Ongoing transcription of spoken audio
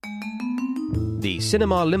The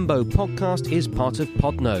Cinema Limbo podcast is part of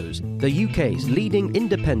Podnose, the UK's leading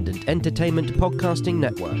independent entertainment podcasting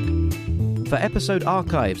network. For episode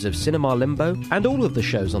archives of Cinema Limbo and all of the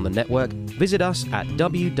shows on the network, visit us at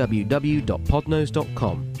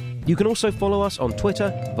www.podnose.com. You can also follow us on Twitter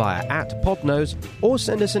via @Podnose or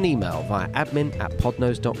send us an email via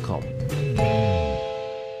admin@podnose.com.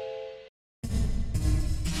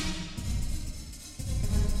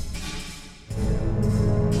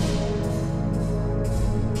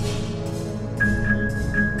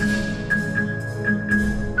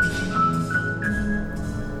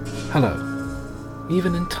 Hello.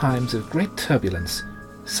 Even in times of great turbulence,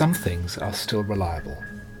 some things are still reliable.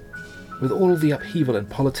 With all the upheaval in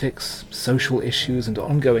politics, social issues and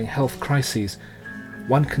ongoing health crises,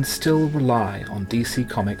 one can still rely on DC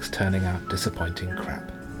Comics turning out disappointing crap.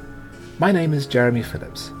 My name is Jeremy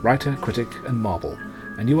Phillips, writer, critic and marble,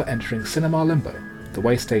 and you are entering Cinema Limbo, the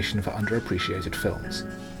way station for underappreciated films.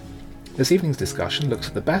 This evening's discussion looks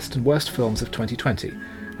at the best and worst films of 2020,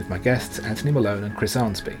 with my guests Anthony Malone and Chris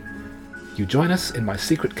Arnsby. You join us in my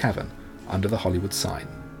secret cavern under the Hollywood sign.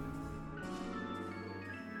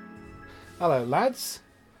 Hello, lads.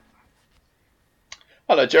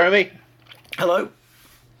 Hello, Jeremy. Hello.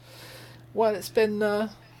 Well, it's been a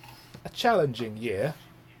challenging year.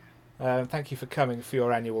 Thank you for coming for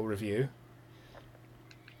your annual review.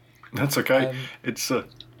 That's okay. It's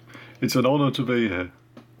an honour to be here.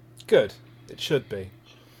 Good. It should be.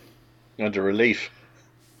 Under relief.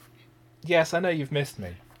 Yes, I know you've missed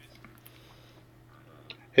me.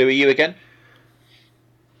 Who are you again?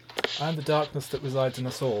 I'm the darkness that resides in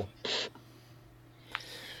us all.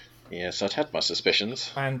 Yes, I'd had my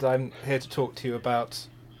suspicions. And I'm here to talk to you about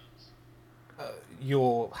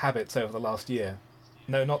your habits over the last year.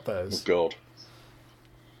 No, not those. Oh, God.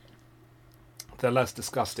 The less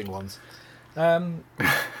disgusting ones. I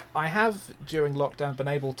have, during lockdown, been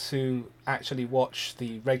able to actually watch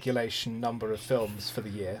the regulation number of films for the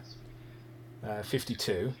year.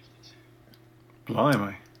 52.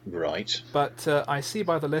 Blimey. Right. But I see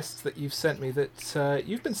by the lists that you've sent me that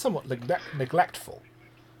you've been somewhat neglectful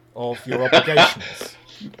of your obligations.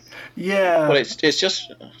 Yeah. Well, it's just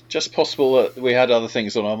possible that we had other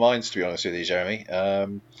things on our minds, to be honest with you, Jeremy.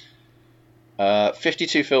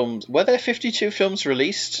 52 films. Were there 52 films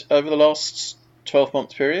released over the last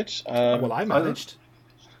 12-month period? Well, I managed.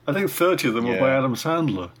 I think 30 of them were by Adam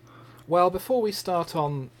Sandler. Well, before we start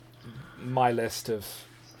on my list of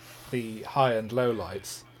the high and low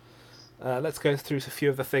lights, let's go through a few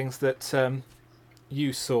of the things that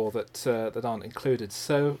you saw that aren't included.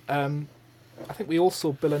 So, I think we all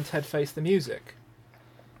saw Bill and Ted Face the Music.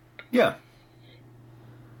 Yeah.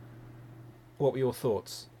 What were your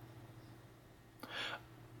thoughts?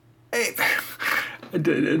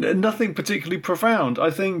 Nothing particularly profound.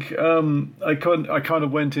 I think I kind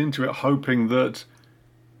of went into it hoping that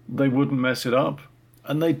they wouldn't mess it up,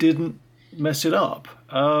 and they didn't mess it up.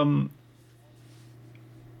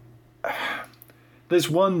 There's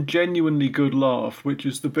one genuinely good laugh, which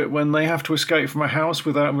is the bit when they have to escape from a house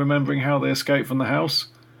without remembering how they escaped from the house.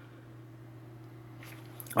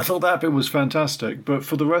 I thought that bit was fantastic, but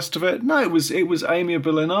for the rest of it, no, it was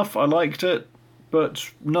amiable enough. I liked it,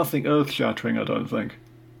 but nothing earth-shattering, I don't think.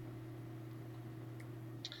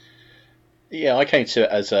 Yeah, I came to it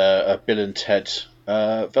as a Bill and Ted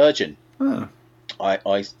virgin. Oh.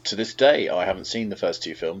 I to this day I haven't seen the first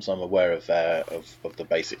two films. I'm aware of the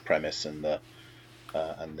basic premise and the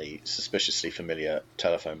suspiciously familiar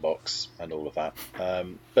telephone box and all of that.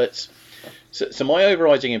 But so my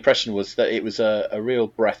overriding impression was that it was a real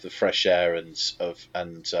breath of fresh air and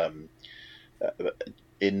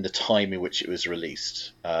in the time in which it was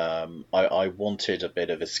released. I wanted a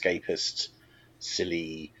bit of escapist,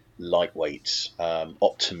 silly, lightweight,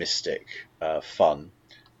 optimistic fun.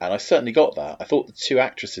 And I certainly got that. I thought the two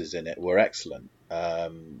actresses in it were excellent.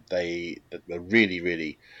 They were really,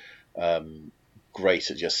 really great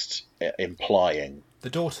at just implying The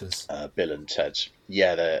daughters. Bill and Ted.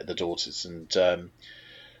 Yeah, the daughters. And so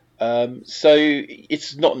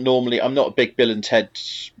it's not normally. I'm not a big Bill and Ted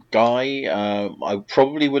guy. I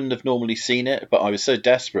probably wouldn't have normally seen it, but I was so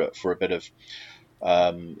desperate for a bit of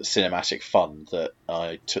cinematic fun that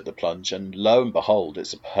I took the plunge. And lo and behold,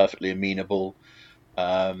 it's a perfectly amenable,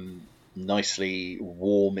 nicely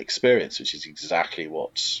warm experience, which is exactly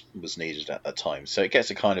what was needed at that time. So it gets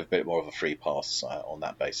a kind of bit more of a free pass on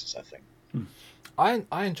that basis, I think. I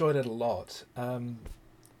enjoyed it a lot. I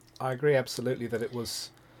agree absolutely that it was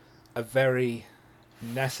a very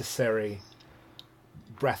necessary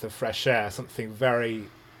breath of fresh air, something very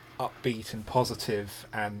upbeat and positive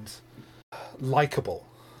and likeable.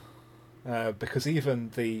 Because even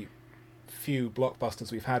the few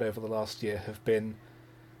blockbusters we've had over the last year have been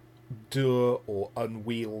dour or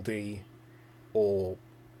unwieldy or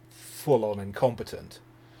full-on incompetent.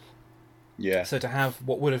 Yeah. So to have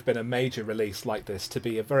what would have been a major release like this to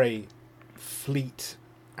be a very fleet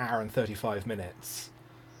hour and 35 minutes,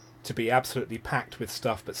 to be absolutely packed with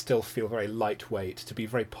stuff but still feel very lightweight, to be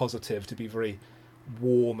very positive, to be very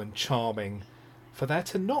warm and charming, for there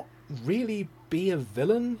to not really be a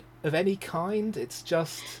villain of any kind. It's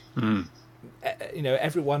just,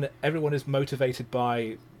 everyone is motivated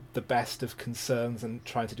by the best of concerns and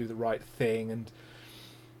trying to do the right thing, and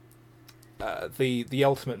the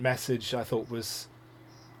ultimate message I thought was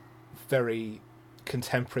very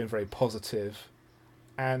contemporary and very positive,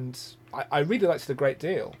 and I really liked it a great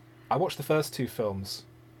deal. I watched the first two films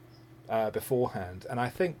beforehand, and I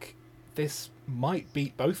think this might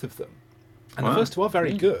beat both of them. And the first two are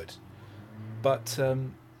very good, but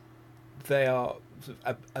they are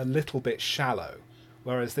a little bit shallow,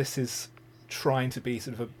 whereas this is trying to be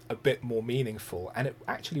sort of a bit more meaningful, and it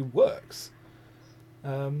actually works.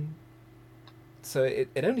 So it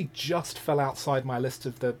only just fell outside my list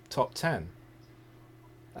of the top 10.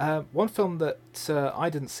 One film that I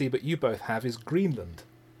didn't see but you both have is Greenland.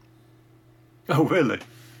 Oh, really?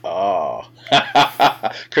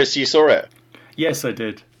 Chris, you saw it? Yes, I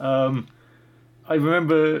did. I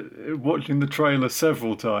remember watching the trailer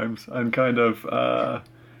several times and kind of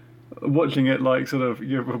watching it like sort of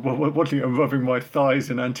watching it and rubbing my thighs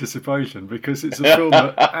in anticipation, because it's a film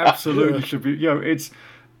that absolutely should be, it's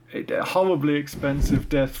horribly expensive,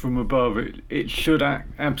 Death from Above. It should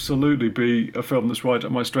absolutely be a film that's right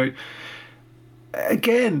up my street.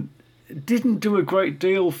 Again, didn't do a great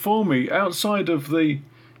deal for me outside of the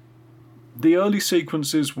early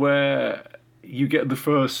sequences where you get the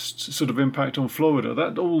first sort of impact on Florida.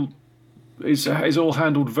 That all is all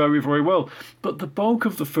handled very, very well. But the bulk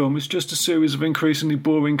of the film is just a series of increasingly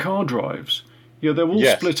boring car drives. They're all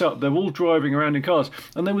split up. They're all driving around in cars.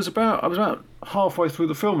 And I was about halfway through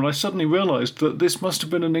the film, and I suddenly realised that this must have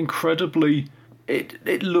been an incredibly...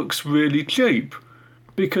 It looks really cheap,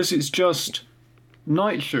 because it's just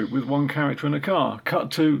night shoot with one character in a car,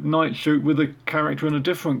 cut to night shoot with a character in a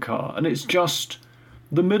different car, and it's just...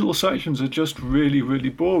 The middle sections are just really, really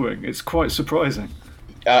boring. It's quite surprising.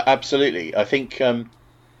 Absolutely. I think the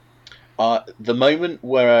moment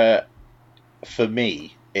where, for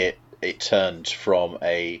me, it turned from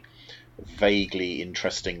a vaguely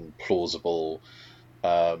interesting, plausible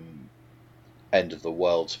end of the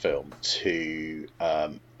world film to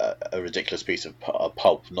a ridiculous piece of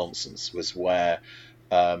pulp nonsense was where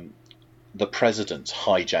the president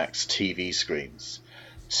hijacks TV screens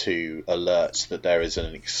to alert that there is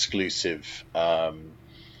an exclusive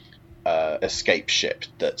escape ship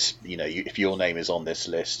that, if your name is on this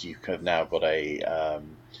list, you have now got a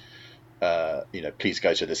please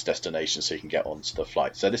go to this destination so you can get onto the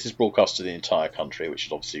flight. So this is broadcast to the entire country, which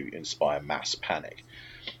should obviously inspire mass panic.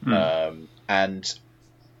 And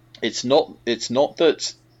it's not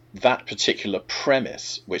that particular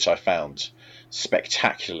premise which I found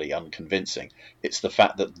spectacularly unconvincing. It's the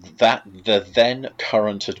fact that the then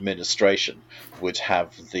current administration would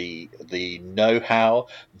have the know-how,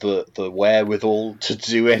 the wherewithal to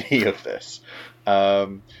do any of this,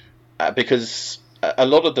 because a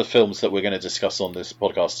lot of the films that we're going to discuss on this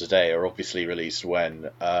podcast today are obviously released when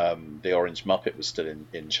the Orange Muppet was still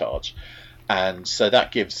in charge, and so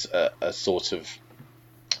that gives a sort of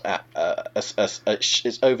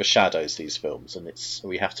it overshadows these films, and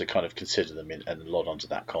we have to kind of consider them in a lot under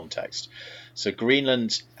that context. So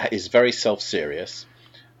Greenland is very self-serious.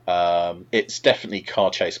 It's definitely car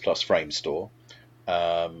chase plus frame store,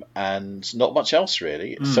 and not much else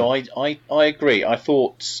really. So I agree. I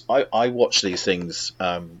thought I watch these things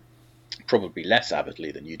probably less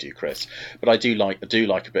avidly than you do, Chris, but I do like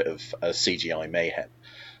a bit of CGI mayhem.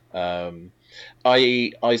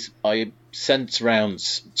 I sent round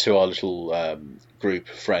to our little group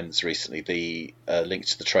of friends recently the link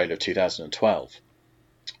to the trailer of 2012,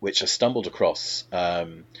 which I stumbled across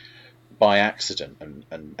by accident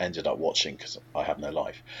and ended up watching because I have no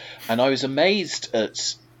life. And I was amazed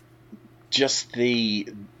at just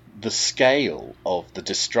the scale of the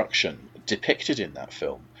destruction depicted in that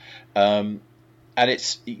film. And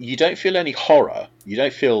you don't feel any horror. You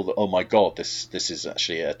don't feel that, oh my God, this is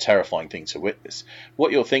actually a terrifying thing to witness.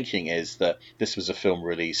 What you're thinking is that this was a film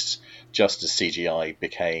released just as CGI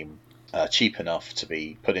became cheap enough to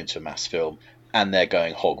be put into a mass film, and they're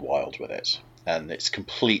going hog wild with it. And it's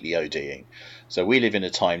completely ODing. So we live in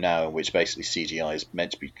a time now in which basically CGI is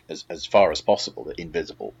meant to be, as far as possible,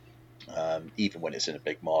 invisible, even when it's in a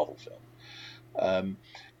big Marvel film.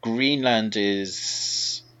 Greenland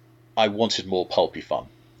is... I wanted more pulpy fun.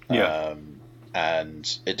 Yeah.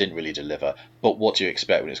 And it didn't really deliver. But what do you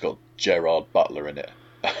expect when it's got Gerard Butler in it?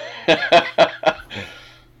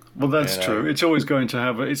 Well, that's true. It's always going to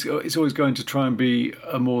have it's always going to try and be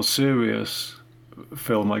a more serious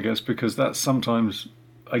film, I guess, because that's sometimes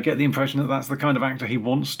I get the impression that that's the kind of actor he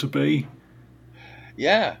wants to be.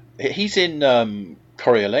 Yeah, he's in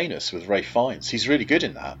Coriolanus with Ralph Fiennes. He's really good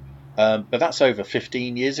in that. But that's over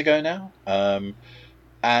 15 years ago now.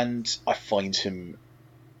 And I find him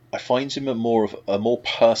a more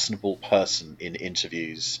personable person in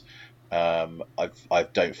interviews. I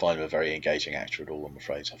don't find him a very engaging actor at all, I'm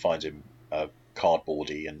afraid. I find him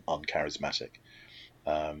cardboardy and uncharismatic.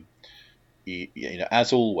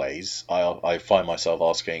 As always, I find myself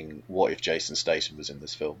asking, what if Jason Statham was in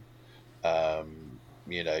this film?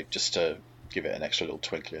 Just to give it an extra little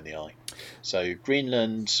twinkle in the eye. So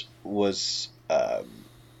Greenland was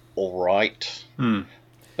all right.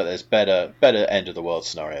 But there's better end of the world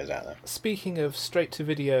scenarios out there. Speaking of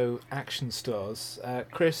straight-to-video action stars,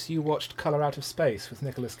 Chris, you watched Colour Out of Space with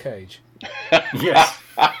Nicolas Cage. Yes.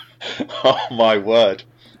 Oh, my word.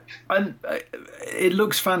 And it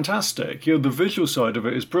looks fantastic. The visual side of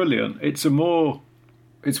it is brilliant. It's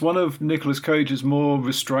one of Nicolas Cage's more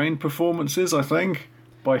restrained performances, I think,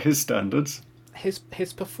 by his standards. His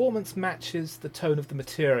performance matches the tone of the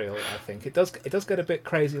material, I think. It does get a bit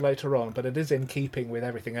crazy later on, but it is in keeping with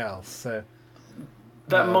everything else. So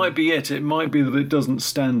that might be it. It might be that it doesn't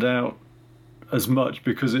stand out as much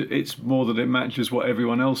because it's more that it matches what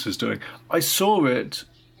everyone else is doing. I saw it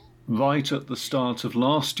right at the start of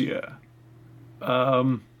last year,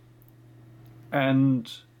 and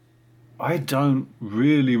I don't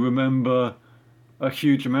really remember a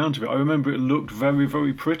huge amount of it. I remember it looked very,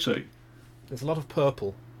 very pretty. There's a lot of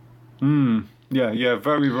purple. Yeah, a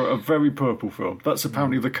very purple film. That's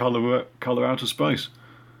apparently the colour out of space.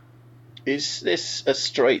 Is this a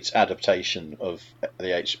straight adaptation of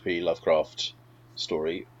the H.P. Lovecraft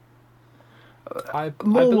story? I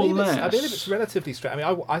believe it's relatively straight. I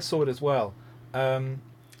mean, I saw it as well, and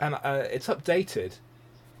it's updated,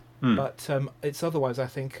 but it's otherwise, I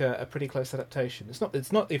think, a pretty close adaptation.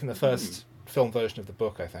 It's not even the first film version of the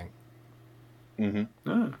book, I think. Mm-hmm.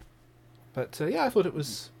 Oh. But I thought it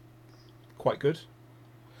was quite good.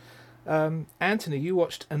 Anthony, you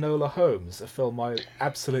watched Enola Holmes, a film I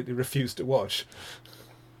absolutely refused to watch.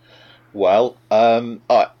 Well,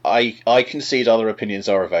 I concede other opinions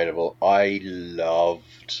are available. I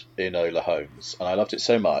loved Enola Holmes, and I loved it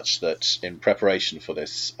so much that in preparation for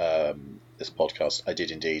this podcast, I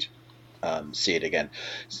did indeed see it again.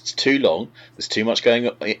 It's too long. There's too much going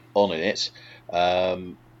on in it,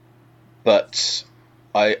 but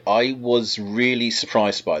I was really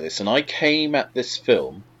surprised by this, and I came at this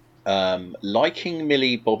film liking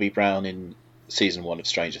Millie Bobby Brown in season 1 of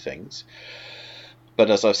Stranger Things,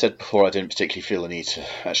 but as I've said before, I didn't particularly feel the need to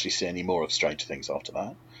actually see any more of Stranger Things after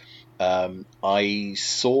that. I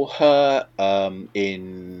saw her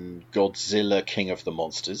in Godzilla King of the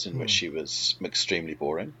Monsters, in which she was extremely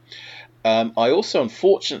boring. I also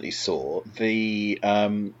unfortunately saw the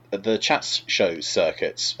chat show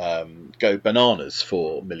circuit go bananas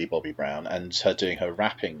for Millie Bobby Brown and her doing her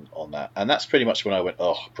rapping on that, and that's pretty much when I went,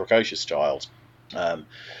 oh, precocious child, I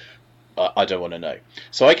don't want to know.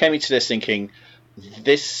 So I came into this thinking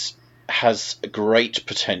this has great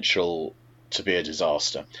potential to be a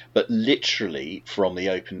disaster, but literally from the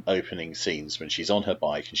opening scenes when she's on her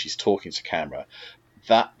bike and she's talking to camera,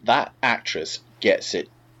 that actress gets it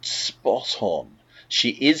spot on. She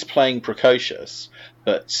is playing precocious,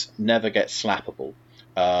 but never gets slappable.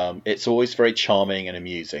 It's always very charming and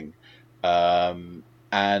amusing, and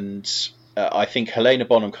I think Helena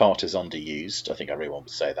Bonham Carter is underused. I think everyone would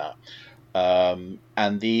say that. And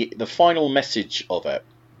the final message of it,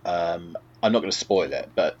 I'm not going to spoil it,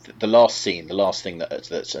 but the last thing that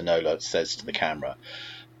Enola says to the camera,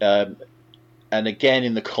 and again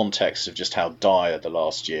in the context of just how dire the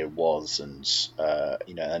last year was, and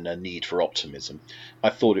and a need for optimism, I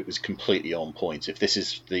thought it was completely on point. If this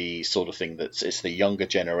is the sort of thing it's the younger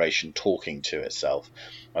generation talking to itself,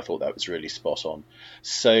 I thought that was really spot on.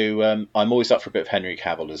 So I'm always up for a bit of Henry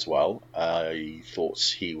Cavill as well. I thought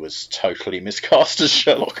he was totally miscast as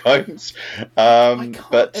Sherlock Holmes. I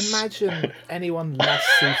can't imagine anyone less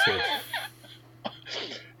suited.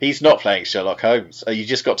 He's not playing Sherlock Holmes. You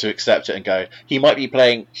just got to accept it and go, he might be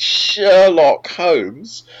playing Sherlock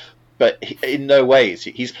Holmes, but in no ways.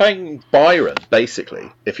 He's playing Byron,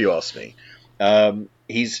 basically, if you ask me.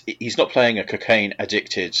 He's not playing a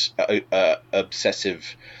cocaine-addicted,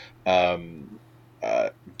 obsessive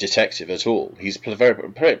detective at all. He's very,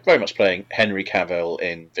 very much playing Henry Cavill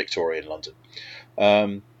in Victorian London.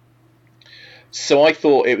 So I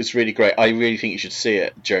thought it was really great. I really think you should see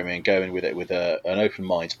it, Jeremy, and go in with it with an open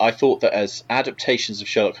mind. I thought that as adaptations of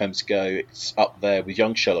Sherlock Holmes go, it's up there with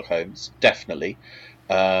Young Sherlock Holmes, definitely.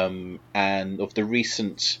 And of the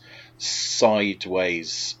recent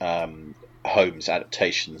sideways Holmes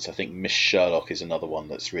adaptations, I think Miss Sherlock is another one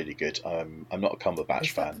that's really good. I'm not a Cumberbatch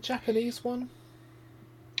Is that fan. the Japanese one?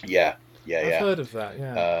 Yeah. I've heard of that.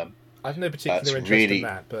 Yeah, I've no particular interest in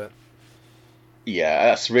that, but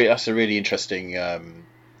yeah, that's a really interesting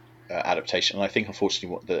adaptation. And I think,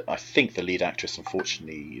 unfortunately, I think the lead actress,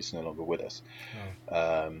 unfortunately, is no longer with us.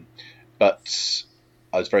 Oh. But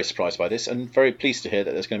I was very surprised by this, and very pleased to hear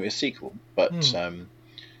that there's going to be a sequel. But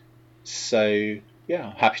so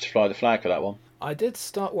yeah, happy to fly the flag for that one. I did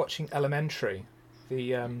start watching Elementary,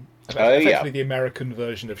 effectively the American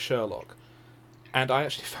version of Sherlock, and I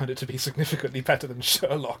actually found it to be significantly better than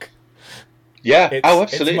Sherlock. Yeah,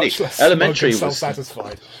 absolutely. It's much less Elementary was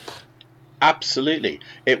self-satisfied. Absolutely.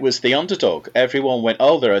 It was the underdog. Everyone went,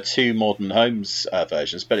 oh, there are two modern Holmes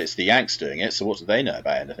versions, but it's the Yanks doing it, so what do they know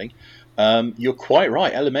about anything? You're quite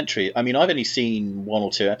right. Elementary, I mean, I've only seen 1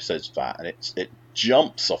 or 2 episodes of that, and it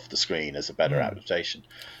jumps off the screen as a better adaptation.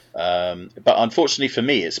 But unfortunately for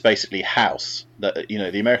me, it's basically House. That, you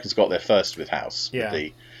know, the Americans got there first with House, with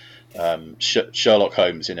the Sherlock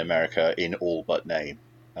Holmes in America in all but name.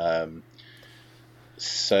 I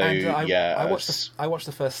watched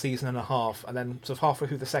the first season and a half, and then sort of halfway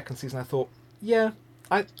through the second season, I thought,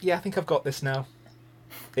 I think I've got this now.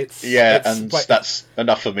 That's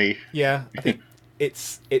enough for me. Yeah, I think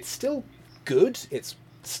it's still good. It's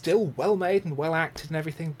still well made and well acted and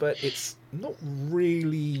everything, but it's not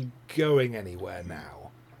really going anywhere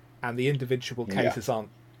now, and the individual cases aren't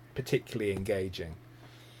particularly engaging.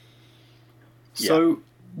 So,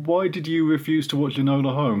 why did you refuse to watch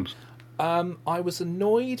Enola Holmes? I was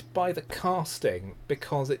annoyed by the casting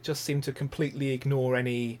because it just seemed to completely ignore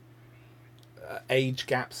any age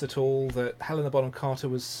gaps at all. That Helena Bonham Carter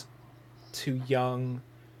was too young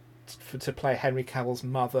to play Henry Cavill's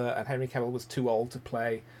mother, and Henry Cavill was too old to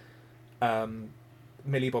play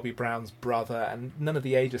Millie Bobby Brown's brother, and none of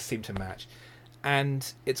the ages seemed to match.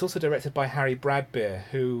 And it's also directed by Harry Bradbeer,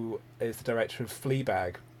 who is the director of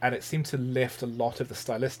Fleabag, and it seemed to lift a lot of the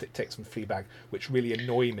stylistic tics from Fleabag, which really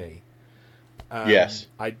annoy me. Yes.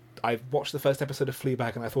 I watched the first episode of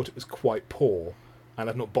Fleabag and I thought it was quite poor, and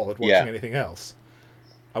I've not bothered watching anything else.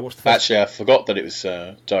 Actually, I forgot that it was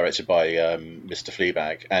directed by Mr.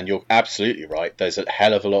 Fleabag, and you're absolutely right. There's a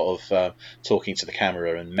hell of a lot of talking to the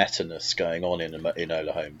camera and meta-ness going on in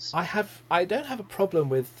Enola Holmes. I don't have a problem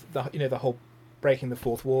with the whole breaking the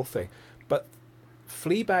fourth wall thing, but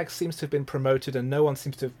Fleabag seems to have been promoted, and no one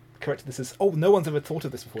seems to have corrected this as, no one's ever thought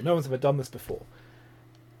of this before, no one's ever done this before.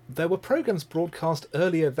 There were programmes broadcast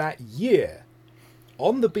earlier that year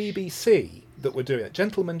on the BBC that were doing it.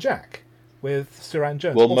 Gentleman Jack with Suran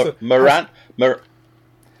Jones. Well, but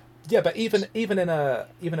even in a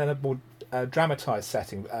more dramatised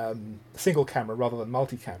setting, single camera rather than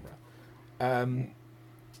multi-camera,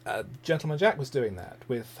 Gentleman Jack was doing that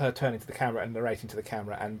with her turning to the camera and narrating to the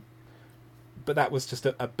camera, but that was just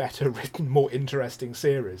a better written, more interesting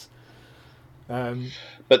series.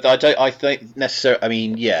 But I think necessarily. I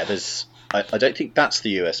mean, I don't think that's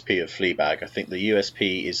the USP of Fleabag. I think the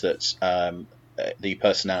USP is that the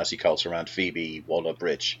personality cult around Phoebe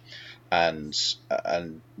Waller-Bridge, and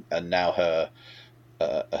now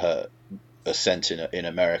her ascent in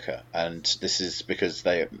America, and this is because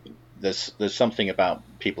there's something about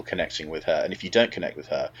people connecting with her, and if you don't connect with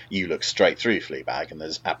her, you look straight through Fleabag, and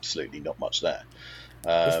there's absolutely not much there.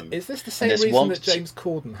 Is this the same reason that James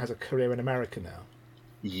Corden has a career in America now?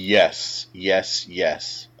 Yes.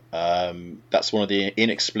 That's one of the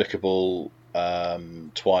inexplicable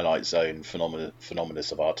Twilight Zone phenomena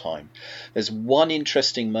of our time. There's one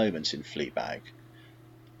interesting moment in Fleabag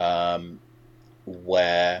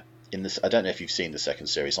where I don't know if you've seen the second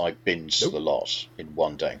series. I binged the lot in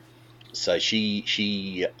one day. So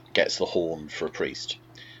she gets the horn for a priest,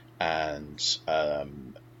 and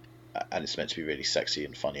it's meant to be really sexy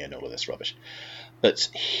and funny and all of this rubbish. But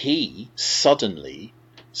he suddenly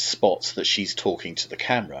spots that she's talking to the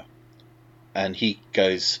camera, and he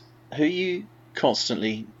goes, "Who are you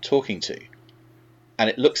constantly talking to?" And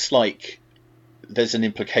it looks like there's an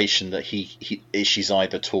implication that she's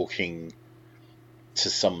either talking to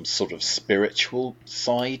some sort of spiritual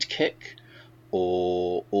sidekick,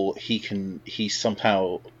 or he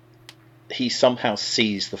somehow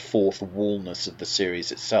sees the fourth wallness of the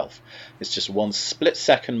series itself. It's just one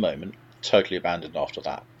split-second moment, totally abandoned after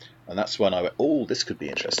that. And that's when I went, oh, this could be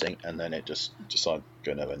interesting, and then it just decided to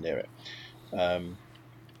go nowhere near it.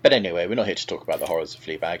 But anyway, we're not here to talk about the horrors of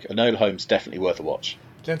Fleabag. Enola Holmes definitely worth a watch.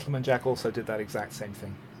 Gentleman Jack also did that exact same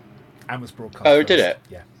thing, and was broadcast. Oh, first. did it?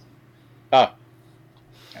 Yeah. Ah.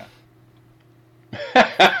 Yeah.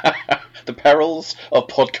 The perils of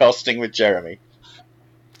podcasting with Jeremy.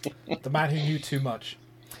 The man who knew too much.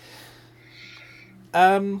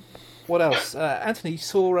 What else? Anthony, you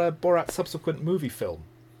saw Borat's subsequent movie film.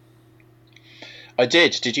 I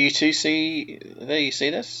did. Did you two see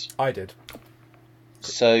this? I did.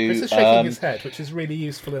 So Chris is shaking his head, which is really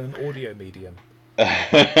useful in an audio medium.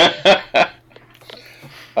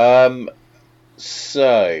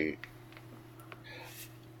 So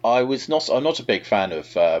I'm not a big fan of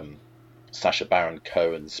Sacha Baron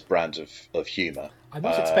Cohen's brand of humour. I'm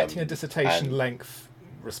not expecting a dissertation-length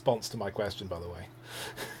response to my question, by the way.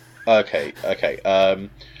 Okay.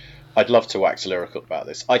 I'd love to wax lyrical about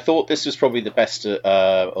this. I thought this was probably the best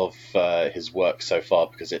of his work so far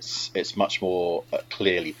because it's much more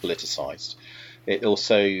clearly politicised. It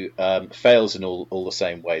also fails in all the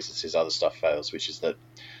same ways as his other stuff fails, which is that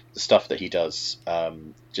the stuff that he does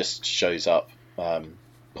just shows up,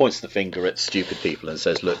 points the finger at stupid people and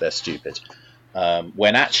says, look, they're stupid.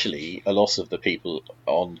 When actually a lot of the people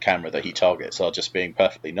on camera that he targets are just being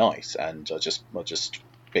perfectly nice and are just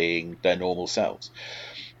being their normal selves.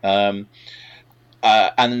 And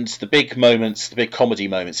the big moments, the big comedy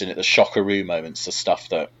moments in it, the shockaroo moments, the stuff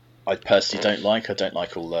that I personally don't like. I don't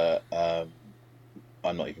like all the...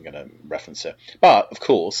 I'm not even going to reference it. But, of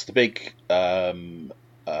course, the big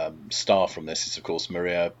star from this is, of course,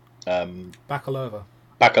 Maria... Bakalova,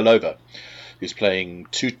 who's playing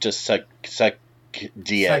Tuta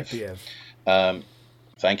Sagdiyev.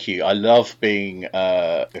 Thank you. I love being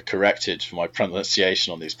corrected for my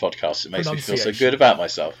pronunciation on these podcasts. It makes me feel so good about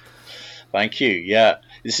myself. Thank you. Yeah.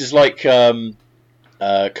 This is like Kermode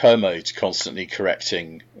constantly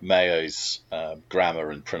correcting Mayo's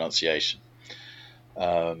grammar and pronunciation.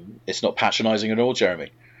 It's not patronising at all,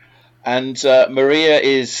 Jeremy. And Maria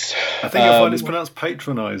is... I think you'll find it's pronounced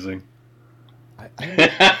patronising.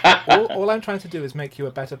 All I'm trying to do is make you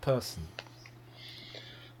a better person.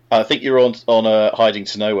 I think you're on a hiding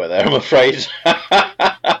to nowhere there, I'm afraid.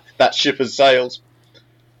 That ship has sailed.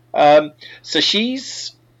 So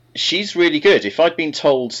she's really good. If I'd been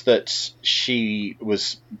told that she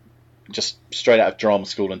was just straight out of drama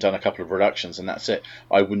school and done a couple of productions and that's it,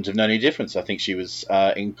 I wouldn't have known any difference. I think she was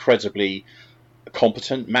incredibly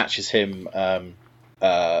competent, matches him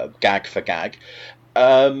gag for gag.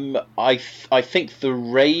 I think the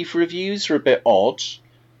rave reviews are a bit odd.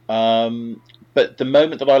 But the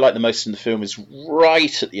moment that I like the most in the film is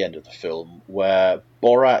right at the end of the film, where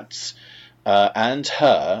Borat and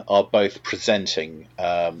her are both presenting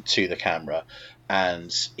to the camera, and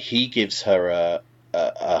he gives her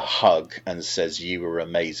a hug and says, "You were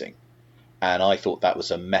amazing." And I thought that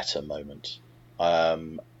was a meta moment,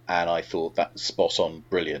 and I thought that was spot on,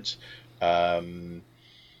 brilliant. But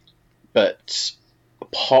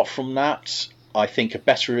apart from that, I think a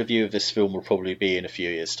better review of this film will probably be in a few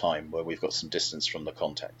years' time, where we've got some distance from the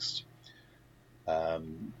context.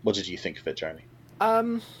 What did you think of it, Jeremy?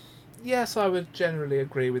 Yes, I would generally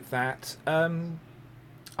agree with that.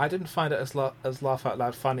 I didn't find it as laugh out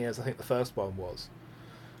loud funny as I think the first one was,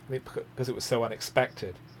 because it was so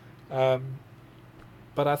unexpected. But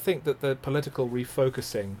I think that the political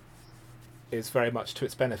refocusing is very much to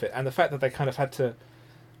its benefit, and the fact that they kind of had to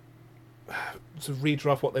sort of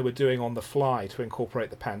redraft what they were doing on the fly to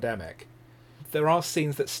incorporate the pandemic. There are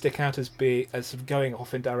scenes that stick out as sort of going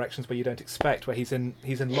off in directions where you don't expect, where he's in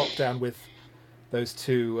lockdown with those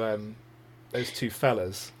two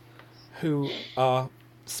fellas who are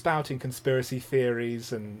spouting conspiracy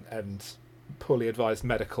theories and poorly advised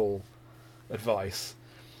medical advice.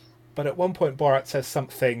 But at one point Borat says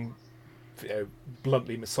something,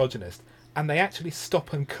 bluntly misogynist, and they actually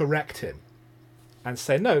stop and correct him and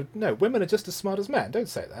say, no, women are just as smart as men, don't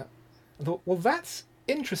say that. I thought, well, that's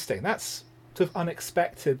interesting. That's sort of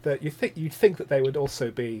unexpected, that you'd think that they would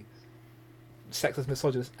also be sexist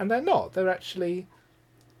misogynists, and they're not. They're actually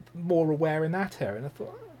more aware in that area. And I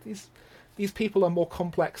thought, these people are more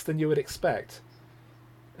complex than you would expect.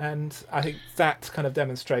 And I think that kind of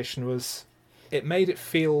demonstration it made it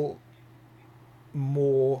feel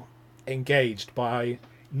more engaged by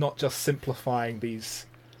not just simplifying these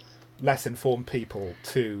less informed people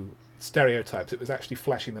to stereotypes. It was actually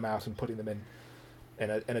fleshing them out and putting them in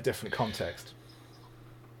a different context.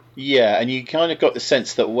 Yeah, and you kind of got the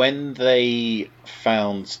sense that when they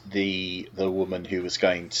found the woman who was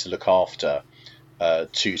going to look after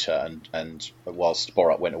Tuta, and whilst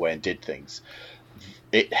Borat went away and did things,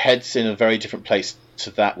 it heads in a very different place to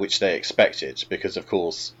that which they expected, because of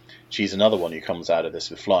course she's another one who comes out of this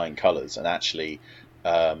with flying colours and actually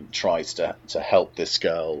tries to help this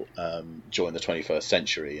girl join the 21st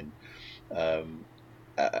century.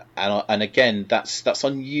 And again, that's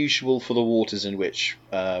unusual for the waters in which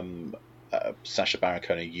Sacha Baron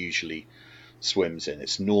Cohen usually swims in.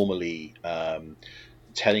 It's normally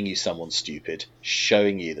telling you someone's stupid,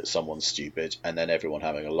 showing you that someone's stupid, and then everyone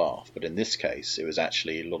having a laugh. But in this case, it was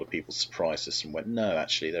actually a lot of people surprised us and went, no,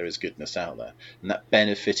 actually there is goodness out there, and that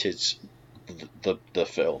benefited the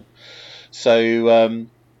film. So,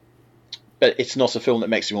 but it's not a film that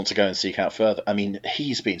makes you want to go and seek out further. I mean,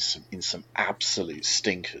 he's been in some absolute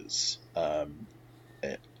stinkers. I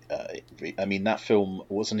mean, that film,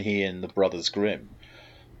 wasn't he in The Brothers Grimm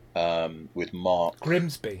with Mark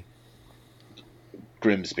Grimsby,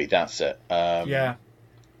 that's it. Yeah,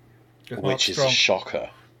 which is a shocker.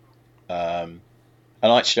 And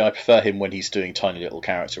actually, I prefer him when he's doing tiny little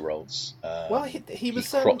character roles. Well, he was.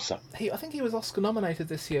 Crops up. I think he was Oscar nominated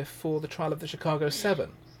this year for The Trial of the Chicago 7,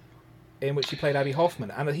 in which he played Abbie Hoffman,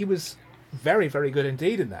 and he was very, very good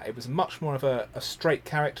indeed in that. It was much more of a straight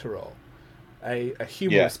character role, a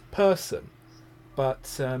humorous person,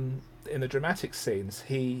 but in the dramatic scenes,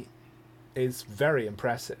 he is very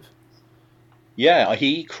impressive. Yeah,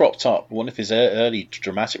 he cropped up. One of his early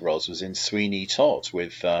dramatic roles was in Sweeney Todd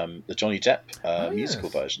with the Johnny Depp musical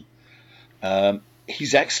version.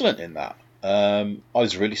 He's excellent in that. I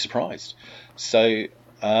was really surprised. So, you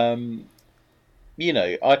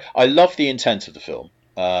know, I love the intent of the film,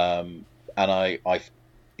 and I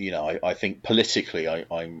think politically I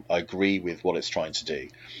agree with what it's trying to do,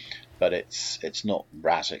 but it's not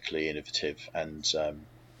radically innovative, and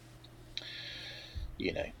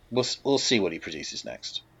you know, we'll see what he produces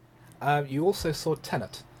next. You also saw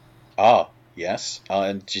Tenet. Ah, yes.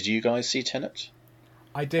 And did you guys see Tenet?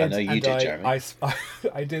 I did. I know you did, Jeremy.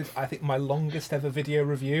 I did. I think my longest ever video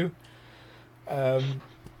review. You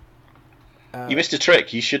missed a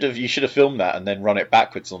trick. You should have filmed that and then run it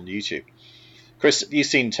backwards on YouTube. Chris, have you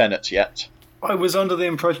seen Tenet yet? I was under the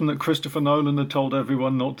impression that Christopher Nolan had told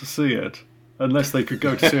everyone not to see it unless they could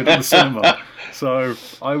go to see it at the cinema. So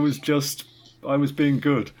I was being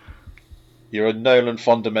good. You're a Nolan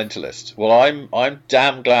fundamentalist. Well, I'm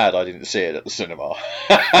damn glad I didn't see it at the cinema.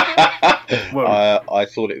 Well, I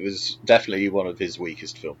thought it was definitely one of his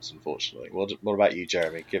weakest films, unfortunately. What about you,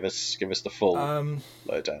 Jeremy? Give us the full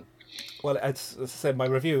lowdown. Well, as I said, my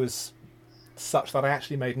review is such that I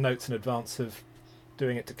actually made notes in advance of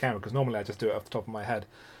doing it to camera, because normally I just do it off the top of my head.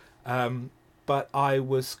 But I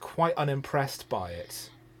was quite unimpressed by it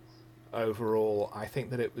overall. I think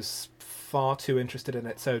that it was far too interested in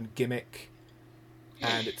its own gimmick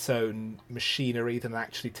and its own machinery than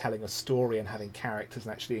actually telling a story and having characters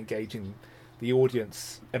and actually engaging the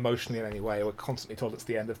audience emotionally in any way. We're constantly told it's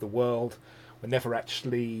the end of the world. We're never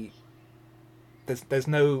actually... There's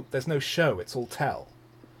no show, it's all tell.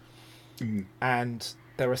 Mm. And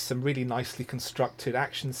there are some really nicely constructed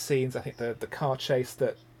action scenes. I think the car chase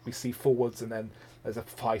that we see forwards, and then there's a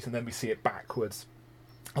fight, and then we see it backwards.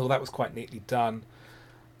 Oh, that was quite neatly done.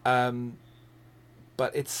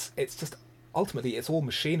 But it's just, ultimately, it's all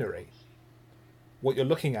machinery. What you're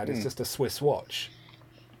looking at is just a Swiss watch.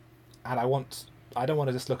 And I don't want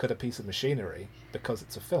to just look at a piece of machinery because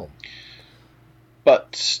it's a film.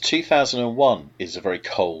 But 2001 is a very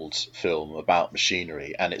cold film about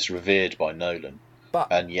machinery, and it's revered by Nolan.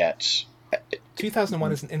 And yet...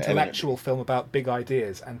 2001 is an intellectual film about big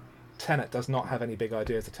ideas, and Tenet does not have any big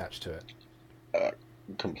ideas attached to it.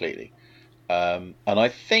 Completely. And I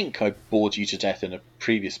think I bored you to death in a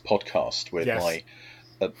previous podcast with my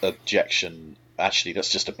objection. Actually, that's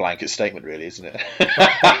just a blanket statement, really, isn't it?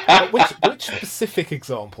 But which specific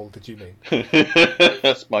example did you mean?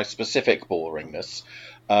 That's my specific boringness.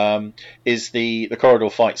 Is the corridor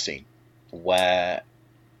fight scene, where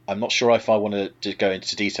I'm not sure if I want to go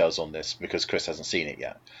into details on this because Chris hasn't seen it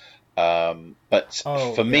yet. But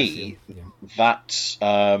for me,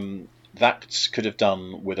 that could have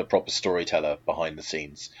done with a proper storyteller behind the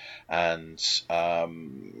scenes, and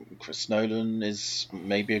Chris Nolan is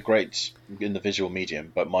maybe a great in the visual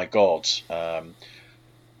medium, but my God,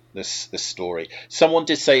 this story. Someone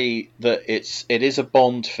did say that it is a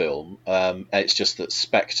Bond film. It's just that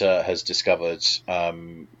Spectre has discovered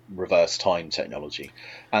reverse time technology,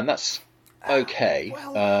 and that's okay.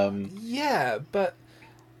 Yeah, but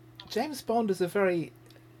James Bond is a very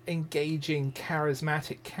engaging,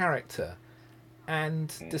 charismatic character,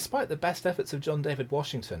 and despite the best efforts of John David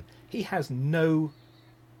Washington, he has no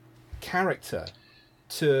character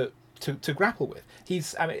to grapple with.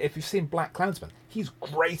 If you've seen Black Klansman, he's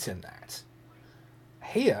great in that.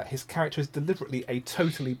 Here, his character is deliberately a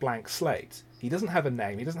totally blank slate. He doesn't have a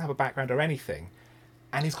name, he doesn't have a background or anything,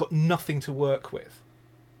 and he's got nothing to work with.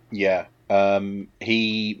 Yeah.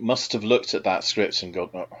 He must have looked at that script and gone,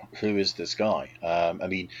 "Oh, who is this guy?" I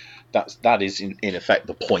mean, that is in effect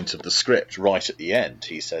the point of the script. Right at the end,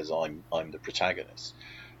 he says, "I'm the protagonist."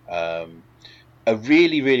 A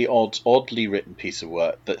really, really oddly written piece of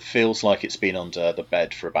work that feels like it's been under the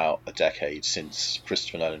bed for about a decade since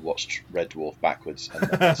Christopher Nolan watched Red Dwarf backwards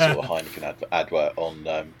and saw a Heineken advert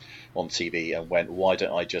on TV and went, "Why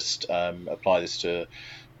don't I just apply this to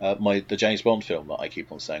the James Bond film that I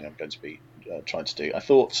keep on saying I'm going to be trying to do?" I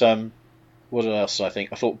thought, what else did I think?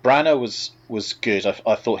 I thought Branagh was good.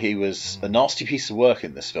 I thought he was a nasty piece of work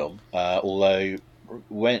in this film, although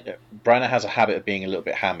when Branagh has a habit of being a little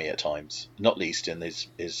bit hammy at times, not least in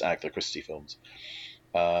his Agatha Christie films.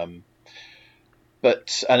 And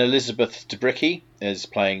Elizabeth Debicki is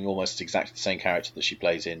playing almost exactly the same character that she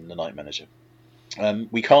plays in The Night Manager.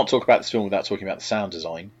 We can't talk about this film without talking about the sound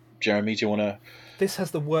design. Jeremy, do you want to? This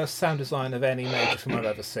has the worst sound design of any major film I've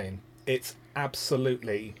ever seen. It's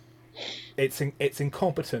absolutely, it's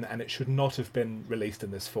incompetent, and it should not have been released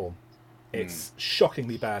in this form. It's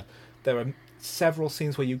shockingly bad. There are several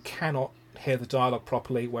scenes where you cannot hear the dialogue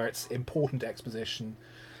properly, where it's important exposition.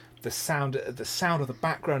 The sound of the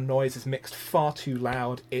background noise is mixed far too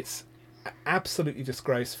loud. It's absolutely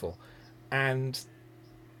disgraceful, and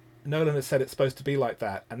Nolan has said it's supposed to be like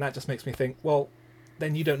that, and that just makes me think, well,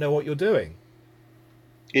 then you don't know what you're doing.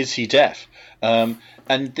 Is he deaf? And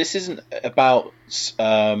this isn't about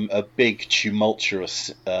a big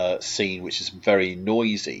tumultuous scene which is very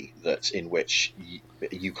noisy, in which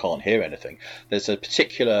you can't hear anything. There's a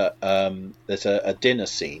particular there's a dinner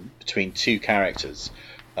scene between two characters,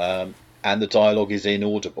 and the dialogue is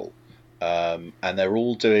inaudible, and they're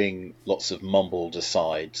all doing lots of mumbled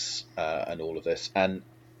asides and all of this. And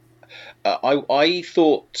I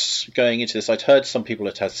thought going into this, I'd heard some people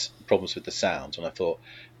had problems with the sound, and I thought,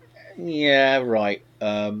 yeah, right.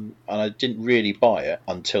 And I didn't really buy it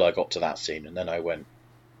until I got to that scene, and then I went,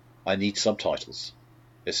 I need subtitles.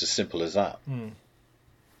 It's as simple as that.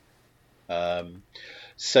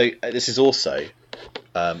 So this is also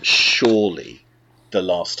surely the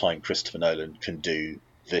last time Christopher Nolan can do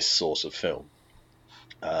this sort of film.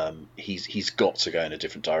 He's got to go in a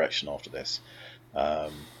different direction after this.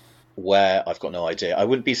 Where I've got no idea. I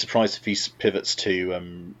wouldn't be surprised if he pivots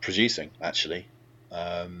to producing, actually,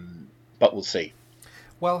 but we'll see.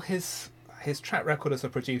 Well, his track record as a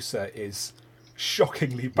producer is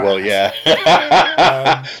shockingly bad. Well, yeah,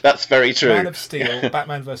 that's very true. Man of Steel,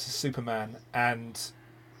 Batman vs Superman, and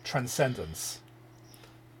Transcendence.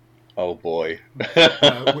 Oh boy,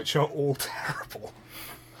 which are all terrible.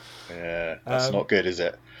 Yeah, that's not good, is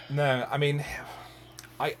it? No, I mean,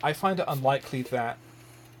 I find it unlikely that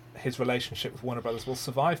his relationship with Warner Brothers will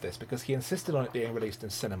survive this, because he insisted on it being released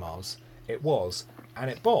in cinemas. It was, and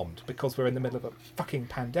it bombed because we're in the middle of a fucking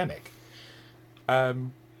pandemic.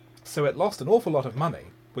 So it lost an awful lot of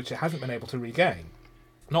money, which it hasn't been able to regain,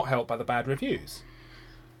 not helped by the bad reviews.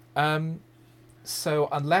 So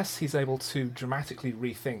unless he's able to dramatically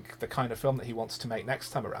rethink the kind of film that he wants to make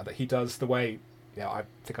next time around, that he does the way, I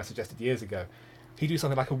think I suggested years ago, he do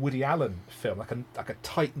something like a Woody Allen film, like a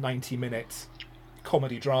tight 90-minute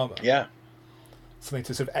comedy drama. Yeah. Something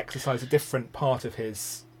to sort of exercise a different part of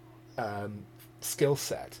his skill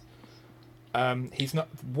set.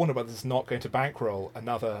 Warner Brothers is not going to bankroll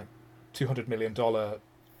another $200 million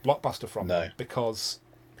blockbuster from him, because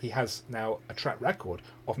he has now a track record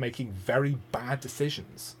of making very bad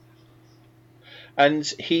decisions. And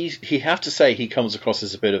he have to say, he comes across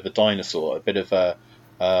as a bit of a dinosaur, a bit of a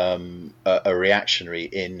reactionary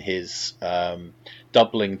in his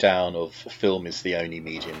doubling down of film is the only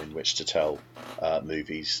medium in which to tell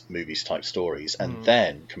movies type stories, and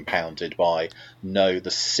then compounded by the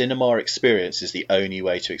cinema experience is the only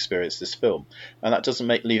way to experience this film, and that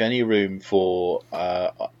doesn't leave any room for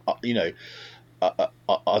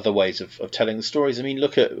other ways of telling the stories. I mean,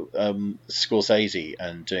 look at Scorsese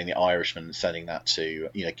and doing The Irishman and sending that to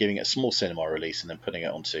giving it a small cinema release and then putting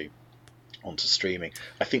it onto streaming.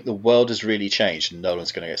 I think the world has really changed, and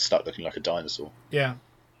Nolan's going to get stuck looking like a dinosaur. Yeah,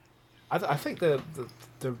 I think the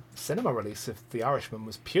cinema release of The Irishman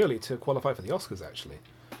was purely to qualify for the Oscars. Actually,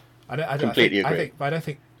 I completely agree. I don't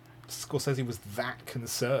think Scorsese was that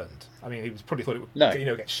concerned. I mean, he was probably thought it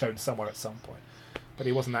would get shown somewhere at some point, but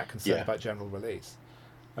he wasn't that concerned about general release.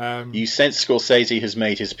 You sense Scorsese has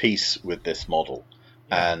made his peace with this model,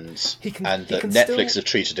 and Netflix have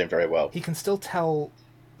treated him very well. He can still tell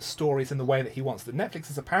stories in the way that he wants. That Netflix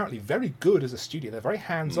is apparently very good as a studio. They're very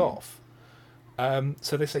hands off.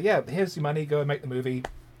 So they say, yeah, here's your money, go and make the movie.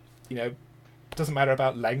 You know, it doesn't matter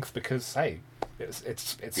about length because, hey,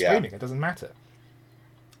 it's streaming. It doesn't matter.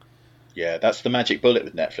 Yeah, that's the magic bullet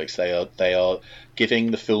with Netflix. They are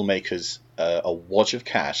giving the filmmakers a wad of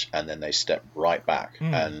cash, and then they step right back.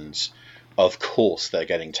 And of course, they're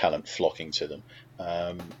getting talent flocking to them.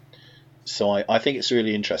 So I think it's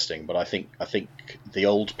really interesting. But I think the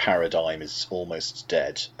old paradigm is almost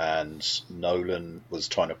dead, and Nolan was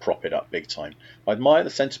trying to prop it up big time. I admire the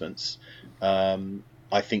sentiments.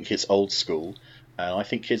 I think it's old school, and I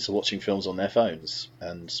think kids are watching films on their phones,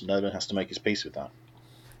 and Nolan has to make his peace with that.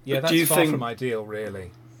 Yeah, that's far from ideal, really.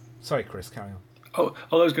 Sorry, Chris, carry on. Oh,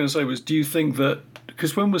 all I was going to say was, do you think that...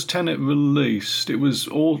 Because when was Tenet released? It was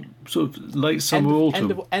all sort of late summer,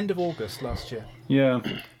 autumn. End of August last year. Yeah.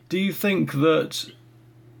 Do you think that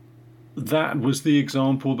was the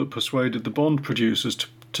example that persuaded the Bond producers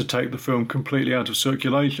to take the film completely out of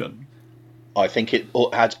circulation? I think it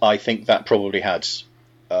had. I think that probably had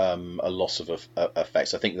a loss of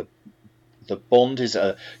effects. I think the Bond is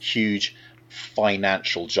a huge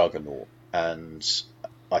financial juggernaut, and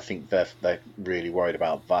I think they're really worried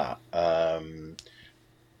about that.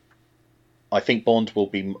 I think Bond will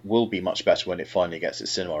be much better when it finally gets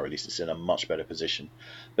its cinema release. It's in a much better position.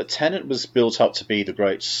 But Tenet was built up to be the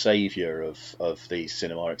great saviour of the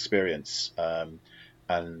cinema experience,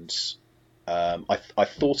 and I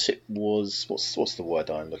thought it was what's the word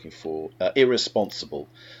I'm looking for? Irresponsible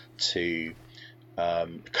to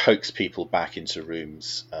coax people back into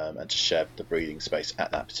rooms and to share the breathing space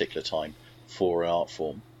at that particular time for an art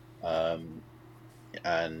form.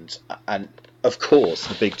 And of course,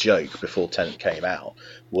 the big joke before Tenet came out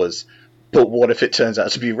was, but what if it turns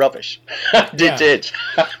out to be rubbish? It did.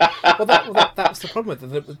 Well, that's the problem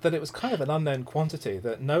with it, that it was kind of an unknown quantity,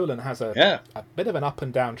 that Nolan has a bit of an up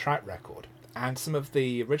and down track record, and some of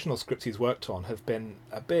the original scripts he's worked on have been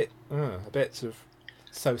a bit sort of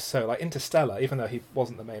so. Like Interstellar, even though he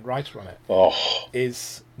wasn't the main writer on it,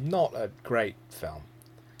 is not a great film.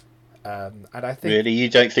 And I think really, you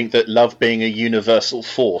don't think that love being a universal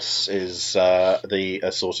force is a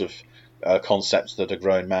sort of concept that a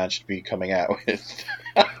grown man should be coming out with?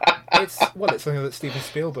 It's something that Steven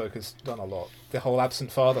Spielberg has done a lot. The whole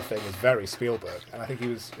absent father thing is very Spielberg, and I think he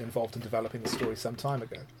was involved in developing the story some time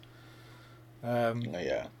ago.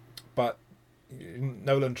 But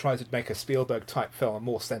Nolan tried to make a Spielberg-type film, a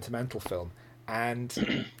more sentimental film,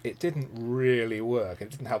 and it didn't really work. It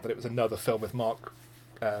didn't help that it was another film with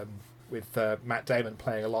Matt Damon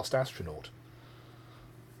playing a lost astronaut.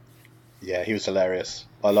 Yeah, he was hilarious.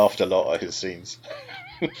 I laughed a lot at his scenes.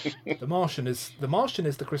 The Martian is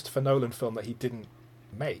the Christopher Nolan film that he didn't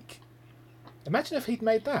make. Imagine if he'd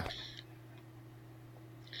made that.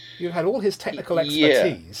 You had all his technical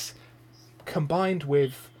expertise combined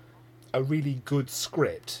with a really good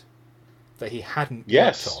script that he hadn't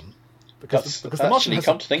worked on. Because The Martian has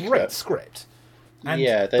a great script.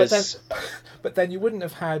 And, but then you wouldn't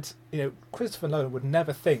have had, Christopher Nolan would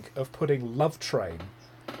never think of putting Love Train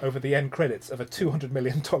over the end credits of a $200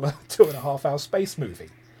 million 2.5-hour space movie.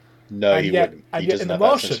 No, he wouldn't. And yet in The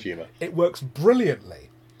Martian, it works brilliantly.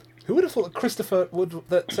 Who would have thought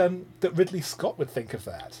that Ridley Scott would think of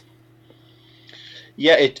that?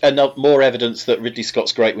 Yeah, more evidence that Ridley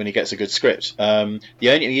Scott's great when he gets a good script. The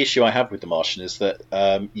only issue I have with The Martian is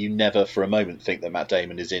that you never for a moment think that Matt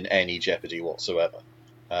Damon is in any jeopardy whatsoever.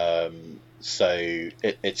 So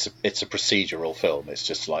it's a procedural film. It's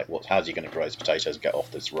just like, how's he going to grow his potatoes and get off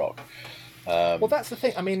this rock? Well, that's the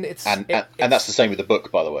thing. I mean, and that's the same with the book,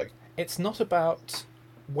 by the way. It's not about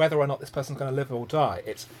whether or not this person's going to live or die.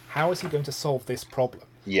 It's how is he going to solve this problem.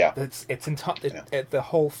 Yeah, the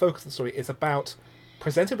whole focus of the story is about,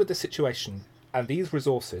 presented with this situation and these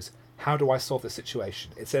resources, how do I solve this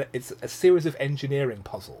situation? It's a series of engineering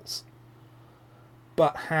puzzles,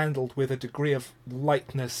 but handled with a degree of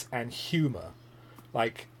lightness and humour.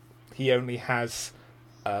 Like, he only has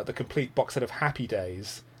the complete box set of Happy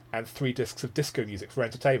Days and 3 discs of disco music for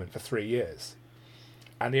entertainment for 3 years.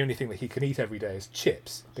 And the only thing that he can eat every day is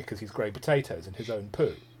chips, because he's growing potatoes in his own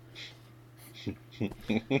poo.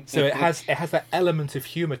 So it has that element of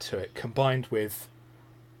humour to it, combined with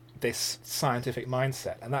this scientific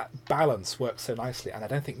mindset, and that balance works so nicely, and I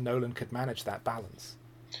don't think Nolan could manage that balance.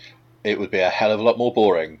 It would be a hell of a lot more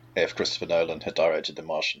boring if Christopher Nolan had directed The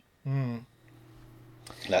Martian.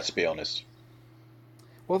 Let's be honest.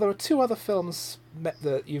 Well, there are 2 other films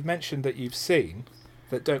that you've mentioned that you've seen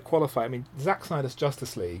that don't qualify. I mean, Zack Snyder's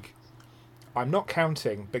Justice League, I'm not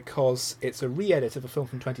counting because it's a re-edit of a film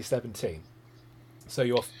from 2017. So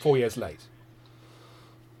you're 4 years late.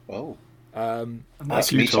 Oh.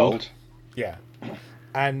 That's you told. Yeah.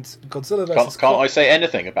 And Godzilla Can't, vs. can't I say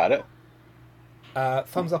anything about it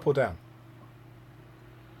Thumbs up or down?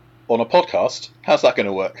 on a podcast? How's that going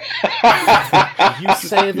to work? You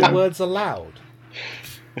say the words aloud.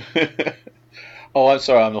 Oh, I'm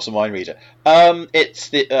sorry, I'm not a mind reader. It's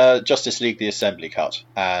the Justice League: The Assembly cut,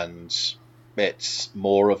 and it's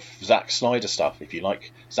more of Zack Snyder stuff. If you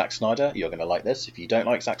like Zack Snyder, you're going to like this. If you don't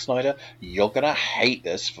like Zack Snyder, you're going to hate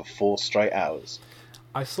this for 4 straight hours.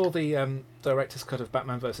 I saw the director's cut of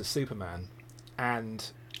Batman vs Superman, and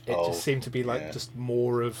it just seemed to be like just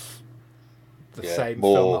more of the same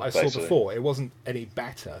film that I saw before. It wasn't any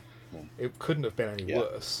better. It couldn't have been any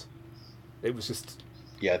worse. It was just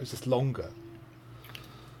longer.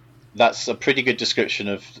 That's a pretty good description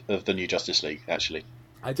of the new Justice League, actually.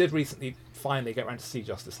 I did recently finally get around to see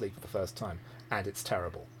Justice League for the first time, and it's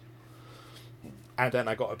terrible. And then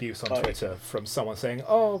I got abuse on Twitter from someone saying,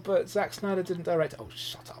 "Oh, but Zack Snyder didn't direct." Oh,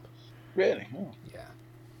 shut up! Really? Oh. Yeah.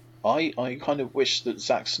 I kind of wish that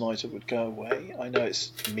Zack Snyder would go away. I know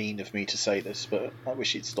it's mean of me to say this, but I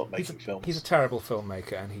wish he'd stop making films. He's a terrible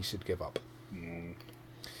filmmaker, and he should give up.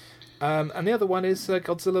 And the other one is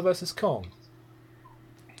Godzilla vs Kong,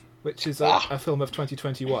 which is a film of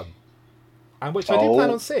 2021, and which I do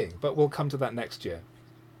plan on seeing, but we'll come to that next year.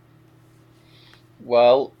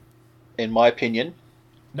 Well, in my opinion,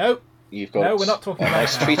 you've got we're not talking a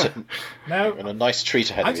nice treat. And a nice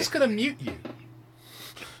treat ahead of you. I'm just going to mute you.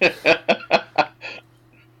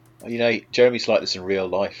 You know, Jeremy's like this in real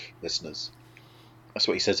life, listeners. That's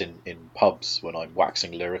what he says in pubs when I'm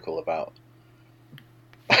waxing lyrical about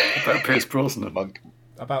Pierce Brosnan.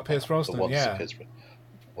 About Pierce Brosnan, yeah.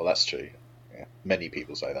 Well, that's true. Yeah. Many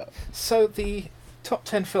people say that. So the top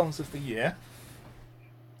 10 films of the year.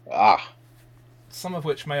 Some of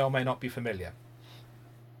which may or may not be familiar.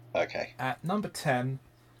 Okay. At number 10,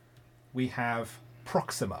 we have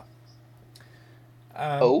Proxima.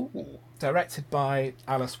 Directed by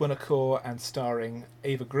Alice Winocour and starring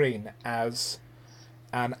Eva Green as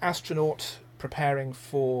an astronaut preparing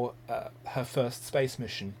for her first space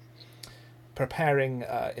mission. Preparing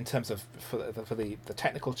in terms of for the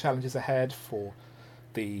technical challenges ahead, for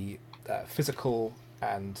the physical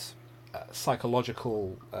and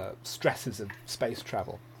psychological stresses of space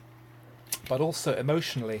travel, but also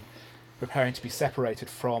emotionally preparing to be separated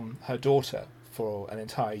from her daughter for an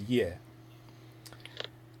entire year.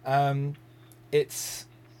 It's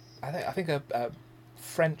I think a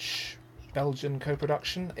French-Belgian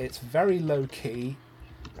co-production. It's very low-key.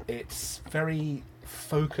 It's very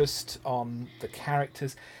focused on the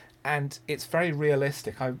characters, and it's very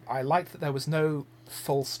realistic. I liked that there was no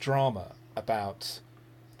false drama about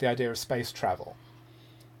the idea of space travel.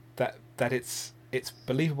 That it's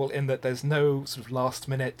believable in that there's no sort of last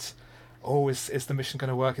minute, is the mission going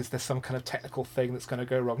to work? Is there some kind of technical thing that's going to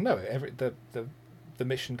go wrong? No, the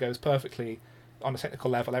mission goes perfectly on a technical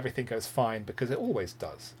level. Everything goes fine because it always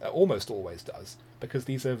does, almost always does, because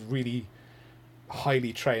these are really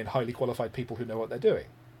highly trained, highly qualified people who know what they're doing.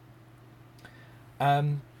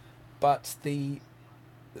 But the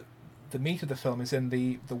meat of the film is in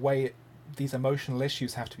the way these emotional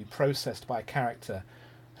issues have to be processed by a character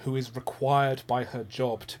who is required by her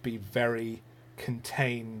job to be very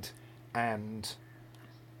contained and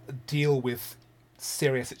deal with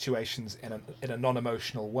serious situations in a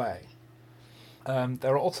non-emotional way.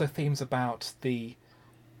 There are also themes about the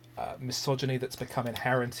misogyny that's become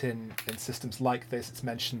inherent in systems like this. It's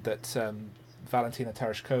mentioned that Valentina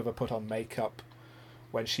Tereshkova put on makeup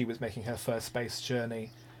when she was making her first space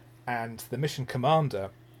journey, and the mission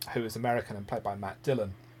commander, who is American and played by Matt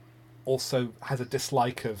Dillon, also has a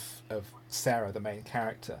dislike of Sarah, the main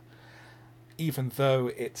character, even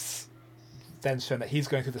though it's then shown that he's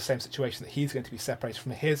going through the same situation, that he's going to be separated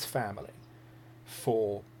from his family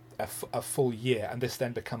for a full year, and this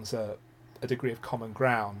then becomes a degree of common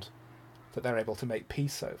ground that they're able to make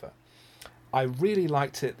peace over. I really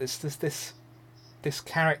liked it. This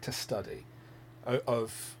character study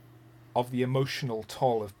of the emotional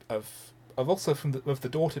toll of also of the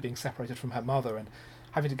daughter being separated from her mother and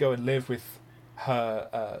having to go and live with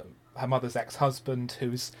her mother's ex-husband,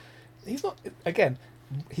 he's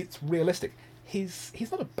realistic. He's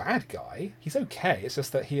not a bad guy. He's okay. It's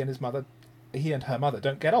just that he and her mother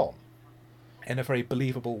don't get on in a very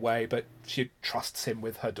believable way, but she trusts him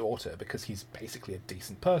with her daughter because he's basically a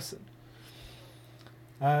decent person.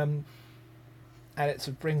 And it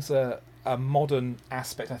sort of brings a modern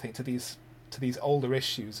aspect, I think, to these older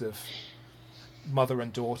issues of mother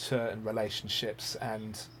and daughter and relationships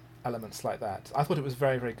and elements like that. I thought it was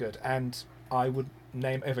very, very good, and I would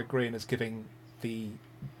name Eva Green as giving the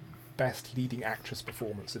best leading actress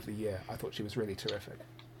performance of the year. I thought she was really terrific.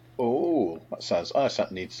 Oh, sounds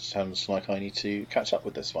sounds like I need to catch up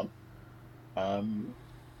with this one. Um,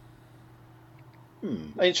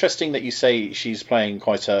 Interesting that you say she's playing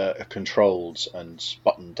quite a controlled and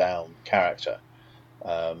buttoned down character.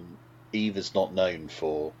 Um, Eve is not known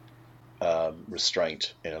for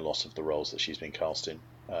restraint in a lot of the roles that she's been cast in.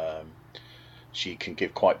 She can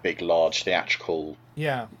give quite big, large theatrical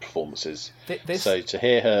Yeah, performances. this So to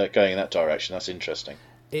hear her going in that direction, that's interesting.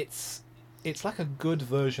 it's like a good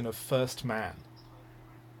version of First Man,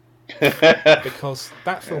 Yes. because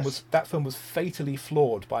that film was fatally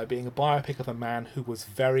flawed by being a biopic of a man who was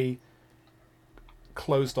very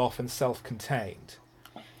closed off and self-contained.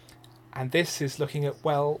 And this is looking at,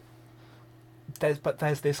 well,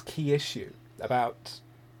 there's this key issue about,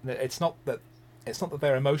 it's not that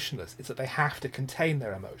they're emotionless, it's that they have to contain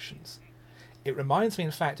their emotions. It reminds me,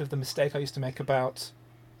 in fact, of the mistake I used to make about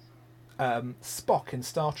Spock in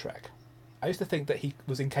Star Trek. I used to think that he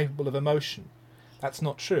was incapable of emotion. That's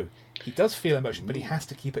not true. He does feel emotion, but he has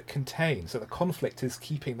to keep it contained. So the conflict is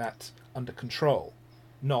keeping that under control,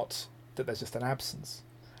 not that there's just an absence.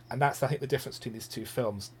 And that's, I think, the difference between these two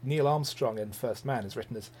films. Neil Armstrong in First Man is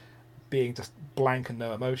written as being just blank and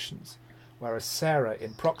no emotions, whereas Sarah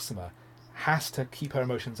in Proxima has to keep her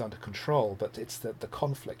emotions under control, but it's the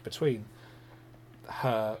conflict between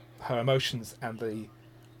her emotions and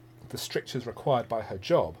the strictures required by her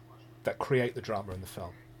job that create the drama in the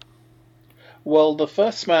film. Well, the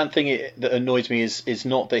First Man thing that annoyed me is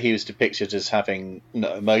not that he was depicted as having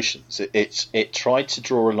no emotions. It tried to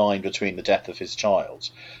draw a line between the death of his child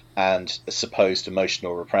and a supposed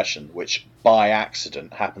emotional repression, which by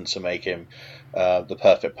accident happened to make him the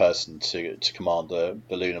perfect person to command the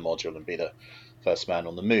lunar module and be the first man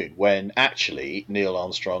on the moon. When actually Neil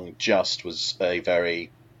Armstrong just was was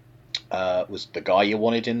the guy you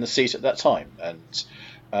wanted in the seat at that time, and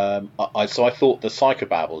I thought the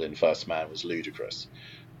psychobabble in First Man was ludicrous,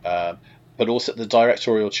 but also the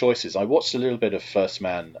directorial choices. I watched a little bit of First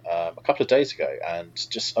Man a couple of days ago, and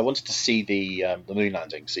just I wanted to see the moon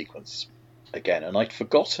landing sequence again, and I'd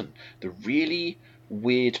forgotten the really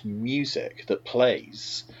weird music that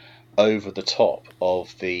plays over the top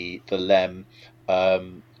of the LEM.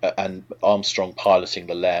 And Armstrong piloting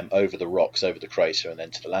the LEM over the rocks, over the crater, and then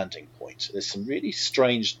to the landing point. There's some really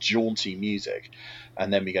strange, jaunty music,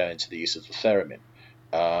 and then we go into the use of the theremin.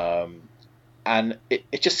 And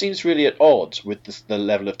it just seems really at odds with the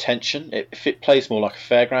level of tension. If it plays more like a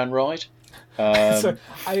fairground ride. So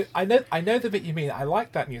I know the bit you mean. I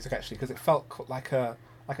like that music actually because it felt like an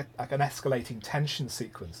escalating tension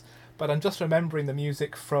sequence. But I'm just remembering the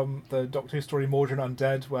music from the Doctor Who story Mordred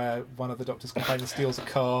Undead, where one of the Doctors complains and steals a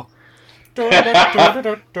car. Yes,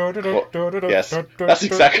 that's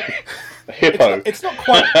exactly a hippo. It's not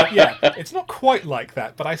quite. Yeah, it's not quite like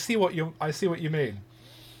that. But I see what you mean.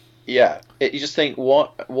 Yeah, you just think,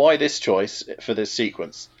 why this choice for this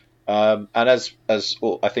sequence? And as I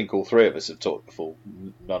think all three of us have talked before,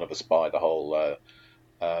 none of us buy the whole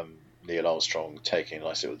Neil Armstrong taking a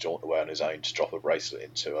nice little jaunt away on his own to drop a bracelet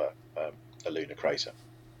into a lunar crater.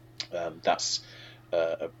 That's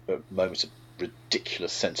a moment of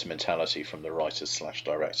ridiculous sentimentality from the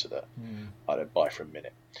writer/director that I don't buy for a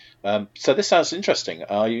minute. So this sounds interesting.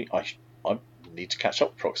 I need to catch up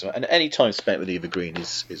with Proxima, and any time spent with Eva Green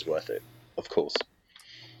is worth it, of course.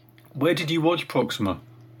 Where did you watch Proxima?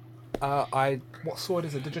 I saw it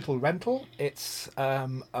as a digital rental. It's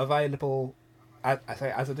available.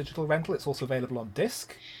 As a digital rental, it's also available on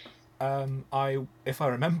disc. If I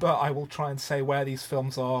remember, I will try and say where these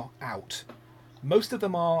films are out. Most of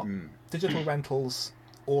them are digital rentals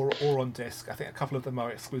or on disc. I think a couple of them are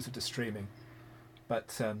exclusive to streaming,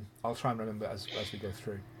 but I'll try and remember as we go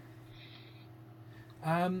through.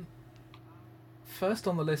 First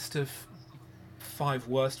on the list of 5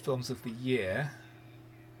 worst films of the year,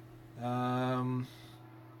 I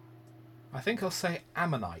think I'll say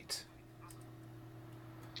Ammonite.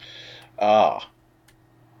 I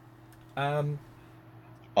know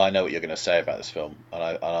what you're going to say about this film,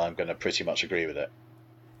 and I'm going to pretty much agree with it.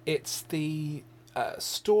 It's the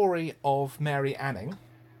story of Mary Anning,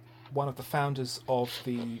 one of the founders of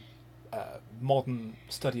the modern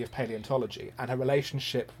study of paleontology, and her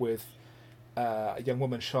relationship with a young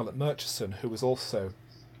woman, Charlotte Murchison, who was also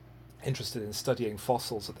interested in studying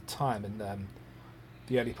fossils at the time in the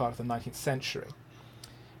early part of the 19th century.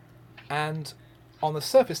 And on the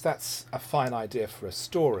surface, that's a fine idea for a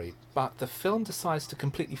story, but the film decides to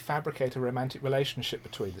completely fabricate a romantic relationship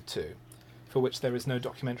between the two, for which there is no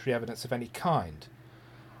documentary evidence of any kind.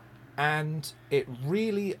 And it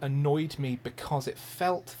really annoyed me because it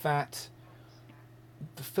felt that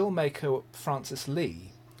the filmmaker Francis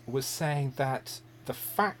Lee was saying that the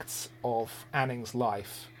facts of Anning's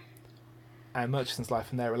life and Murchison's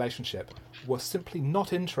life and their relationship were simply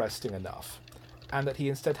not interesting enough, and that he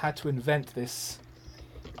instead had to invent this,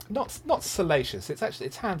 not salacious,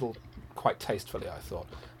 it's handled quite tastefully, I thought,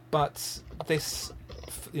 but this,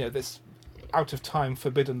 this out of time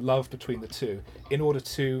forbidden love between the two in order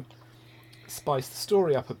to spice the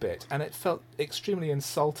story up a bit, and it felt extremely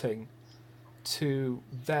insulting to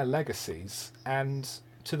their legacies and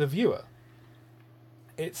to the viewer.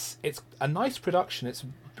 It's a nice production. It's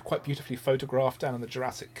quite beautifully photographed down on the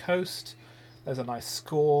Jurassic coast. There's a nice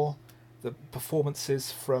score. The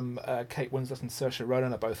performances from Kate Winslet and Saoirse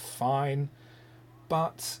Ronan are both fine,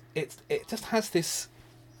 but it just has this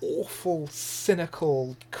awful,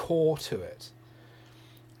 cynical core to it.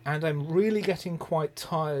 And I'm really getting quite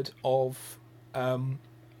tired of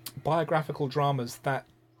biographical dramas that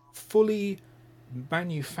fully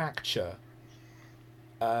manufacture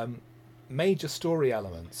major story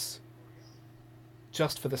elements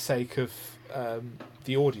just for the sake of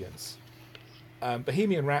the audience.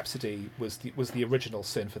 Bohemian Rhapsody was the original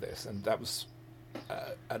sin for this, and that was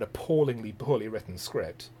an appallingly poorly written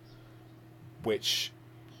script, which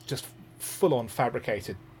just full-on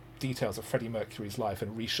fabricated details of Freddie Mercury's life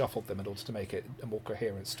and reshuffled them in order to make it a more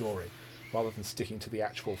coherent story, rather than sticking to the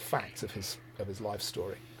actual facts of his life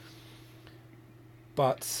story.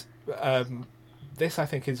 But this, I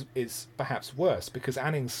think, is perhaps worse, because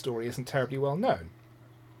Anning's story isn't terribly well known,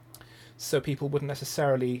 so people wouldn't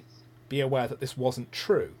necessarily be aware that this wasn't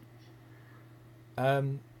true.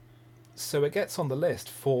 So it gets on the list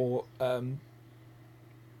for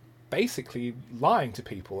basically lying to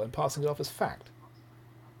people and passing it off as fact.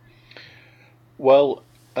 Well,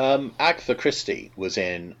 Agatha Christie was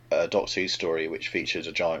in a Doctor Who story which featured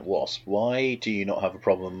a giant wasp. Why do you not have a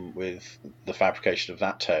problem with the fabrication of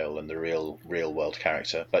that tale and the real world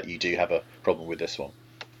character, but you do have a problem with this one?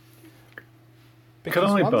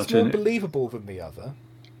 Because one's more believable than the other.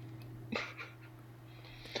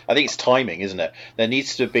 I think it's timing, isn't it? There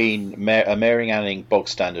needs to have been a Mary Anning bog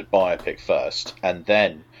standard biopic first, and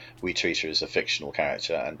then we treat her as a fictional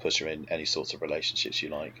character and put her in any sorts of relationships you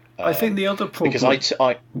like. I think the other problem... Because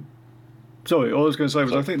Sorry, all I was going to say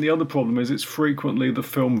was I think the other problem is it's frequently the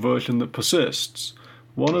film version that persists.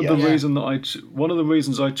 One of the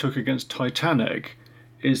reasons I took against Titanic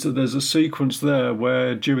is that there's a sequence there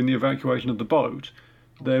where during the evacuation of the boat,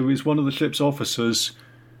 there is one of the ship's officers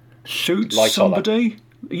shoots somebody,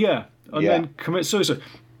 then commits suicide.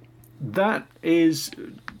 That is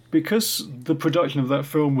because the production of that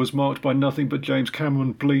film was marked by nothing but James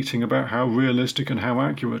Cameron bleating about how realistic and how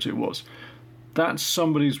accurate it was. That's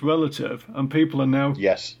somebody's relative, and people are now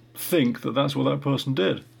think that that's what that person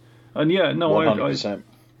did. And 100%.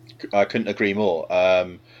 I couldn't agree more.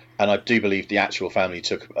 And I do believe the actual family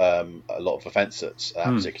took a lot of offence at that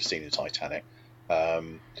particular scene in Titanic,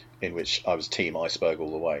 in which I was Team Iceberg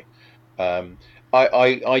all the way.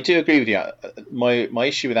 I do agree with you. My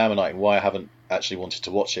issue with Ammonite and why I haven't actually wanted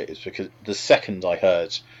to watch it is because the second I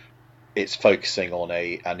heard it's focusing on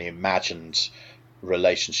an imagined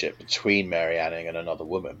relationship between Mary Anning and another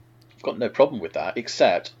woman, I've got no problem with that,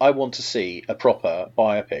 except I want to see a proper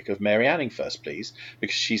biopic of Mary Anning first, please,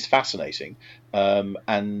 because she's fascinating. And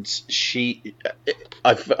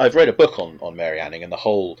I've read a book on Mary Anning and the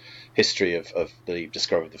whole history of the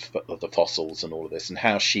discovery of the fossils and all of this, and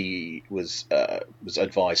how she was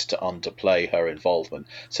advised to underplay her involvement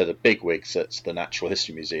so the bigwigs at the Natural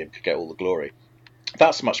History Museum could get all the glory.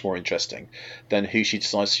 That's much more interesting than who she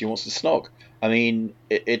decides she wants to snog. I mean,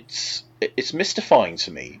 it's mystifying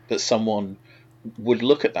to me that someone would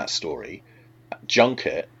look at that story, junk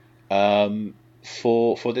it,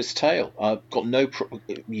 for this tale. I've got no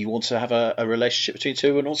you want to have a relationship between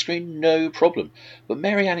two women on screen? No problem. But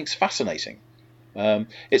Mary Anning's fascinating.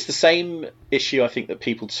 It's the same issue I think that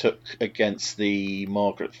people took against the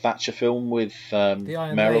Margaret Thatcher film with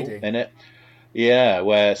Meryl Lady in it. Yeah,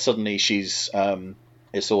 where suddenly she's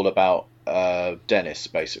it's all about Dennis,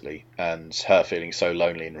 basically, and her feeling so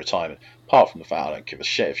lonely in retirement. Apart from the fact I don't give a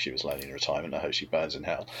shit if she was lonely in retirement, I hope she burns in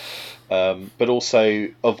hell. But also,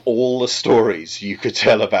 of all the stories you could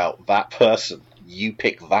tell about that person, you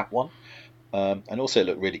pick that one. And also it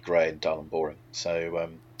looked really grey and dull and boring. So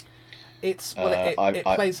it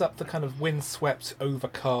plays up the kind of windswept,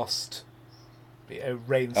 overcast,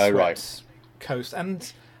 rain-swept coast,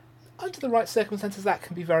 and under the right circumstances, that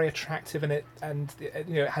can be very attractive in it, and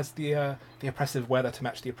it has the oppressive weather to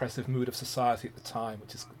match the oppressive mood of society at the time,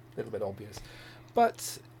 which is a little bit obvious.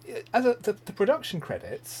 But as the production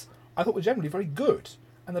credits, I thought were generally very good,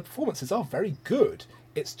 and the performances are very good.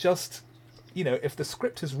 It's just, if the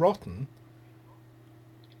script is rotten,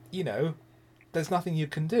 there's nothing you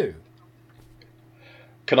can do.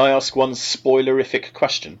 Can I ask one spoilerific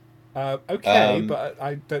question? Okay, but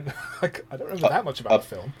I don't I don't remember that much about the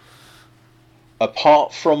film.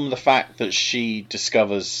 Apart from the fact that she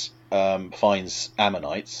finds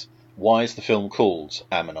ammonites, why is the film called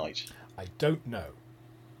Ammonite? I don't know.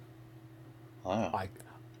 Ah.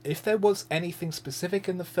 If there was anything specific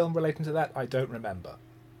in the film relating to that, I don't remember.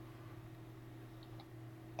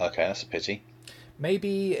 Okay, that's a pity.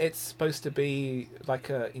 Maybe it's supposed to be like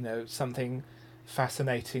something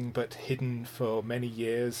fascinating but hidden for many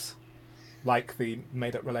years, like the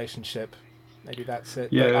made-up relationship. Maybe that's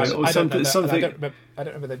it. Yeah, I don't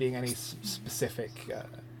remember there being any specific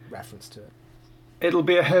reference to it. It'll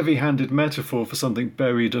be a heavy-handed metaphor for something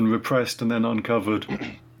buried and repressed and then uncovered.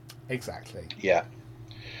 Exactly. Yeah.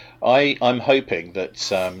 I'm hoping that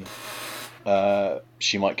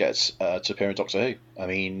she might get to appear in Doctor Who. I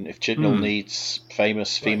mean, if Chibnall needs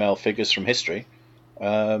famous female figures from history,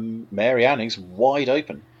 Mary Anning's wide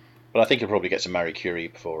open. But I think he'll probably get to Marie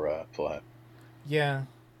Curie for her. Yeah.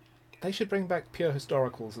 They should bring back pure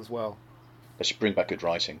historicals as well. They should bring back good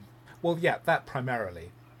writing. Well, yeah, that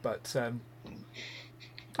primarily. But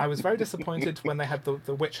I was very disappointed when they had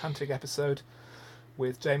the witch hunting episode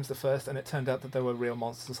with James I, and it turned out that there were real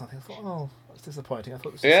monsters or something. I thought, oh, that's disappointing. I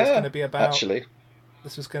thought this was going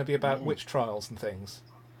to be about witch trials and things,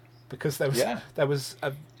 because there was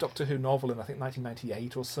a Doctor Who novel in I think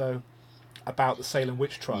 1998 or so about the Salem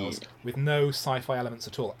witch trials with no sci-fi elements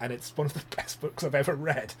at all, and it's one of the best books I've ever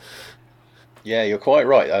read. Yeah, you're quite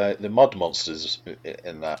right. The mud monsters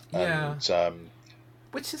in that,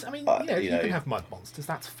 which is, I mean, you can have mud monsters,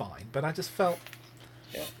 that's fine, but I just felt.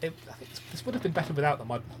 Yeah. I think this would have been better without the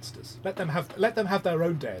mud monsters. Let them have their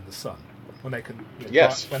own day in the sun when they can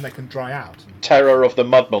when they can dry out. Terror of the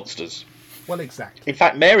mud monsters. Well, exactly. In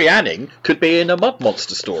fact, Mary Anning could be in a mud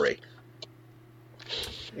monster story.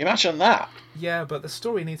 Imagine that. Yeah, but the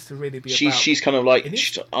story needs to really be. She's kind of like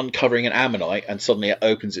she's uncovering an ammonite, and suddenly it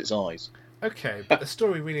opens its eyes. Okay, but the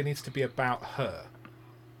story really needs to be about her.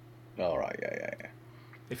 All right, yeah.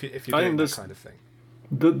 If you're doing that kind of thing.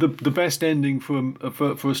 The best ending for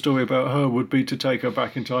a story about her would be to take her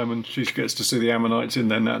back in time and she gets to see the Ammonites in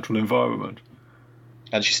their natural environment.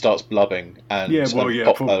 And she starts blubbing, and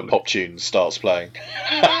pop tune starts playing.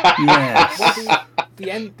 Yes. Well,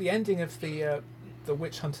 the ending of the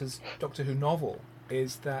Witch Hunters Doctor Who novel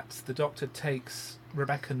is that the Doctor takes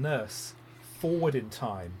Rebecca Nurse forward in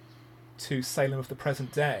time to Salem of the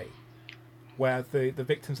present day, where the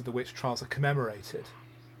victims of the witch trials are commemorated.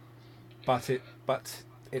 But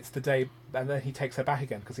it's the day, and then he takes her back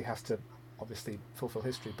again because he has to obviously fulfill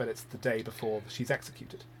history. But it's the day before she's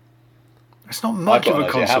executed. It's not much of a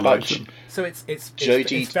consolation. So it's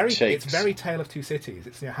very Tale of Two Cities.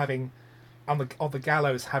 It's having on the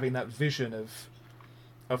gallows having that vision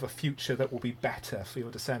of a future that will be better for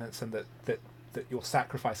your descendants, and that your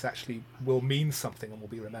sacrifice actually will mean something and will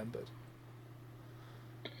be remembered.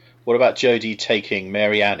 What about Jodie taking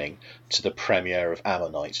Mary Anning to the premiere of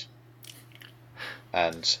Ammonite?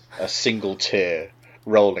 And a single tear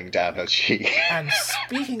rolling down her cheek. And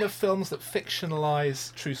speaking of films that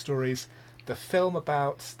fictionalise true stories, the film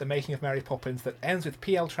about the making of Mary Poppins that ends with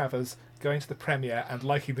P.L. Travers going to the premiere and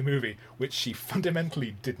liking the movie, which she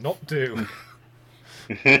fundamentally did not do.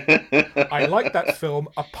 I liked that film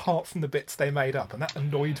apart from the bits they made up, and that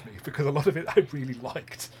annoyed me because a lot of it I really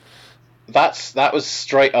liked. That was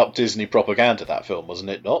straight up Disney propaganda, that film,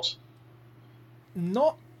 wasn't it not?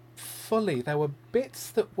 Not fully. There were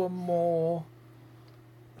bits that were more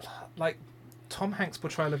like Tom Hanks'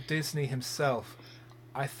 portrayal of Disney himself.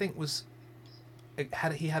 I think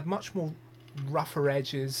he had much more rougher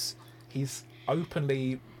edges. He's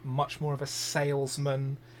openly much more of a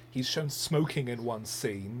salesman. He's shown smoking in one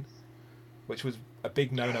scene, which was a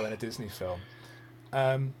big no-no in a Disney film,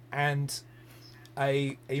 and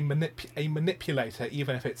a manipulator,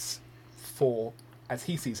 even if it's for, as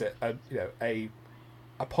he sees it, a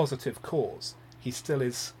positive cause. He still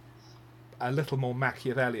is a little more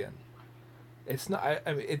Machiavellian. It's not.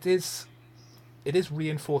 I mean, it is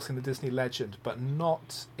reinforcing the Disney legend, but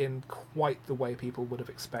not in quite the way people would have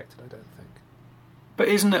expected, I don't think. But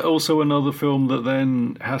isn't it also another film that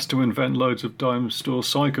then has to invent loads of dime store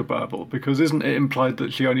psychobabble? Because isn't it implied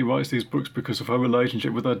that she only writes these books because of her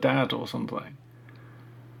relationship with her dad or something?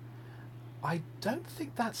 I don't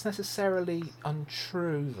think that's necessarily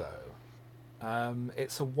untrue, though.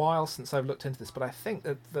 It's a while since I've looked into this, but I think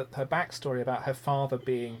that her backstory about her father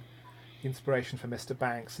being the inspiration for Mr.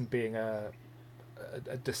 Banks and being a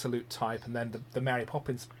dissolute type, and then the Mary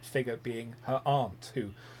Poppins figure being her aunt,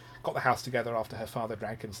 who got the house together after her father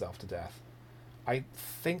drank himself to death. I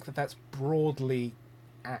think that's broadly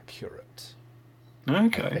accurate.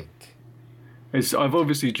 Okay. I think. I've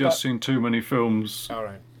obviously just seen too many films All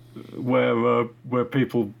right. where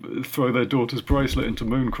people throw their daughter's bracelet into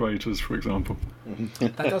moon craters, for example.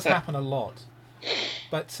 That does happen a lot.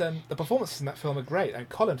 But the performances in that film are great, and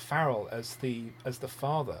Colin Farrell as the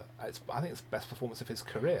father, I think it's the best performance of his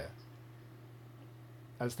career.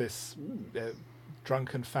 As this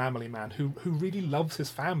drunken family man who really loves his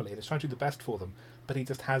family and is trying to do the best for them, but he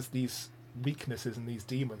just has these weaknesses and these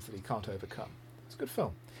demons that he can't overcome. It's a good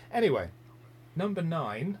film. Anyway, number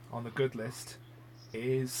 9 on the good list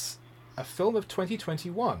is a film of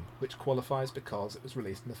 2021, which qualifies because it was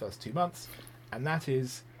released in the first 2 months, and that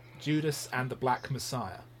is Judas and the Black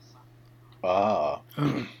Messiah.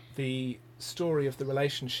 The story of the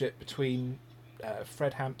relationship between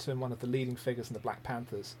Fred Hampton, one of the leading figures in the Black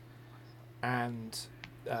Panthers, and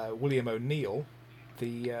William O'Neill,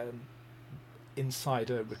 the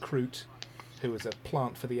insider recruit who was a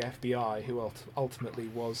plant for the FBI, who ultimately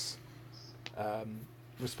was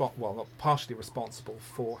not partially responsible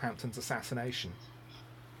for Hampton's assassination.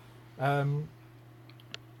 The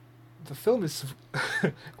film is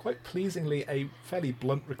quite pleasingly a fairly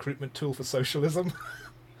blunt recruitment tool for socialism.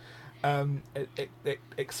 It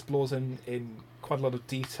explores in quite a lot of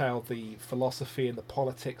detail the philosophy and the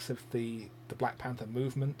politics of the Black Panther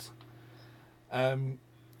movement,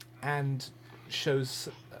 and shows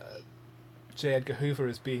J. Edgar Hoover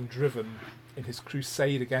as being driven in his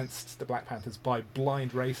crusade against the Black Panthers by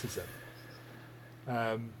blind racism,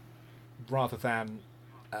 rather than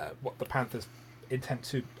what the Panthers intent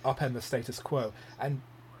to upend the status quo. And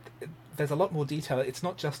there's a lot more detail. It's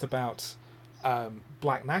not just about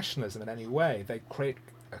black nationalism in any way. They create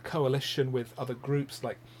a coalition with other groups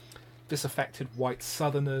like disaffected white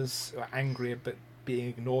Southerners who are angry about being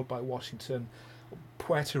ignored by Washington,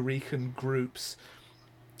 Puerto Rican groups,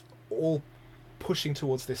 all pushing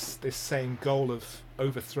towards this same goal of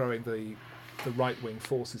overthrowing the right-wing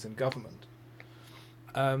forces in government.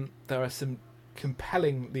 There are some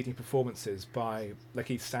compelling leading performances by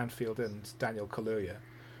Lakeith Stanfield and Daniel Kaluuya,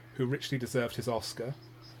 who richly deserved his Oscar.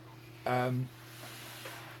 And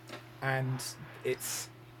it's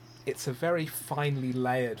a very finely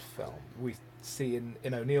layered film. We see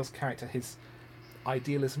in O'Neill's character his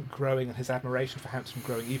idealism growing and his admiration for Hampton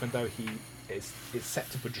growing, even though he is set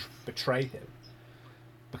to betray him,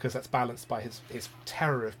 because that's balanced by his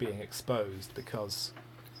terror of being exposed because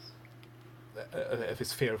of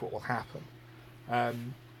his fear of what will happen. I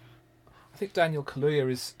think Daniel Kaluuya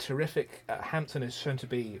is terrific. Hampton is shown to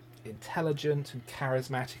be intelligent and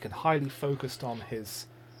charismatic and highly focused on his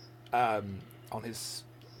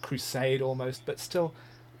crusade almost, but still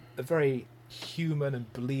a very human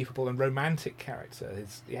and believable and romantic character.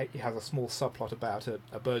 He has a small subplot about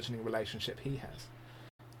a burgeoning relationship he has.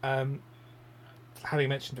 Having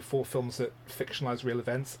mentioned before films that fictionalise real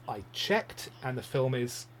events, I checked, and the film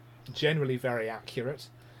is generally very accurate.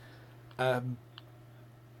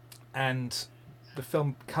 And the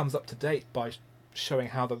film comes up to date by showing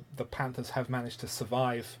how the Panthers have managed to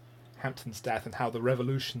survive Hampton's death and how the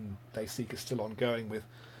revolution they seek is still ongoing with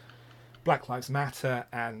Black Lives Matter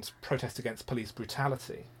and protest against police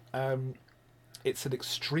brutality. It's an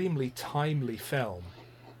extremely timely film,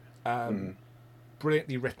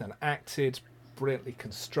 brilliantly written and acted, brilliantly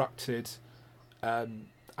constructed, and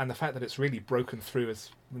the fact that it's really broken through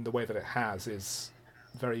in the way that it has is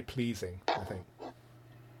very pleasing, I think.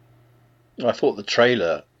 I thought the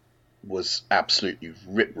trailer was absolutely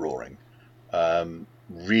rip-roaring.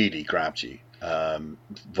 Really grabbed you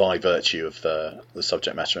by virtue of the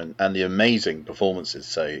subject matter and the amazing performances.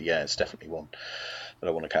 So yeah, it's definitely one that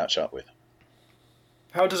I want to catch up with.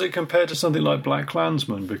 How does it compare to something like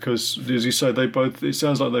BlacKkKlansman? Because, as you say, it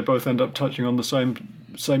sounds like they both end up touching on the same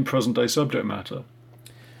present-day subject matter.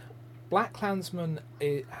 BlacKkKlansman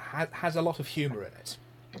has a lot of humour in it.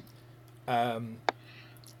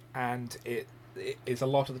 And it is a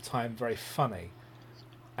lot of the time very funny,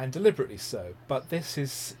 and deliberately so. But this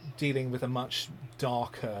is dealing with a much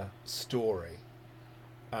darker story,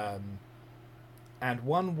 and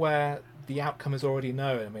one where the outcome is already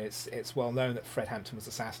known. I mean, it's well known that Fred Hampton was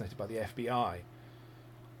assassinated by the FBI.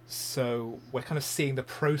 So we're kind of seeing the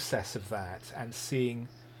process of that and seeing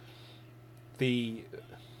the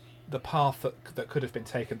path that could have been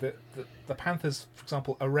taken. The Panthers, for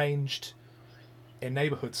example, arranged in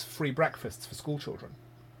neighbourhoods free breakfasts for school children,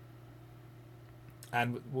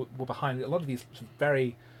 and were behind a lot of these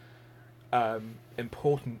very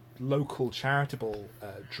important local charitable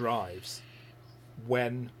drives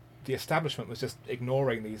when the establishment was just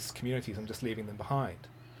ignoring these communities and just leaving them behind.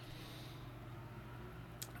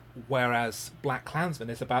 whereas Black Klansman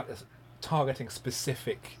is about targeting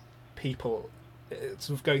specific people. It's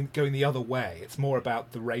sort of going the other way. It's more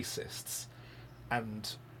about the racists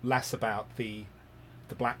and less about the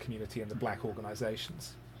black community and the black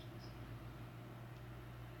organisations.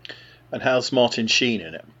 And how's Martin Sheen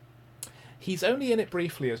in it? He's only in it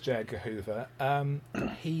briefly as J. Edgar Hoover.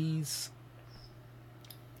 He's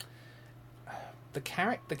the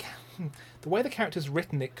way the character's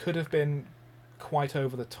written, it could have been quite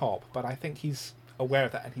over the top, but I think he's aware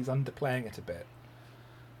of that and he's underplaying it a bit.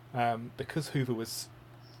 Because Hoover was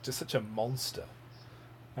just such a monster.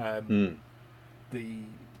 The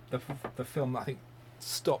film, I think,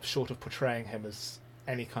 stopped short of portraying him as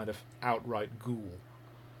any kind of outright ghoul.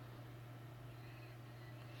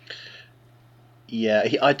 Yeah,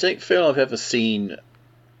 I don't feel I've ever seen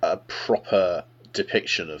a proper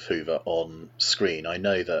depiction of Hoover on screen. I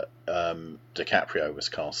know that DiCaprio was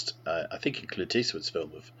cast, I think, in Clint Eastwood's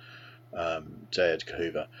film of J. Edgar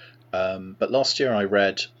Hoover. But last year I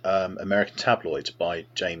read American Tabloid by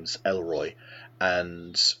James Ellroy,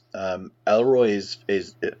 and Ellroy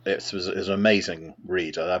was an amazing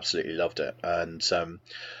read. I absolutely loved it. And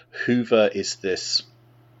Hoover is this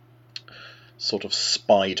sort of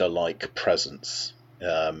spider-like presence,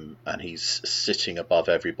 and he's sitting above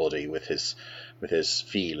everybody with his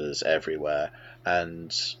feelers everywhere.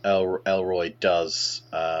 And Ellroy does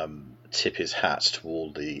tip his hat to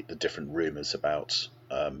all the different rumours about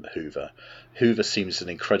Hoover. Hoover seems an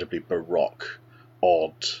incredibly baroque,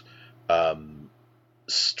 odd,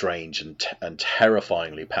 strange and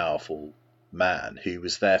terrifyingly powerful man who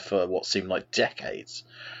was there for what seemed like decades,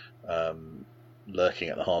 lurking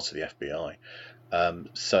at the heart of the FBI.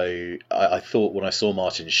 So I thought when I saw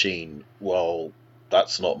Martin Sheen, well,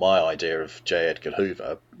 that's not my idea of J. Edgar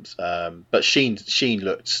Hoover. But Sheen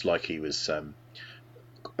looked like he was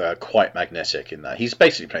quite magnetic in that. He's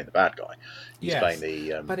basically playing the bad guy. He's playing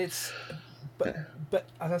the. But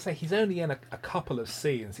as I say, he's only in a couple of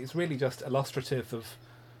scenes. It's really just illustrative of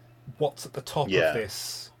what's at the top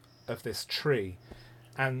of this tree,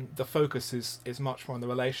 and the focus is much more on the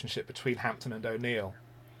relationship between Hampton and O'Neill.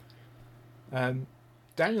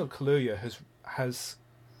 Daniel Kaluuya has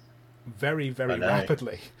very, very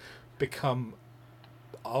rapidly become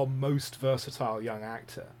our most versatile young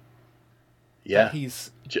actor. Yeah,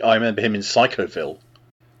 I remember him in Psychoville,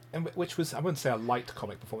 and which was, I wouldn't say a light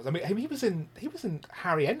comic performance. I mean, he was in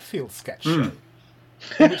Harry Enfield's sketch show,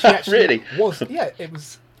 which he actually really was. Yeah, it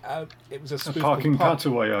was a spoof Parking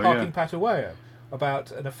Patawayo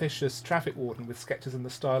about an officious traffic warden with sketches in the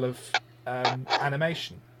style of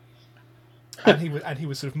animation. And he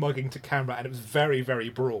was sort of mugging to camera, and it was very, very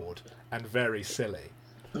broad and very silly.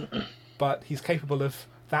 But he's capable of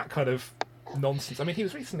that kind of nonsense. I mean, he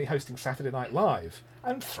was recently hosting Saturday Night Live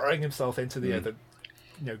and throwing himself into the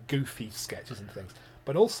goofy sketches and things,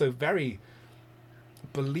 but also very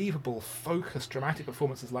believable, focused, dramatic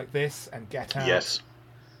performances like this and Get Out. Yes,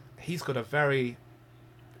 he's got a very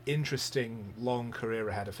interesting, long career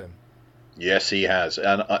ahead of him. Yes, he has,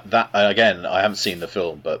 and that again, I haven't seen the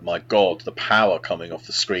film, but my God, the power coming off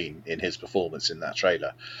the screen in his performance in that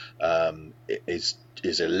trailer is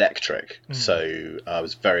electric. So I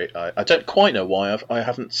was I don't quite know why I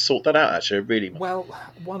haven't sought that out. Actually, really. Well,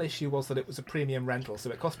 one issue was that it was a premium rental, so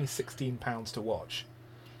it cost me £16 to watch.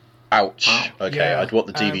 Ouch. Okay, yeah. I'd want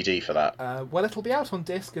the DVD for that. Well, it'll be out on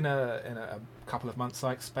disc in a couple of months,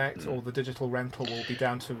 I expect, or the digital rental will be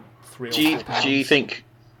down to £3 or £4. Do you think?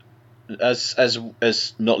 As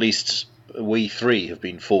not least we three have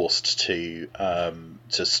been forced to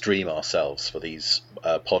stream ourselves for these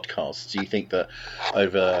podcasts, do you think that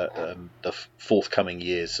over the forthcoming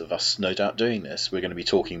years of us no doubt doing this, we're going to be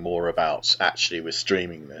talking more about actually we're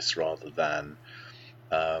streaming this rather than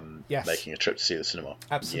making a trip to see the cinema?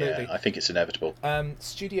 Absolutely. Yeah, I think it's inevitable.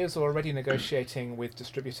 Studios are already negotiating with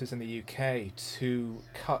distributors in the UK to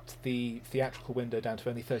cut the theatrical window down to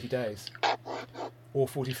only 30 days. Or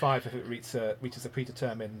 45 if it reaches a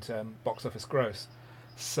predetermined box office gross.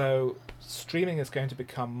 So streaming is going to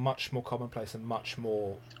become much more commonplace and much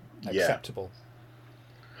more acceptable.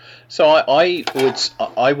 So I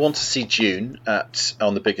want to see Dune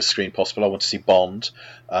on the biggest screen possible. I want to see Bond.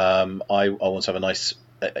 I want to have a nice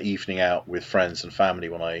evening out with friends and family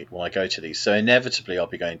when I go to these. So inevitably I'll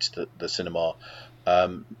be going to the cinema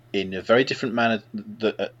in a very different manner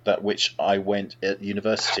that which I went at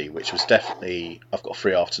university, which was definitely, I've got a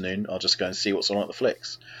free afternoon, I'll just go and see what's on at the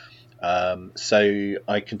flicks. So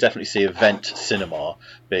I can definitely see event cinema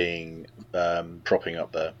being propping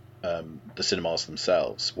up the cinemas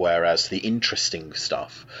themselves, whereas the interesting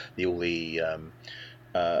stuff, all the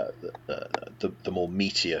the more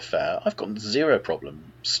meatier fare, I've got zero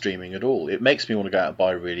problem streaming at all. It makes me want to go out and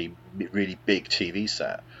buy a really big TV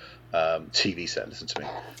set. Listen to me.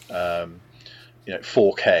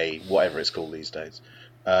 4K, whatever it's called these days.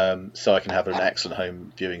 So I can have an excellent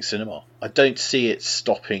home viewing cinema. I don't see it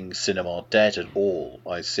stopping cinema dead at all.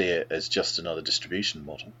 I see it as just another distribution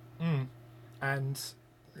model. And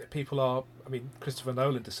people are, Christopher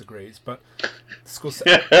Nolan disagrees, but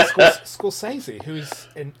Scorsese, who is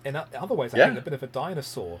in other ways, I think, a bit of a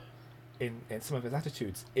dinosaur in some of his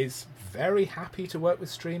attitudes, is very happy to work with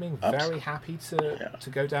streaming, very happy to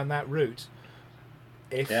go down that route.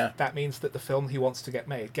 If that means that the film he wants to get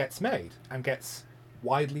made gets made and gets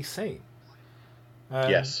widely seen.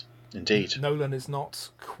 Yes, indeed. Nolan is not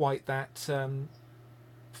quite that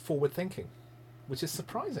forward-thinking, which is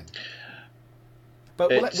surprising. But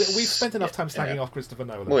we've spent enough time slagging off Christopher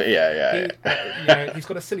Nolan. Well, he's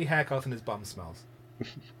got a silly haircut and his bum smells.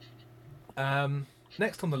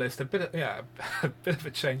 Next on the list, a bit of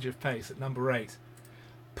a change of pace at number 8,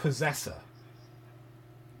 Possessor.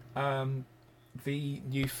 The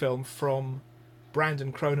new film from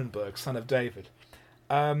Brandon Cronenberg, son of David.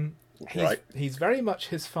 He's very much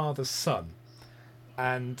his father's son,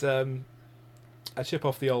 and a chip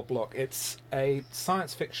off the old block. It's a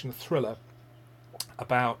science fiction thriller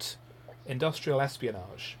about industrial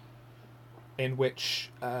espionage, in which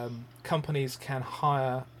companies can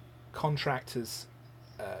hire contractors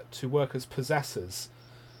to work as possessors,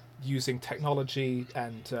 using technology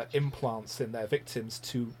and implants in their victims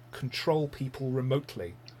to control people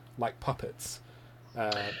remotely, like puppets.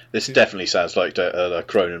 This definitely sounds like a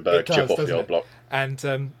Cronenberg chip off the old block.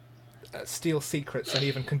 And steal secrets and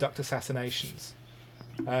even conduct assassinations.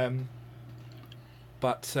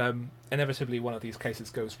 But inevitably one of these cases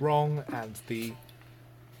goes wrong, and the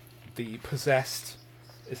possessed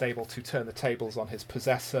is able to turn the tables on his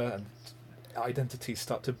possessor, and identities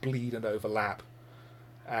start to bleed and overlap,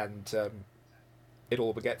 and it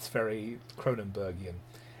all gets very Cronenbergian.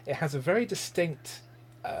 It has a very distinct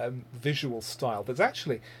visual style. There's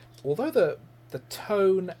actually, although the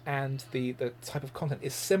tone and the type of content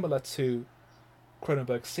is similar to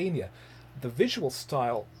Cronenberg Senior, the visual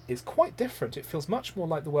style is quite different. It feels much more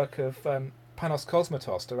like the work of Panos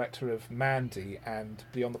Cosmatos, director of Mandy and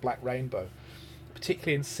Beyond the Black Rainbow,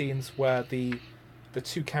 particularly in scenes where the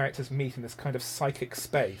two characters meet in this kind of psychic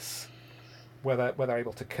space where they're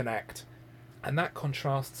able to connect. And that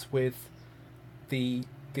contrasts with the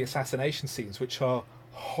assassination scenes, which are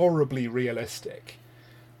horribly realistic.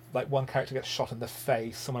 Like, one character gets shot in the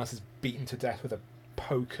face, someone else is beaten to death with a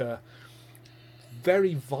poker.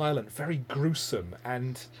 Very violent, very gruesome,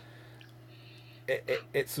 and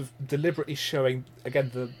it's deliberately showing,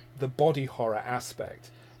 again, the body horror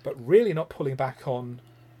aspect, but really not pulling back on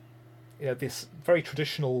this very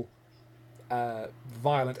traditional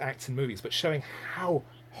violent acts in movies, but showing how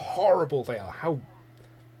horrible they are, how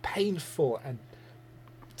painful and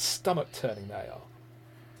stomach-turning they are.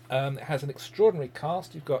 It has an extraordinary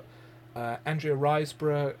cast. You've got Andrea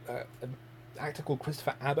Riseborough, an actor called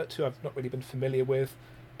Christopher Abbott, who I've not really been familiar with,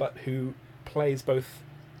 but who plays both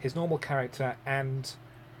his normal character and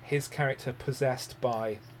his character possessed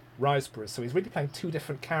by Riseborough. So he's really playing two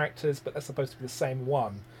different characters, but they're supposed to be the same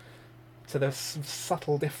one. So there's some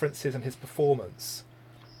subtle differences in his performance,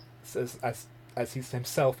 as he's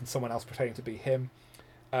himself and someone else pretending to be him.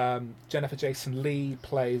 Jennifer Jason Leigh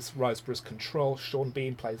plays Riseborough's control. Sean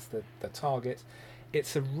Bean plays the target.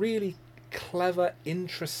 It's a really clever,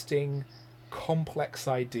 interesting, complex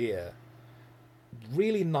idea,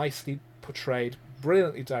 really nicely portrayed,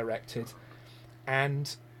 brilliantly directed,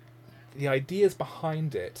 and the ideas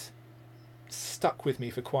behind it stuck with me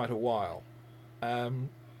for quite a while.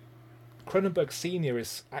 Cronenberg Senior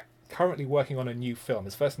is currently working on a new film,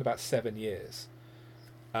 his first in about 7 years,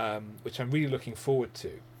 which I'm really looking forward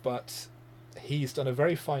to, but he's done a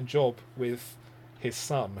very fine job with his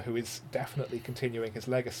son, who is definitely continuing his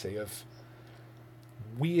legacy of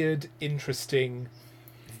weird, interesting,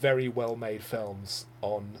 very well-made films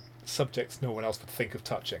on subjects no one else would think of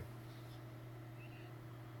touching.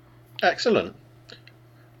 Excellent.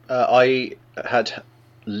 I had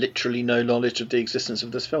literally no knowledge of the existence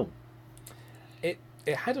of this film.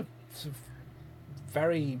 It had a sort of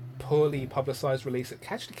very poorly publicised release.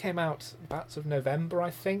 It actually came out about sort of November, I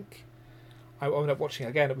think. I ended up watching it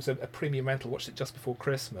again. It was a premium rental. Watched it just before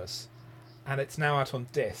Christmas, and it's now out on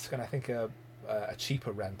disc, and I think a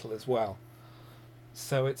cheaper rental as well.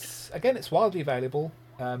 So it's widely available.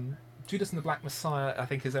 Judas and the Black Messiah, I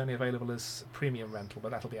think, is only available as premium rental, but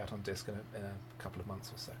that'll be out on disc in a couple of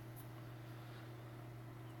months or so.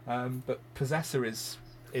 But Possessor is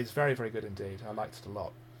is very, very good indeed. I liked it a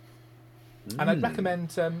lot. And I'd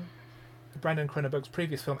recommend Brandon Cronenberg's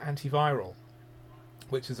previous film, Antiviral,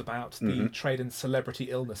 which is about the trade in celebrity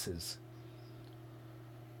illnesses.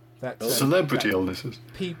 Illnesses?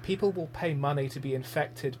 People will pay money to be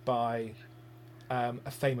infected by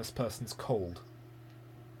a famous person's cold.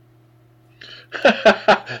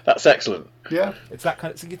 That's excellent. Yeah, it's that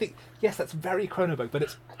kind of. So you think, yes, that's very Cronenberg, but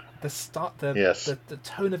it's the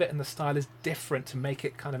tone of it and the style is different to make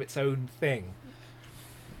it kind of its own thing.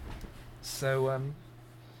 So,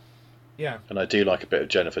 yeah. And I do like a bit of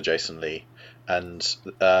Jennifer Jason Leigh, and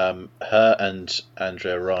her and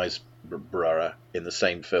Andrea Riseborough in the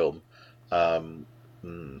same film.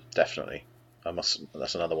 Definitely,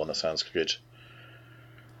 that's another one that sounds good.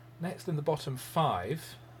 Next in the bottom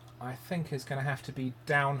 5, I think is going to have to be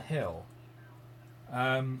Downhill.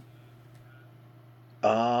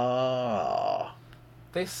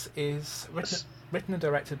 This is written and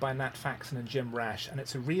directed by Nat Faxon and Jim Rash, and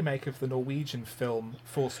it's a remake of the Norwegian film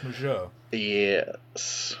Force Majeure.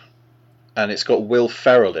 Yes. And it's got Will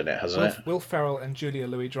Ferrell in it, hasn't it? Will Ferrell and Julia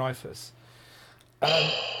Louis-Dreyfus.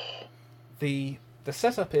 The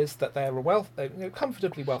setup is that they're a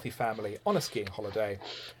comfortably wealthy family on a skiing holiday,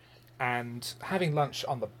 and having lunch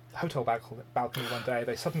on the hotel balcony one day,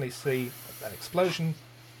 they suddenly see an explosion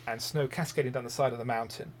and snow cascading down the side of the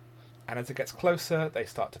mountain. And as it gets closer, they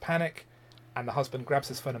start to panic, and the husband grabs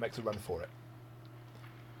his phone and makes a run for it.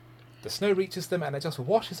 The snow reaches them, and it just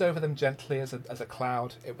washes over them gently as a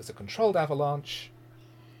cloud. It was a controlled avalanche,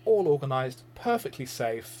 all organised, perfectly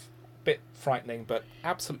safe, bit frightening, but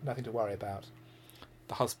absolutely nothing to worry about.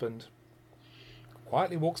 The husband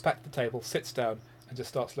quietly walks back to the table, sits down, and just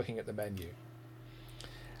starts looking at the menu.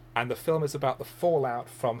 And the film is about the fallout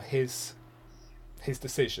from his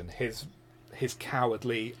decision, his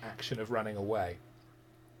cowardly action of running away.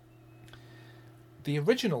 The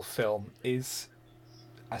original film it's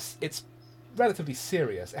relatively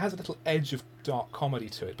serious. It has a little edge of dark comedy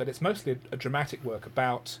to it, but it's mostly a dramatic work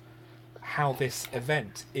about how this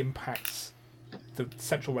event impacts the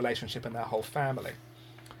central relationship and their whole family.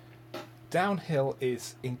 Downhill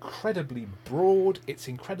is incredibly broad, it's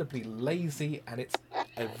incredibly lazy, and it's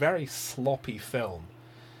a very sloppy film.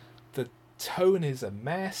 The tone is a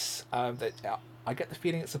mess. I get the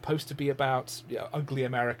feeling it's supposed to be about ugly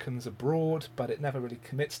Americans abroad, but it never really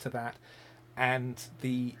commits to that. And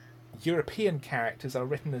the European characters are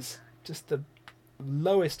written as just the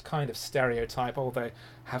lowest kind of stereotype. Oh, they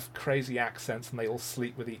have crazy accents and they all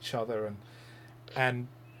sleep with each other, and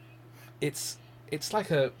it's like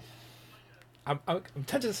a. I'm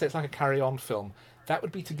tempted to say it's like a Carry On film. That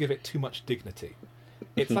would be to give it too much dignity.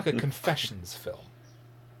 It's like a confessions film.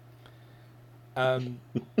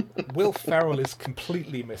 Will Ferrell is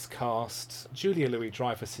completely miscast. Julia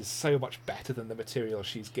Louis-Dreyfus is so much better than the material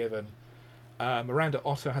she's given. Miranda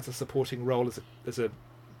Otto has a supporting role as a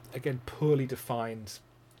again poorly defined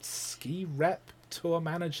ski rep tour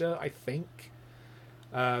manager, I think,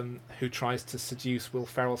 who tries to seduce Will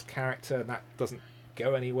Ferrell's character, and that doesn't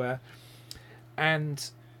go anywhere. And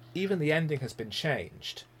even the ending has been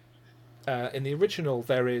changed. In the original,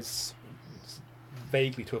 there is,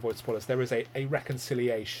 vaguely to avoid spoilers, there is a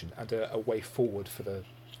reconciliation and a way forward for the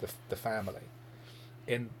family.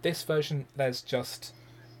 In this version, there's just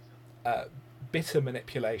bitter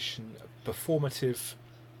manipulation, performative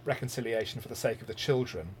reconciliation for the sake of the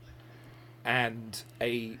children, and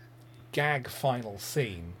a gag final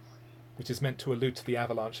scene, which is meant to allude to the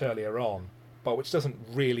avalanche earlier on, but which doesn't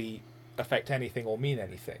really affect anything or mean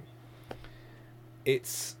anything.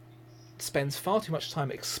 It spends far too much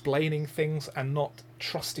time explaining things and not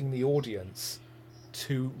trusting the audience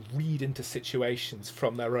to read into situations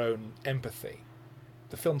from their own empathy.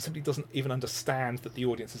 The film simply doesn't even understand that the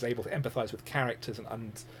audience is able to empathise with characters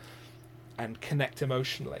and connect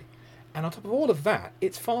emotionally. And on top of all of that,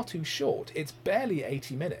 it's far too short. It's barely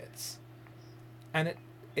 80 minutes. And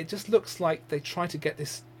it just looks like they try to get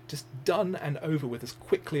this just done and over with as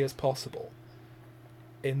quickly as possible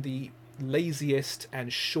in the laziest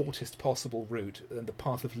and shortest possible route and the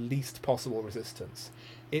path of least possible resistance.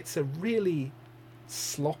 It's a really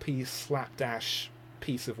sloppy, slapdash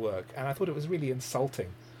piece of work, and I thought it was really insulting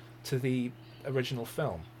to the original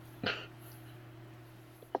film.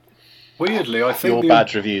 Weirdly, I think your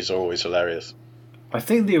bad reviews are always hilarious. I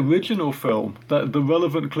think the original film, that the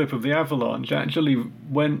relevant clip of the avalanche, actually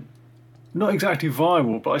went not exactly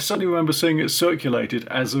viral, but I certainly remember seeing it circulated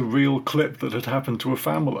as a real clip that had happened to a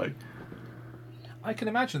family. I can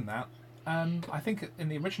imagine that. I think in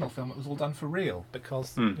the original film it was all done for real,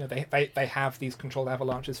 because they have these controlled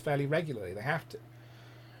avalanches fairly regularly. They have to.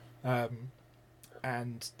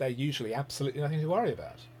 and they're usually absolutely nothing to worry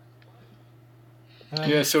about.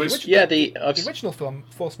 Yeah, so it's the original film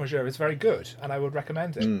Force Majeure is very good, and I would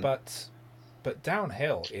recommend it. But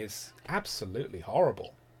Downhill is absolutely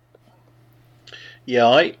horrible. Yeah,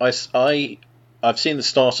 I've seen the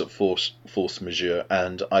start of Force Majeure,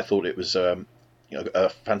 and I thought it was a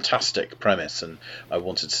fantastic premise, and I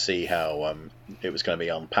wanted to see how it was going to be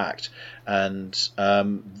unpacked. And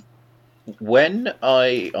when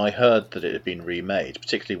I heard that it had been remade,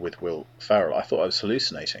 particularly with Will Ferrell, I thought I was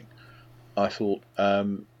hallucinating. I thought,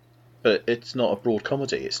 but it's not a broad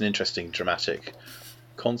comedy. It's an interesting dramatic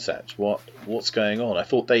concept. What's going on? I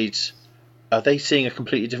thought are they seeing a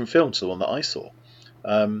completely different film to the one that I saw?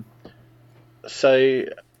 I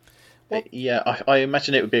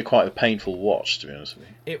imagine it would be quite a painful watch, to be honest with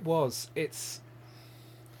you. It was. It's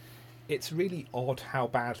really odd how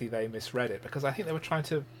badly they misread it, because I think they were trying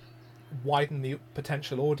to widen the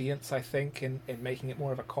potential audience, I think, in making it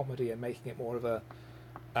more of a comedy and making it more of a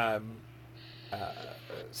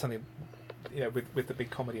something, with the big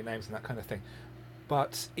comedy names and that kind of thing.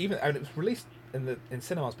 But it was released in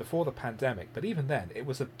cinemas before the pandemic, but even then it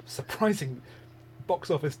was a surprising box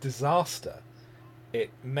office disaster. It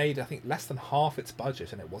made, I think, less than half its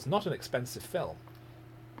budget, and it was not an expensive film.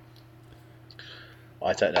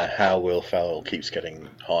 I don't know how Will Ferrell keeps getting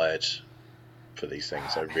hired for these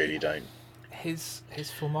things. I really don't. His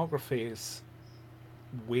filmography is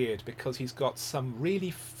weird, because he's got some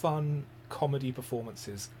really fun comedy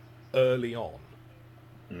performances early on,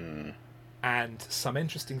 and some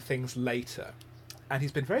interesting things later. And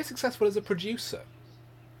he's been very successful as a producer.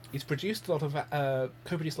 He's produced a lot of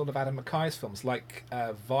co-produced a lot of Adam McKay's films, like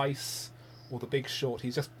Vice or The Big Short.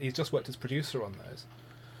 He's just worked as producer on those.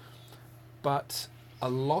 But a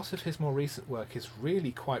lot of his more recent work is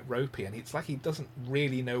really quite ropey, and it's like he doesn't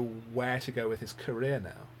really know where to go with his career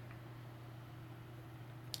now.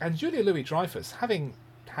 And Julia Louis-Dreyfus, having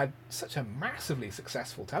had such a massively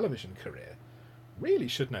successful television career, really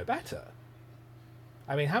should know better.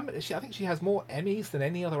 I mean, I think she has more Emmys than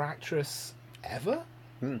any other actress ever.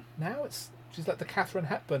 Now she's like the Katharine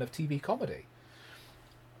Hepburn of TV comedy.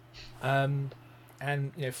 And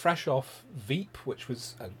fresh off Veep, which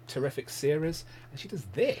was a terrific series, and she does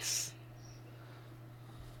this.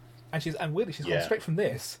 And she's gone straight from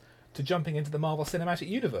this to jumping into the Marvel Cinematic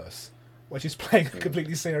Universe, where she's playing a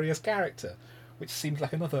completely serious character, which seems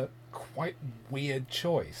like another quite weird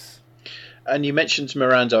choice. And you mentioned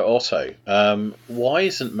Miranda Otto. Why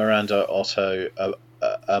isn't Miranda Otto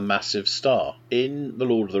a massive star? In The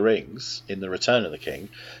Lord of the Rings, in The Return of the King,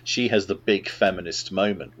 she has the big feminist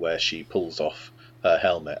moment where she pulls off her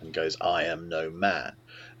helmet and goes, "I am no man,"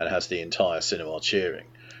 and has the entire cinema cheering.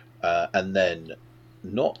 And then,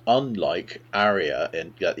 not unlike Arya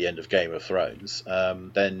at the end of Game of Thrones,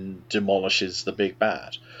 then demolishes the big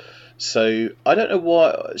bad. So I don't know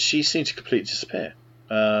why she seemed to completely disappear.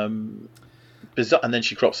 Bizarre, and then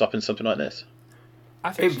she crops up in something like this.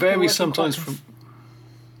 It varies sometimes from...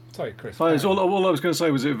 Sorry, Chris. All I was going to say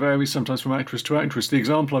was it varies sometimes from actress to actress. The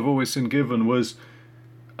example I've always seen given was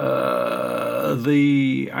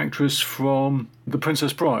the actress from The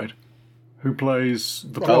Princess Bride, who plays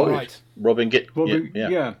the Bride. Right. Robin,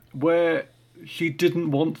 yeah, where she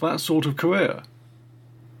didn't want that sort of career.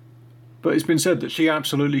 But it's been said that she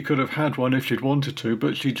absolutely could have had one if she'd wanted to,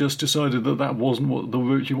 but she just decided that wasn't the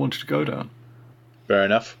route she wanted to go down. Fair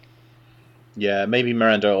enough. Yeah, maybe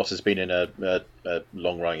Miranda Otto has been in a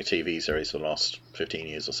long-running TV series for the last 15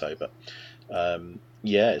 years or so, but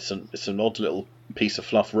it's an odd little piece of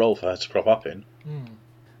fluff role for her to crop up in.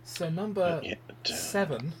 So number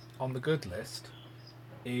 7 on the good list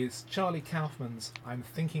is Charlie Kaufman's "I'm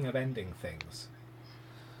Thinking of Ending Things,"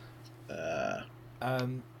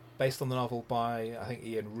 based on the novel by, I think,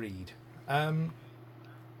 Ian Reid.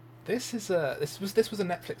 This was a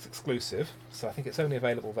Netflix exclusive, so I think it's only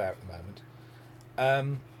available there at the moment.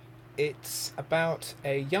 It's about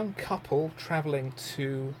a young couple travelling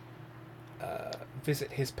to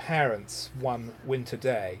visit his parents one winter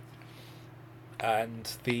day,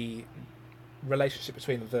 and the relationship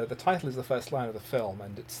between them. The title is the first line of the film,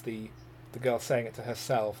 and it's the girl saying it to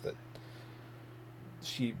herself that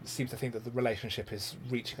she seems to think that the relationship is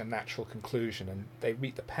reaching a natural conclusion, and they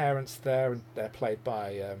meet the parents there, and they're played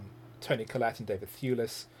by Toni Collette and David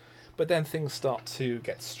Thewlis. But then things start to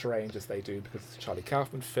get strange, as they do, because it's a Charlie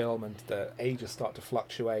Kaufman film, and the ages start to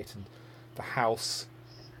fluctuate, and the house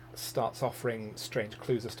starts offering strange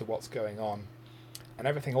clues as to what's going on. And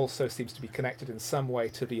everything also seems to be connected in some way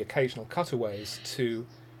to the occasional cutaways to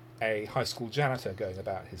a high school janitor going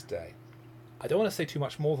about his day. I don't want to say too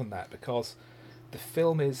much more than that, because the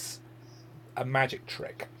film is a magic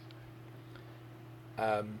trick.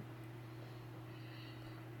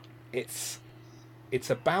 It's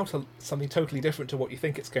about something totally different to what you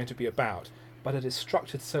think it's going to be about, but it is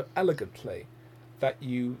structured so elegantly that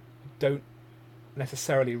you don't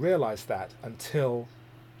necessarily realize that until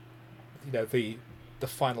the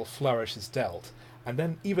final flourish is dealt, and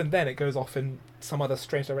then even then it goes off in some other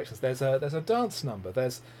strange directions. There's a dance number.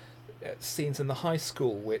 There's scenes in the high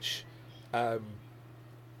school which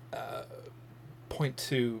point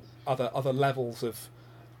to other levels of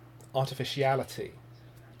artificiality.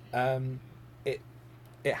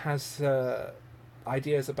 It has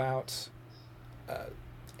ideas about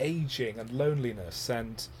aging and loneliness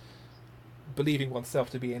and believing oneself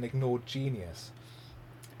to be an ignored genius.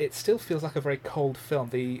 It still feels like a very cold film.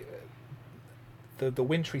 The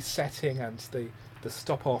wintry setting and the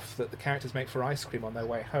stop off that the characters make for ice cream on their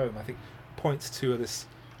way home, I think, points to this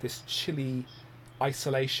chilly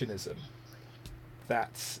isolationism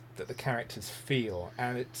that the characters feel,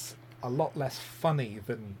 and it's a lot less funny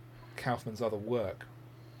than Kaufman's other work.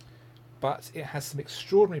 But it has some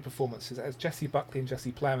extraordinary performances, as Jessie Buckley and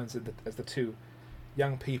Jesse Plemons as the two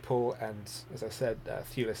young people, and as I said,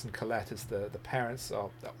 Thewlis and Colette as the parents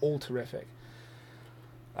are all terrific.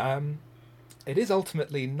 It is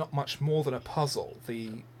ultimately not much more than a puzzle.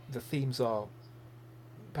 The themes are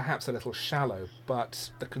perhaps a little shallow,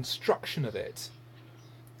 but the construction of it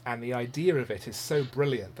and the idea of it is so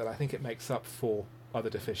brilliant that I think it makes up for other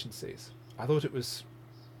deficiencies. I thought it was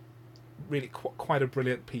really quite a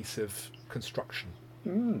brilliant piece of construction.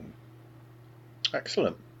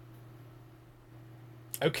 Excellent.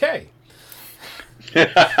 Okay.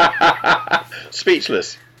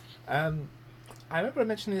 Speechless. I remember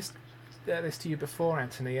mentioning this to you before,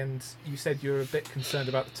 Anthony, and you said you were a bit concerned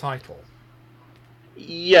about the title.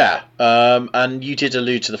 Yeah, and you did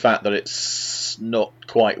allude to the fact that it's not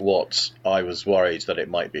quite what I was worried that it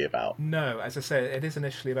might be about. No, as I say, it is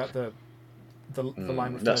initially about the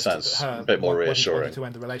line refers that sounds to her a bit more reassuring. Wanting to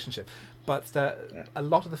end the relationship, but a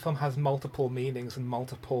lot of the film has multiple meanings and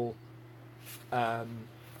multiple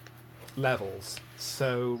levels,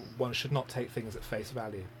 so one should not take things at face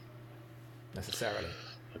value necessarily.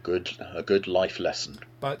 A good life lesson.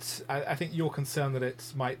 But I think you're concerned that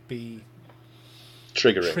it might be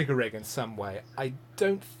triggering in some way. I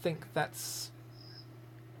don't think that's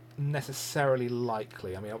necessarily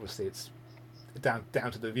likely. I mean, obviously it's down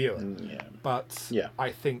to the viewer. But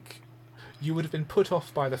I think you would have been put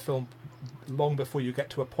off by the film long before you get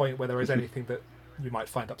to a point where there is anything that you might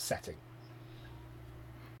find upsetting.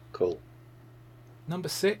 Cool. Number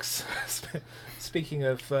 6, speaking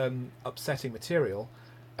of upsetting material,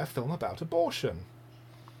 a film about abortion.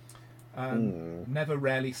 Never,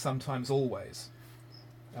 Rarely, Sometimes, Always.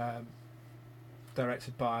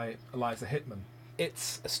 Directed by Eliza Hittman.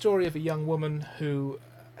 It's a story of a young woman who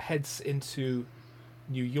heads into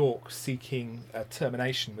New York seeking a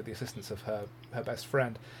termination with the assistance of her best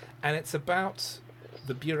friend, and it's about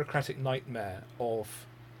the bureaucratic nightmare of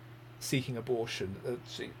seeking abortion.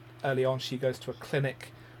 Early on, she goes to a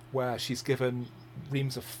clinic where she's given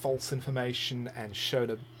reams of false information and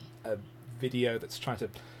shown a video that's trying to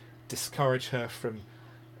discourage her from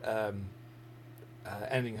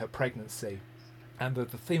ending her pregnancy. And the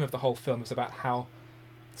theme of the whole film is about how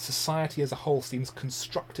society as a whole seems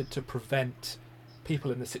constructed to prevent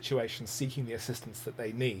people in this situation seeking the assistance that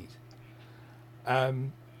they need.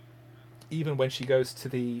 Even when she goes to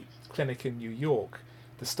the clinic in New York,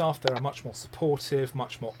 the staff there are much more supportive,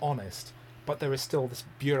 much more honest, but there is still this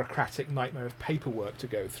bureaucratic nightmare of paperwork to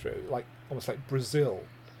go through, almost like Brazil.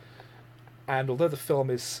 And although the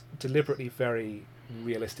film is deliberately very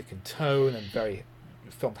realistic in tone and very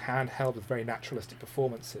filmed handheld with very naturalistic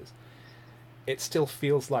performances, it still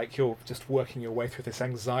feels like you're just working your way through this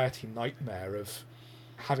anxiety nightmare of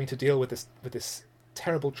having to deal with this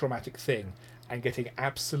terrible traumatic thing and getting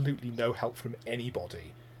absolutely no help from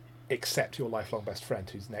anybody except your lifelong best friend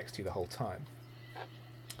who's next to you the whole time.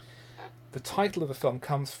 The title of the film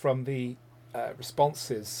comes from the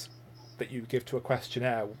responses that you give to a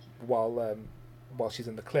questionnaire while she's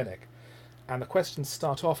in the clinic, and the questions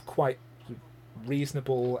start off quite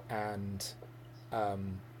reasonable and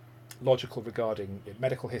logical regarding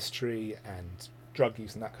medical history and drug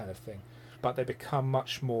use and that kind of thing, but they become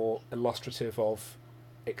much more illustrative of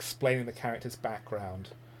explaining the character's background,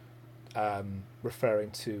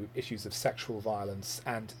 referring to issues of sexual violence,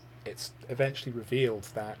 and it's eventually revealed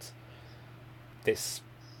that this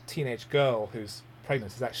teenage girl who's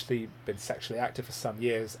pregnant has actually been sexually active for some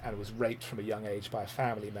years and was raped from a young age by a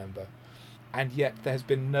family member, and yet there has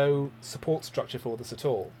been no support structure for this at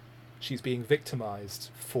all. She's being victimized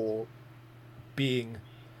for being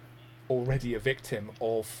already a victim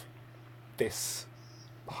of this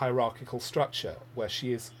hierarchical structure where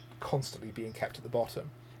she is constantly being kept at the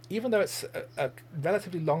bottom. Even though it's a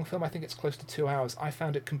relatively long film, I think it's close to 2 hours, I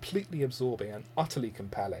found it completely absorbing and utterly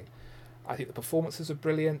compelling. I think the performances are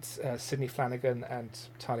brilliant. Sidney Flanagan and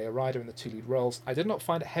Talia Ryder in the two lead roles. I did not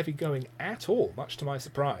find it heavy going at all, much to my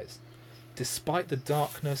surprise. Despite the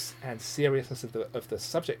darkness and seriousness of the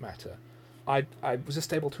subject matter, I was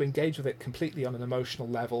just able to engage with it completely on an emotional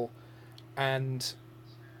level, and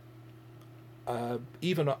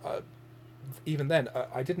even then,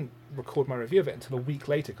 I didn't record my review of it until a week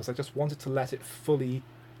later because I just wanted to let it fully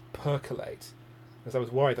percolate, because I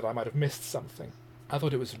was worried that I might have missed something. I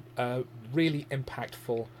thought it was really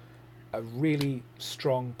impactful, a really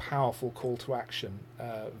strong, powerful call to action.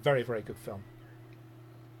 Very, very good film.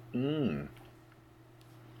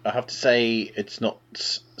 I have to say it's not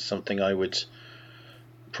something I would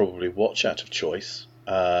probably watch out of choice,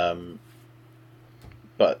 but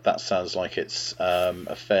that sounds like it's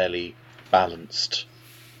a fairly balanced,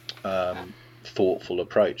 thoughtful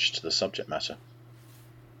approach to the subject matter.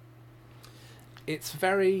 It's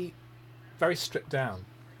very, very stripped down.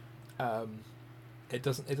 It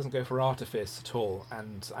doesn't go for artifice at all,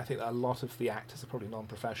 and I think that a lot of the actors are probably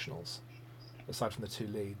non-professionals, aside from the two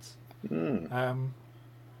leads.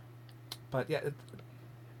 But yeah,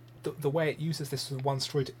 the way it uses this one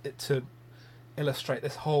story to illustrate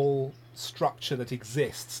this whole structure that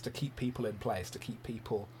exists to keep people in place, to keep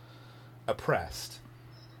people oppressed,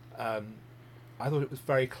 I thought it was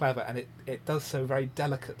very clever, and it does so very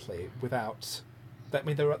delicately without... I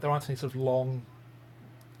mean, there aren't any sort of long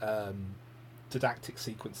didactic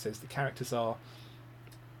sequences. The characters are,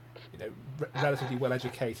 relatively well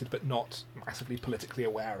educated, but not massively politically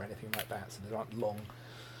aware or anything like that. So there aren't long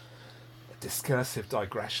discursive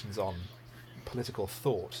digressions on political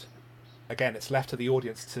thought. Again, it's left to the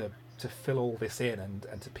audience to fill all this in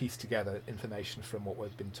and to piece together information from what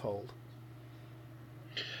we've been told.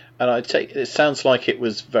 And it sounds like it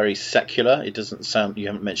was very secular. It doesn't sound... You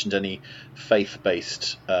haven't mentioned any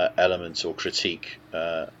faith-based elements or critique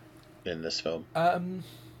in this film.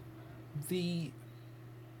 The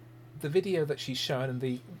video that she's shown in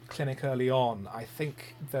the clinic early on, I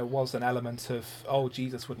think there was an element of,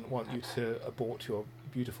 Jesus wouldn't want you to abort your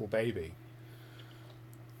beautiful baby.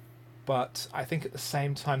 But I think at the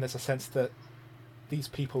same time there's a sense that these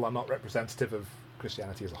people are not representative of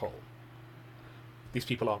Christianity as a whole. These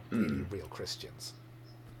people are really real Christians,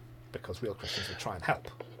 because real Christians would try and help.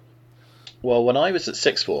 Well, when I was at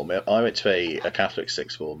sixth form, I went to a Catholic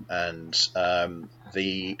sixth form, and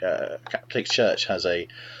the Catholic Church has a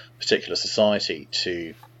particular society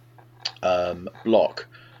to block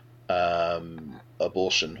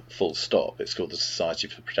abortion, full stop. It's called the Society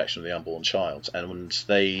for the Protection of the Unborn Child, and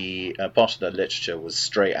they part of their literature was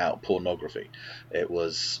straight out pornography. It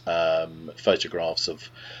was photographs of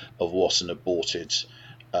what an aborted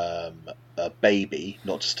a baby,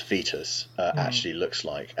 not just a fetus, actually looks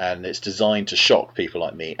like, and it's designed to shock people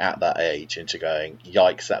like me at that age into going,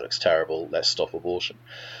 yikes, that looks terrible, let's stop abortion.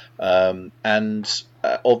 And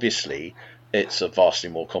obviously it's a vastly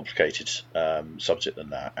more complicated subject than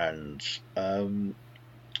that, and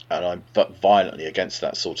I'm violently against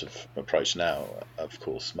that sort of approach now. Of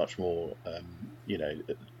course, much more,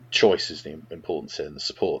 choice is the importance here and the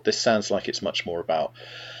support. This sounds like it's much more about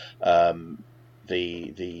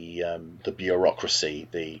the bureaucracy,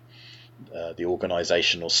 the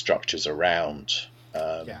organisational structures around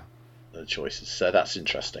the choices. So that's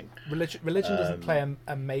interesting. Religion doesn't play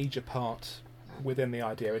a major part within the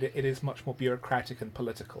idea. It is much more bureaucratic and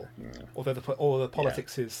political. Although the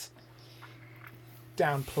politics is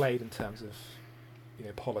downplayed in terms of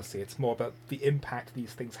policy. It's more about the impact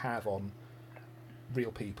these things have on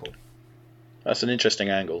real people. That's an interesting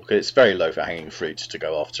angle, because it's very low for hanging fruit to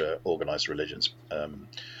go after organised religions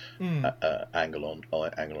angle on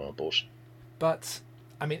abortion. But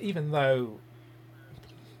I mean, even though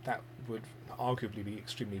that would arguably be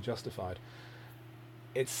extremely justified,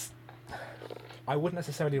 I wouldn't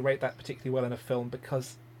necessarily rate that particularly well in a film,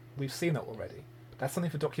 because we've seen that already. That's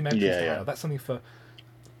something for documentaries to handle. That's something for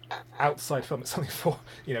outside film. It's something for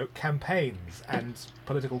campaigns and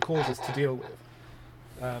political causes to deal with.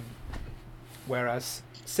 Whereas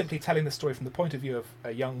simply telling the story from the point of view of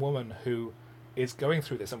a young woman who is going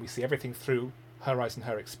through this, and we see everything through her eyes and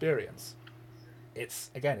her experience,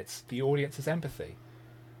 it's the audience's empathy.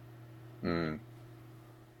 So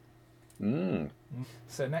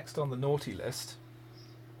next on the naughty list,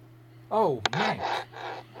 Mank.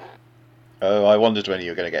 Oh, I wondered when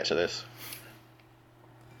you were going to get to this.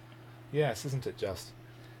 Yes, isn't it just?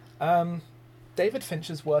 David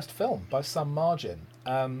Fincher's worst film by some margin.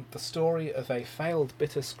 the story of a failed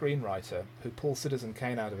bitter screenwriter who pulls Citizen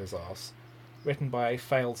Kane out of his arse, written by a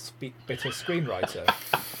failed bitter screenwriter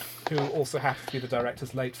who also happens to be the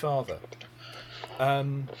director's late father.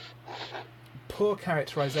 Poor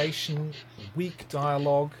characterization, weak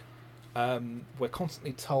dialogue. We're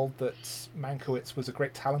constantly told that Mankiewicz was a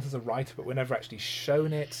great talent as a writer, but we're never actually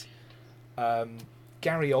shown it.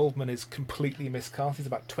 Gary Oldman is completely miscast. He's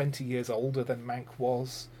about 20 years older than Mank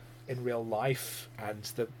was in real life, and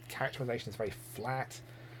the characterization is very flat.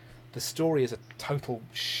 The story is a total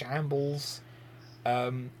shambles.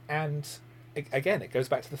 And again, it goes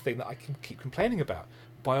back to the thing that I can keep complaining about.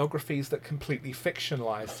 Biographies that completely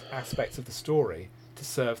fictionalize aspects of the story to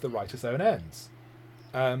serve the writer's own ends.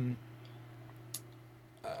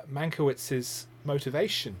 Mankiewicz's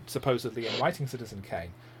motivation, supposedly, in writing Citizen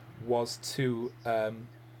Kane was to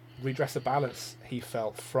redress a balance he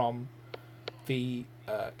felt from the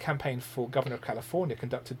campaign for governor of California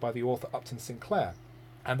conducted by the author Upton Sinclair,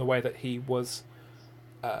 and the way that he was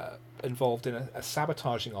involved in a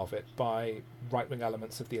sabotaging of it by right-wing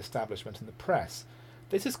elements of the establishment and the press.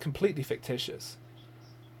 This is completely fictitious.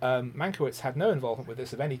 Mankiewicz had no involvement with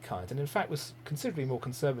this of any kind, and in fact was considerably more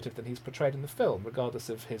conservative than he's portrayed in the film, regardless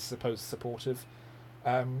of his supposed support of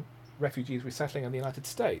refugees resettling in the United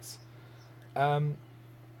States.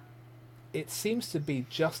 It seems to be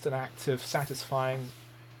just an act of satisfying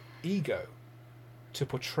ego to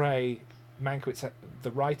portray Mankiewicz,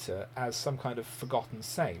 the writer, as some kind of forgotten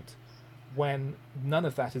saint, when none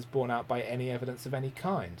of that is borne out by any evidence of any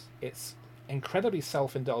kind. It's incredibly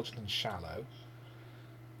self-indulgent and shallow.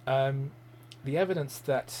 The evidence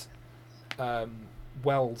that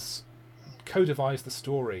Wells co-devised the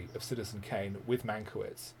story of Citizen Kane with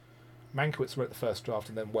Mankiewicz. Mankiewicz wrote the first draft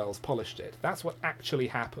and then Wells polished it. That's what actually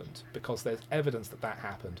happened, because there's evidence that that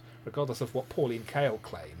happened, regardless of what Pauline Kael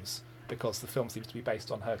claims, because the film seems to be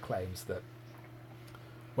based on her claims that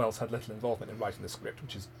Wells had little involvement in writing the script,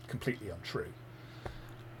 which is completely untrue.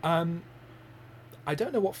 I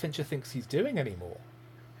don't know what Fincher thinks he's doing anymore,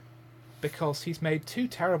 because he's made 2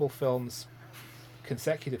 terrible films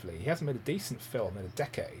consecutively. He hasn't made a decent film in a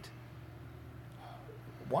decade.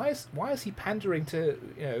 Why is he pandering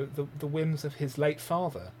to the whims of his late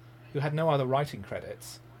father, who had no other writing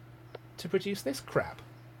credits, to produce this crap?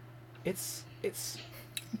 It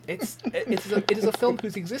is a film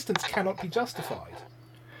whose existence cannot be justified.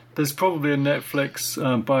 There's probably a Netflix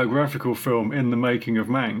biographical film in the making of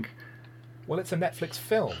Mank. Well, it's a Netflix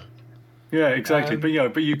film. Yeah, exactly.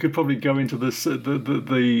 But you could probably go into the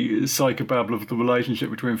psychobabble of the relationship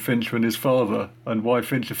between Fincher and his father, and why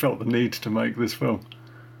Fincher felt the need to make this film.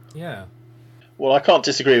 Yeah. Well, I can't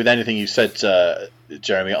disagree with anything you said,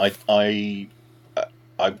 Jeremy.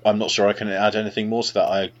 I'm not sure I can add anything more to that.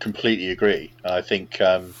 I completely agree. I think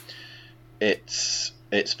it's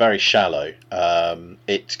very shallow.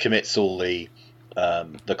 It commits all the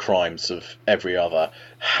crimes of every other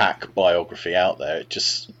hack biography out there. It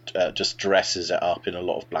just dresses it up in a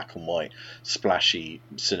lot of black and white, splashy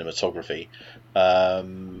cinematography. I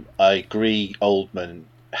agree, Oldman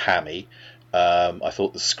hammy. I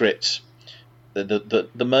thought the script,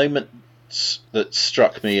 the moment that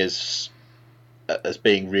struck me as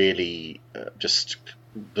being really just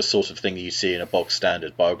the sort of thing you see in a bog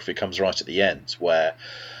standard biography comes right at the end, where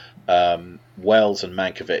Wells and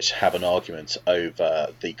Mankiewicz have an argument over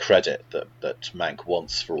the credit that Mank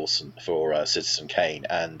wants for Citizen Kane,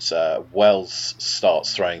 and Wells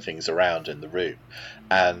starts throwing things around in the room,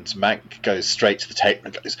 and Mank goes straight to the table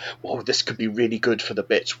and goes, "Well, this could be really good for the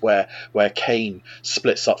bit where Kane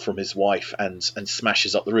splits up from his wife and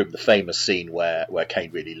smashes up the room." The famous scene where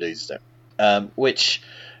Kane really loses it, which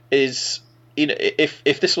is,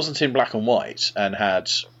 if this wasn't in black and white and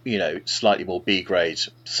had slightly more B-grade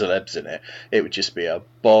celebs in it, it would just be a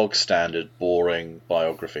bog standard, boring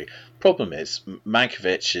biography. Problem is,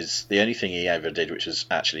 Mankiewicz is the only thing he ever did which was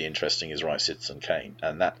actually interesting is write Citizen Kane,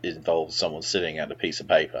 and that involves someone sitting at a piece of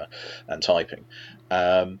paper and typing.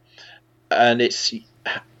 And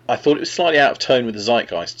I thought it was slightly out of tone with the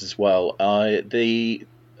zeitgeist as well.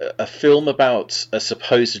 A film about a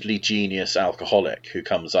supposedly genius alcoholic who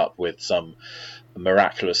comes up with some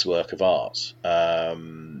miraculous work of art. I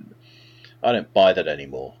don't buy that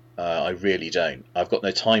anymore. I really don't. I've got no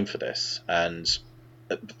time for this. And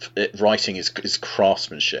writing is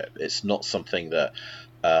craftsmanship. It's not something that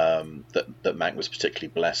Mank was particularly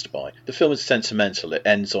blessed by. The film is sentimental. It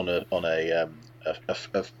ends on a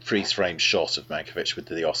freeze frame shot of Mankiewicz with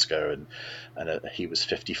the Oscar, and he was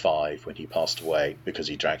 55 when he passed away because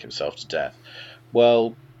he drank himself to death.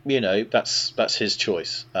 Well, that's his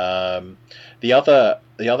choice. The other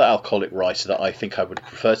alcoholic writer that I think I would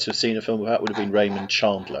prefer to have seen a film about would have been Raymond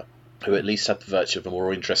Chandler, who at least had the virtue of a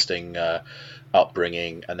more interesting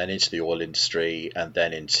upbringing, and then into the oil industry, and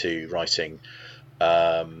then into writing,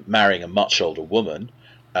 marrying a much older woman,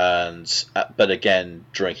 but again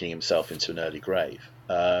drinking himself into an early grave.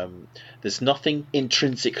 There's nothing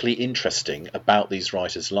intrinsically interesting about these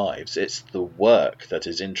writers' lives. It's the work that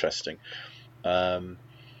is interesting.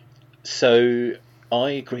 So I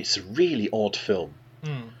agree. It's a really odd film.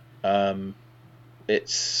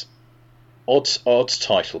 It's odd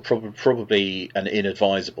title, probably an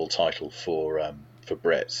inadvisable title for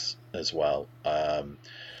Brits as well.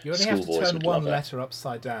 You only have to turn one letter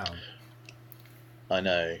upside down. I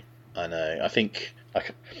know. I think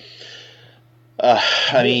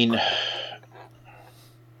I mean,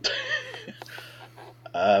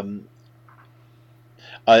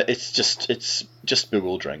 it's just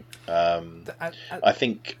bewildering. I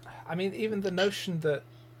think. I mean, even the notion that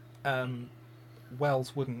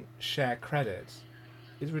Wells wouldn't share credit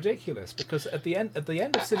is ridiculous, because at the end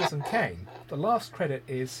of Citizen Kane, the last credit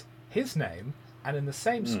is his name, and in the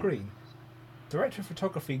same screen, director of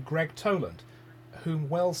photography Greg Toland, whom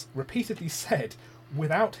Wells repeatedly said,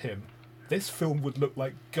 without him, this film would look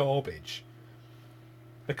like garbage.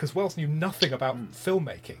 Because Wells knew nothing about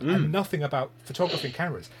filmmaking and nothing about photography and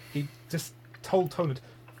cameras. He just told Toland,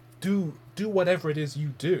 do whatever it is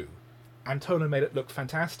you do. And Toland made it look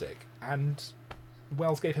fantastic. And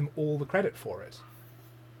Wells gave him all the credit for it.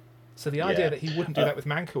 So the idea that he wouldn't do that with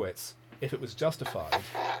Mankiewicz, if it was justified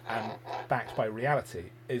and backed by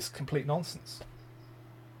reality, is complete nonsense.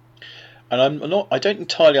 And I don't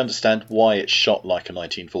entirely understand why it's shot like a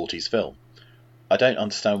 1940s film. I don't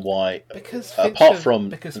understand why. Because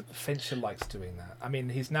Fincher likes doing that. I mean,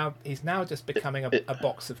 he's now just becoming a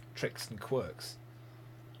box of tricks and quirks.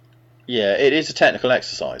 Yeah, it is a technical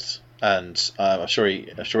exercise, and I'm sure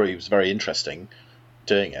he was very interesting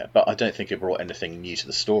doing it. But I don't think it brought anything new to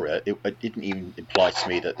the story. It didn't even imply to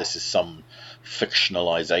me that this is some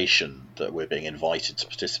fictionalization that we're being invited to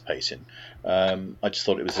participate in. I just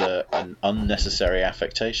thought it was an unnecessary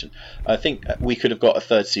affectation. I think we could have got a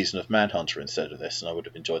third season of Manhunter instead of this, and I would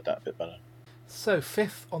have enjoyed that a bit better. So,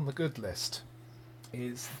 fifth on the good list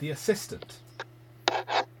is The Assistant.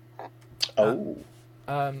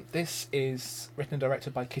 This is written and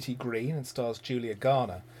directed by Kitty Green and stars Julia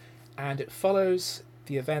Garner, and it follows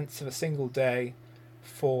the events of a single day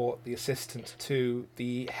for the assistant to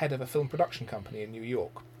the head of a film production company in New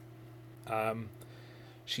York.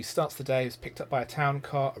 She starts the day, is picked up by a town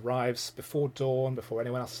car, arrives before dawn, before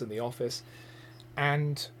anyone else is in the office,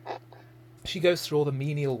 and she goes through all the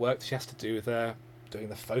menial work that she has to do there, doing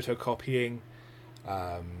the photocopying,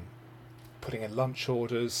 putting in lunch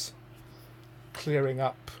orders, clearing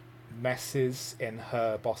up messes in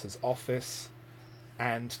her boss's office,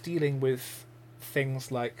 and dealing with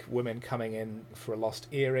things like women coming in for a lost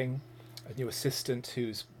earring, a new assistant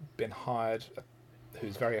who's been hired,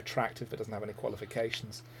 who's very attractive but doesn't have any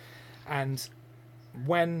qualifications. And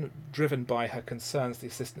when driven by her concerns, the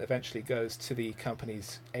assistant eventually goes to the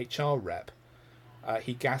company's HR rep.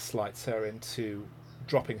 He gaslights her into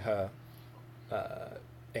dropping her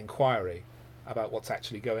inquiry about what's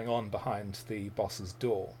actually going on behind the boss's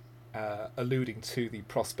door, alluding to the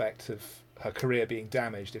prospect of her career being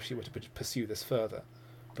damaged if she were to pursue this further,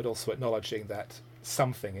 but also acknowledging that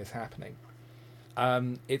something is happening.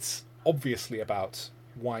 It's obviously about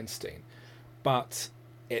Weinstein, but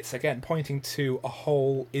it's again pointing to a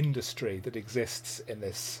whole industry that exists in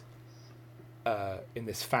this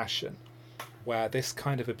fashion, where this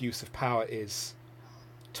kind of abuse of power is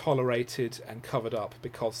tolerated and covered up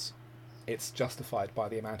because it's justified by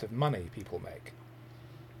the amount of money people make.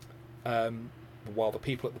 While the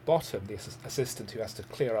people at the bottom, the assistant who has to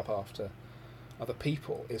clear up after other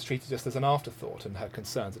people, is treated just as an afterthought, and her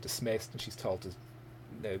concerns are dismissed, and she's told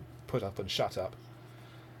to put up and shut up,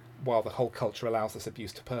 while the whole culture allows this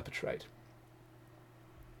abuse to perpetrate.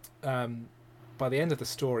 By the end of the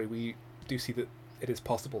story, we do see that it is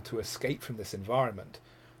possible to escape from this environment,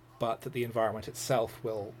 but that the environment itself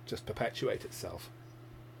will just perpetuate itself.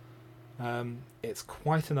 It's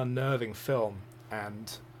quite an unnerving film,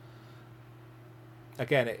 and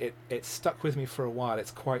again, it stuck with me for a while.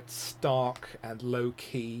 It's quite stark and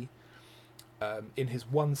low-key. In his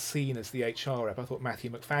one scene as the HR rep, I thought Matthew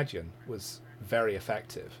McFadden was very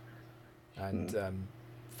effective and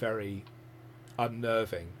very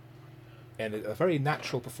unnerving, and a very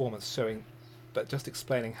natural performance, showing, but just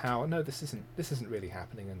explaining how this isn't really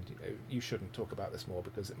happening, and you shouldn't talk about this more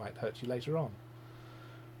because it might hurt you later on.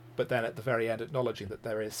 But then at the very end, acknowledging that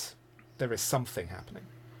there is something happening.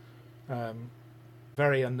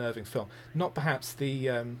 Very unnerving film. Not perhaps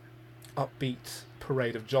the upbeat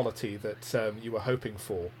parade of jollity that you were hoping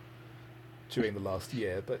for during the last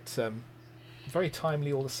year, but very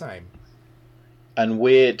timely all the same. And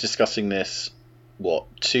we're discussing this,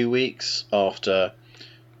 2 weeks after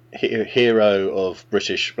hero of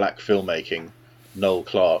British black filmmaking, Noel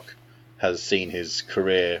Clarke, has seen his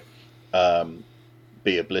career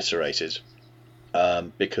be obliterated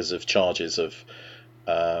because of charges of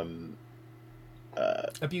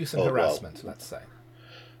abuse and harassment, let's say.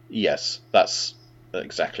 Yes, that's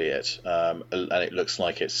exactly it. And it looks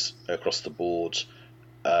like it's across the board.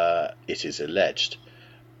 It is alleged.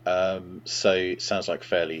 So it sounds like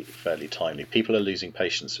fairly timely. People are losing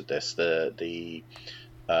patience with this. The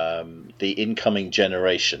incoming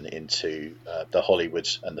generation into the Hollywood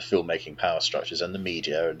and the filmmaking power structures and the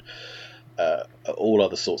media and all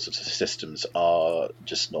other sorts of systems are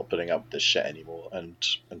just not putting up with this shit anymore, and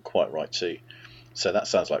quite right too. So that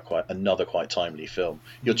sounds like quite timely film.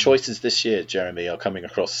 Your choices this year, Jeremy, are coming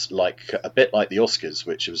across like a bit like the Oscars,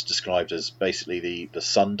 which was described as basically the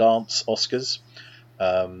Sundance Oscars.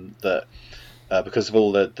 That because of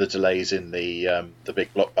all the delays in the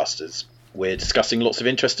big blockbusters, we're discussing lots of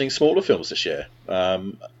interesting smaller films this year.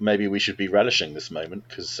 Maybe we should be relishing this moment,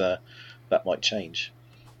 because that might change.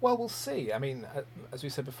 Well, we'll see. I mean, as we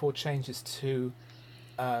said before, changes to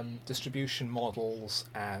distribution models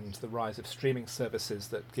and the rise of streaming services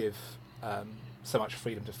that give so much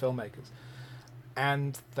freedom to filmmakers,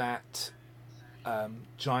 and that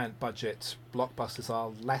giant budget blockbusters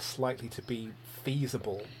are less likely to be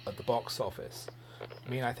feasible at the box office. I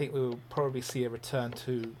mean, I think we will probably see a return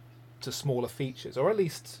to smaller features, or at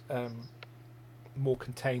least more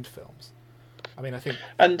contained films. I mean, I think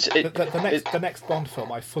the next Bond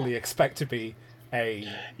film I fully expect to be a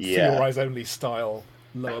for your eyes only style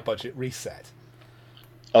lower budget reset.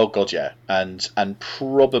 Oh god, yeah, and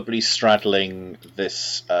probably straddling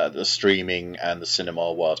this the streaming and the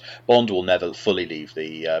cinema world. Bond will never fully leave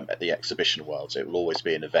the exhibition world. It will always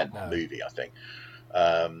be an event movie, I think.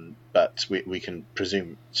 But we can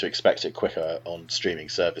presume to expect it quicker on streaming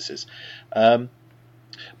services.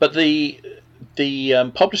 But the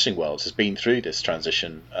publishing world has been through this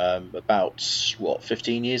transition about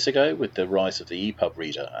 15 years ago with the rise of the EPUB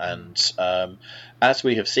reader, and as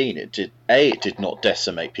we have seen, it did not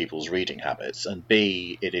decimate people's reading habits, and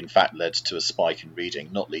B, it in fact led to a spike in reading,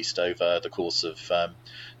 not least over the course of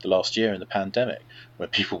the last year in the pandemic, when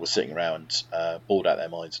people were sitting around bored out their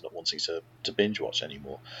minds and not wanting to binge watch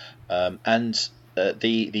anymore.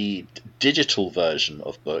 The digital version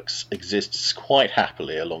of books exists quite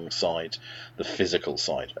happily alongside the physical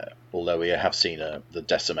side of it, although we have seen the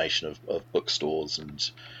decimation of bookstores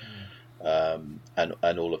and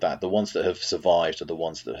all of that. The ones that have survived are the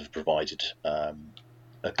ones that have provided a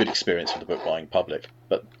good experience for the book buying public,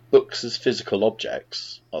 but books as physical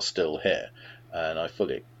objects are still here, and I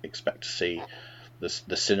fully expect to see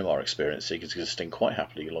the cinema experience existing quite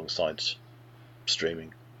happily alongside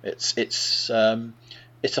streaming. It's a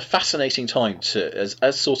fascinating time to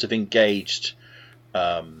as sort of engaged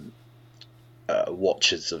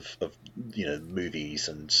watchers of movies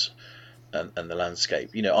and the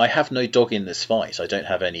landscape. I have no dog in this fight. I don't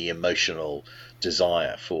have any emotional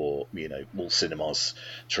desire for all cinemas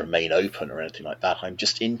to remain open or anything like that. I'm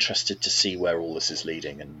just interested to see where all this is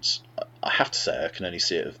leading, and I have to say I can only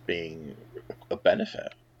see it as being a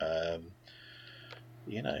benefit.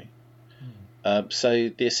 So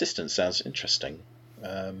The Assistant sounds interesting,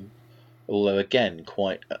 although again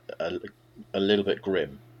quite a little bit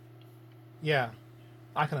grim. Yeah,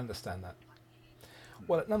 I can understand that.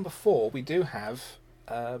 Well, at number 4 we do have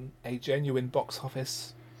a genuine box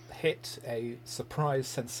office hit, a surprise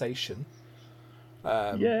sensation.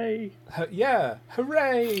 Yay!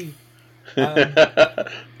 Hooray!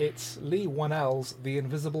 It's Leigh Whannell's The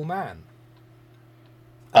Invisible Man.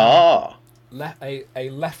 A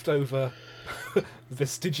leftover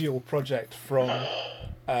vestigial project from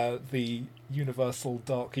the Universal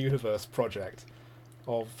Dark Universe project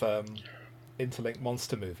of interlinked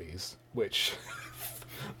monster movies, which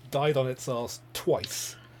died on its arse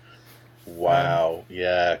twice. Wow.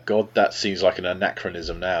 Yeah. God, that seems like an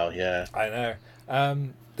anachronism now. Yeah. I know.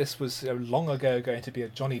 This was long ago going to be a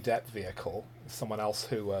Johnny Depp vehicle. Someone else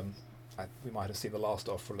who we might have seen the last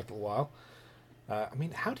of for a little while. I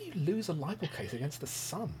mean, how do you lose a libel case against the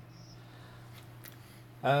Sun?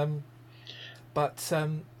 But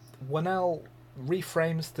Whannell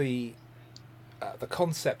reframes the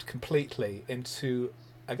concept completely into,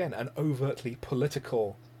 again, an overtly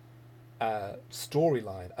political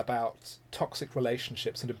storyline about toxic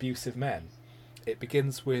relationships and abusive men. It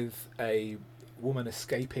begins with a woman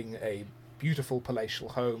escaping a beautiful palatial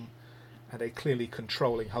home and a clearly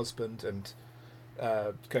controlling husband and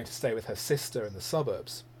going to stay with her sister in the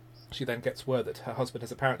suburbs. She then gets word that her husband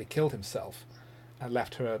has apparently killed himself and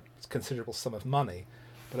left her a considerable sum of money,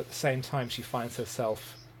 but at the same time she finds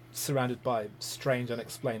herself surrounded by strange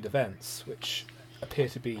unexplained events which appear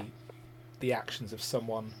to be the actions of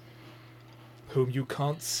someone whom you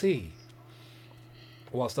can't see,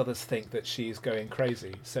 whilst others think that she's going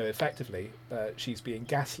crazy. So effectively, she's being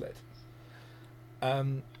gaslit.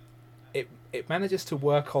 It manages to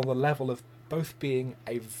work on the level of both being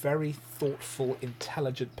a very thoughtful,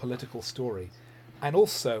 intelligent political story and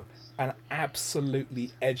also an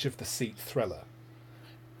absolutely edge-of-the-seat thriller.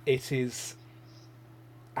 It is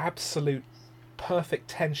absolute perfect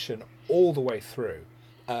tension all the way through.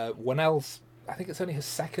 Whannell's, I think it's only his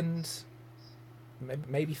second,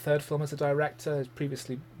 maybe third film as a director. He's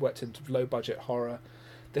previously worked in low-budget horror.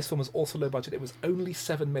 This film was also low-budget. It was only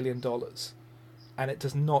 $7 million, and it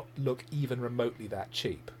does not look even remotely that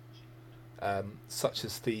cheap. Such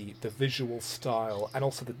as the visual style and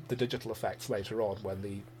also the digital effects later on when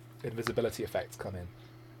the invisibility effects come in.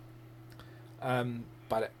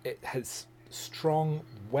 But it has strong,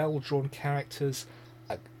 well-drawn characters,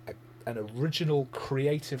 an original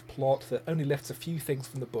creative plot that only lifts a few things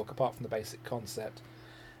from the book apart from the basic concept.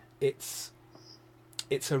 It's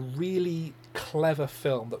a really clever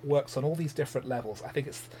film that works on all these different levels. I think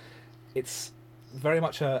it's very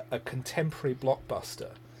much a contemporary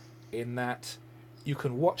blockbuster in that you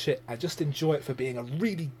can watch it and just enjoy it for being a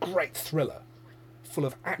really great thriller full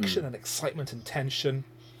of action and excitement and tension,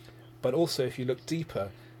 but also if you look deeper,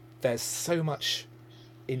 there's so much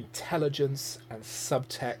intelligence and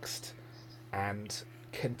subtext and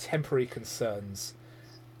contemporary concerns.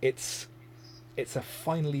 It's a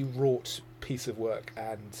finely wrought piece of work,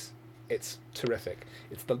 and it's terrific.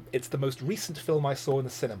 It's the most recent film I saw in the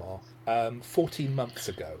cinema 14 months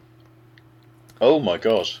ago. Oh my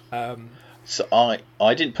god! So I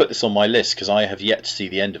didn't put this on my list because I have yet to see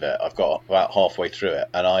the end of it. I've got about halfway through it,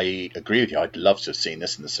 and I agree with you. I'd love to have seen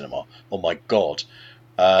this in the cinema. Oh my god!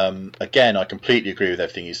 Again, I completely agree with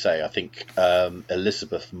everything you say. I think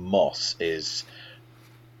Elizabeth Moss is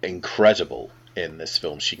incredible in this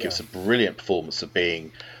film. She gives a brilliant performance of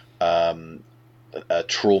being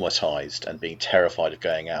traumatized and being terrified of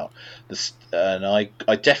going out. And I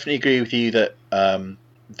definitely agree with you that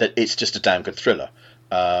that it's just a damn good thriller.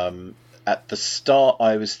 At the start,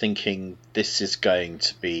 I was thinking this is going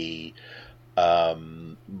to be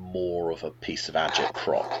more of a piece of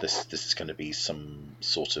agitprop. This is going to be some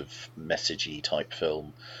sort of messagey type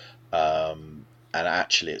film, and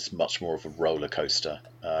actually, it's much more of a roller coaster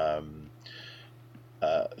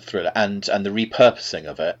thriller. And the repurposing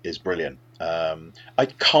of it is brilliant.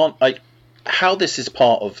 How this is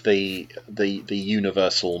part of the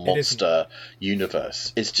Universal monster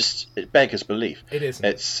universe is just, it beggars belief. It isn't.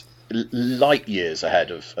 It's light years ahead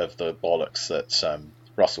of the bollocks that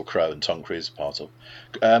Russell Crowe and Tom Cruise are part of.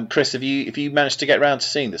 Chris, have you managed to get around to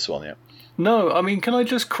seeing this one yet? No, I mean, can I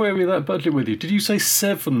just query that budget with you? Did you say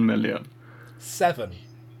 7 million? 7.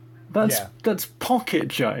 That's pocket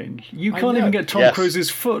change. You can't even get Tom Cruise's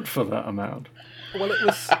foot for that amount. Well, it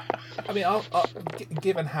was. I mean,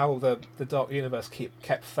 given how the Dark Universe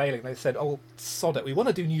kept failing, they said, "Oh, sod it. We want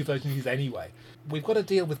to do new versions of these anyway. We've got to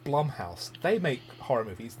deal with Blumhouse. They make horror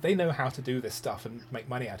movies. They know how to do this stuff and make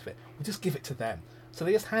money out of it. We'll just give it to them." So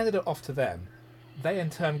they just handed it off to them. They in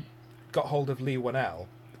turn got hold of Leigh Whannell,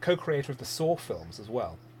 the co-creator of the Saw films as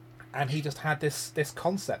well, and he just had this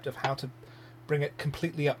concept of how to bring it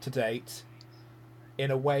completely up to date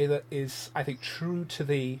in a way that is, I think, true to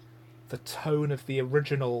the tone of the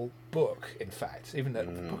original book. In fact, even though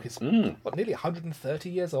the book is nearly 130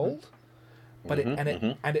 years old, but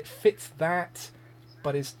it fits that,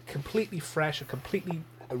 but is completely fresh, a completely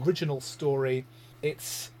original story.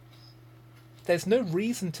 There's no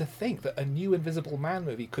reason to think that a new Invisible Man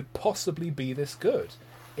movie could possibly be this good.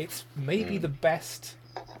 It's maybe the best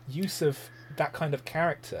use of that kind of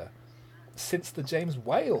character since the James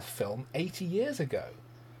Whale film 80 years ago.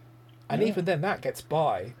 And even then that gets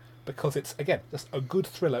by because it's, again, just a good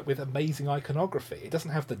thriller with amazing iconography. It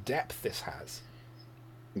doesn't have the depth this has.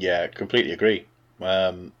 Yeah, completely agree.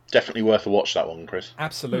 Definitely worth a watch, that one, Chris.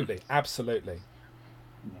 Absolutely, absolutely.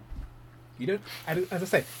 You don't, as I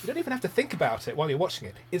say, you don't even have to think about it while you're watching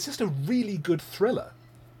it. It's just a really good thriller.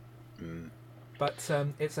 But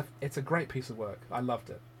it's a great piece of work. I loved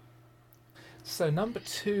it. So number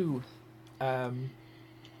 2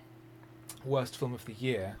 worst film of the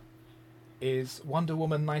year is Wonder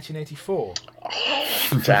Woman 1984.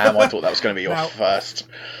 Damn, I thought that was going to be your first.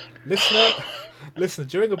 Listener, Listen,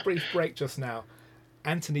 during a brief break just now,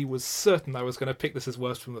 Anthony was certain I was going to pick this as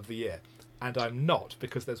worst film of the year, and I'm not,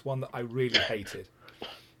 because there's one that I really hated.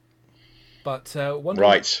 But Wonder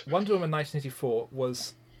Woman 1984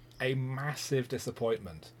 was a massive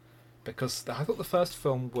disappointment, because I thought the first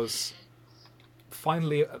film was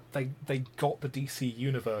finally they got the DC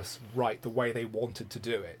universe right the way they wanted to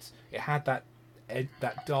do it. It had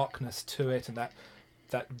that darkness to it and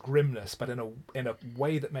that grimness, but in a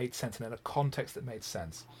way that made sense and in a context that made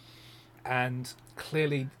sense. And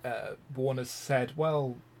clearly, Warner's said,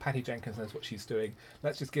 well, Patty Jenkins knows what she's doing.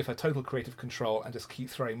 Let's just give her total creative control and just keep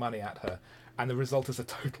throwing money at her. And the result is a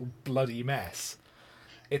total bloody mess.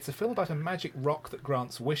 It's a film about a magic rock that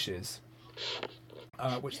grants wishes,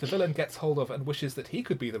 which the villain gets hold of and wishes that he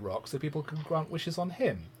could be the rock so people can grant wishes on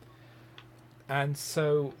him. And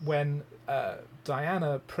so when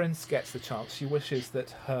Diana Prince gets the chance, she wishes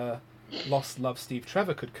that her lost love Steve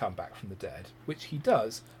Trevor could come back from the dead, which he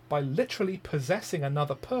does by literally possessing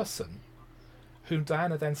another person, whom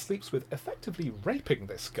Diana then sleeps with, effectively raping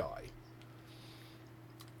this guy.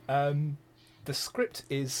 The script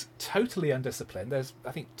is totally undisciplined. There's,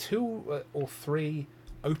 I think, 2 or 3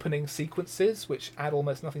 opening sequences which add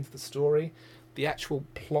almost nothing to the story. The actual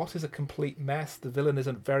plot is a complete mess. The villain is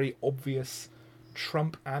a very obvious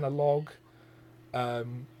Trump analogue.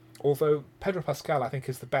 Although Pedro Pascal, I think,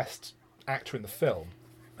 is the best actor in the film.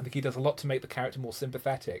 I think he does a lot to make the character more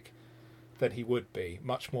sympathetic than he would be.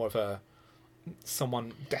 Much more of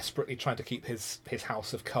someone desperately trying to keep his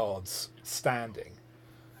house of cards standing,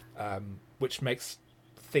 which makes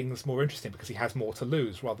things more interesting because he has more to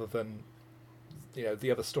lose rather than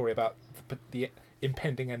the other story about the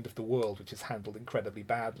impending end of the world, which is handled incredibly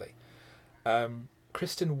badly.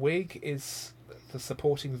 Kristen Wiig is the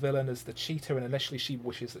supporting villain as the cheater, and initially she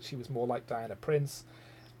wishes that she was more like Diana Prince,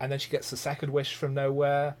 and then she gets the second wish from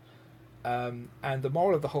nowhere. And the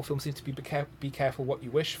moral of the whole film seems to be careful what you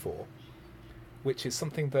wish for, which is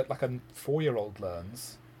something that like a 4-year-old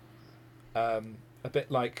learns. A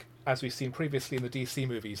bit like, as we've seen previously in the DC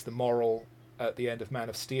movies, the moral at the end of Man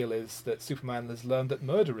of Steel is that Superman has learned that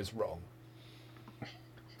murder is wrong.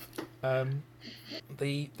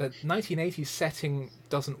 The 1980s setting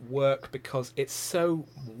doesn't work because it's so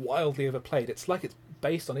wildly overplayed. It's like it's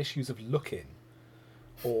based on issues of Look-In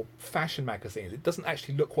or fashion magazines. It doesn't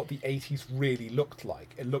actually look what the 80s really looked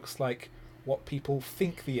like. It looks like what people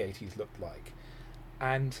think the 80s looked like.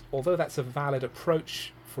 And although that's a valid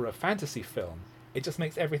approach for a fantasy film, it just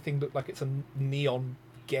makes everything look like it's a neon,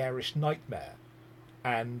 garish nightmare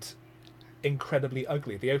and incredibly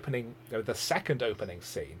ugly. The second opening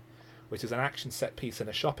scene, which is an action set piece in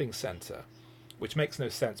a shopping centre, which makes no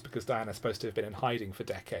sense because Diana's supposed to have been in hiding for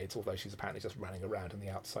decades, although she's apparently just running around in the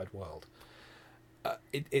outside world.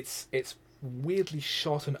 It's weirdly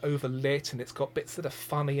shot and overlit, and it's got bits that are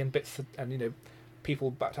funny and bits that, and people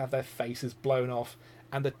about to have their faces blown off,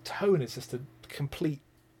 and the tone is just a complete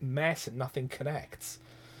mess and nothing connects.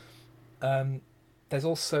 There's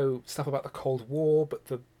also stuff about the Cold War, but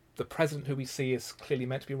the president who we see is clearly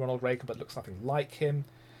meant to be Ronald Reagan, but looks nothing like him.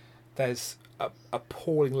 There's a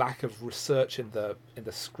appalling lack of research in the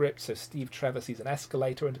script. So Steve Trevor sees an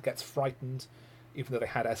escalator and gets frightened, even though they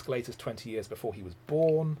had escalators 20 years before he was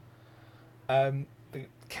born. The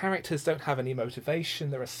characters don't have any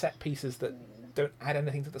motivation. There are set pieces that don't add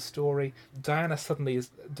anything to the story. Diana suddenly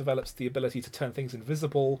develops the ability to turn things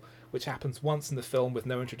invisible, which happens once in the film with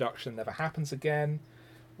no introduction, never happens again.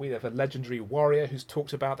 We have a legendary warrior who's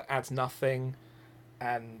talked about that adds nothing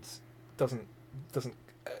and doesn't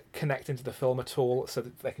connect into the film at all, so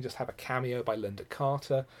that they can just have a cameo by Linda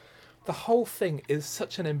Carter. The whole thing is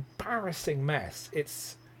such an embarrassing mess.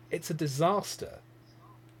 It's a disaster,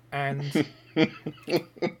 and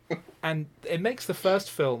and it makes the first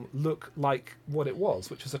film look like what it was,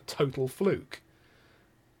 which was a total fluke.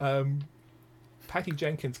 Patty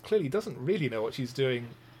Jenkins clearly doesn't really know what she's doing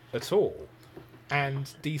at all, and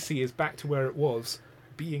DC is back to where it was,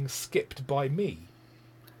 being skipped by me.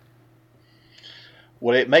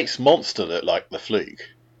 Well, it makes Monster look like the fluke.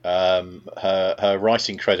 Her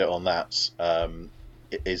writing credit on that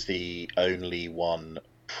is the only one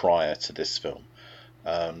prior to this film.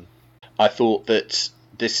 I thought that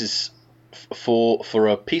this is for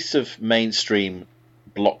a piece of mainstream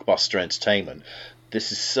blockbuster entertainment.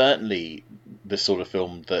 This is certainly the sort of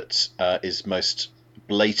film that is most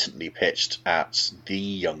blatantly pitched at the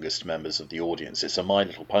youngest members of the audience. It's a My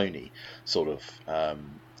Little Pony sort of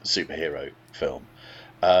superhero film.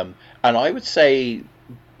 And I would say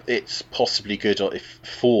it's possibly good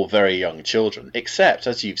for very young children, except,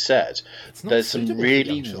 as you've said, there's some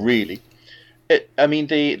really...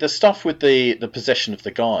 the stuff with the possession of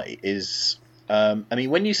the guy is I mean,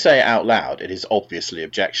 when you say it out loud, it is obviously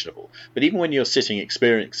objectionable. But even when you're sitting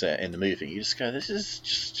experiencing it in the movie, you just go, this is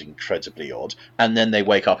just incredibly odd. And then they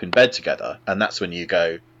wake up in bed together, and that's when you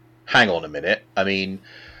go, hang on a minute. I mean,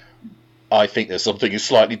 I think there's something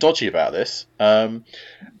slightly dodgy about this. And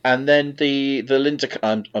then the Linda...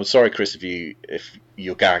 I'm sorry, Chris, if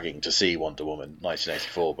you're gagging to see Wonder Woman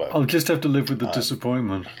 1984, but I'll just have to live with the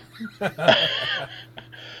disappointment.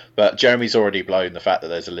 But Jeremy's already blown the fact that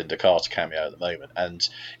there's a Linda Carter cameo at the moment, and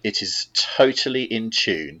it is totally in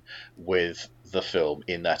tune with the film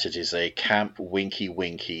in that it is a camp,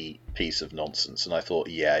 winky piece of nonsense. And I thought,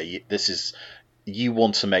 this is... You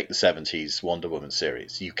want to make the 70s Wonder Woman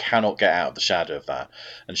series. You cannot get out of the shadow of that.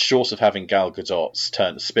 And short of having Gal Gadot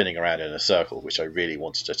spinning around in a circle, which I really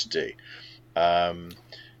wanted her to do,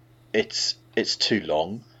 it's too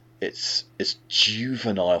long. It's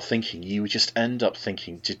juvenile thinking. You would just end up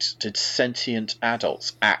thinking, did sentient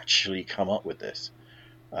adults actually come up with this?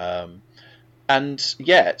 And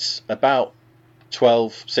yet, about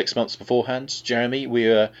 6 months beforehand, Jeremy, we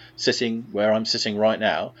were sitting where I'm sitting right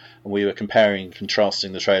now, and we were comparing and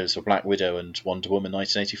contrasting the trailers for Black Widow and Wonder Woman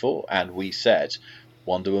 1984, and we said,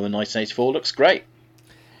 Wonder Woman 1984 looks great.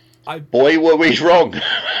 Boy, were we wrong!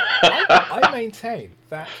 I maintain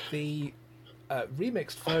that the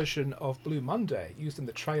remixed version of Blue Monday used in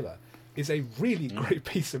the trailer is a really great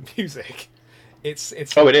piece of music. It is.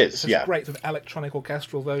 It's a great sort of electronic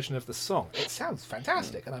orchestral version of the song. It sounds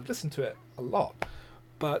fantastic, and I've listened to it a lot.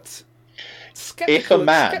 But if a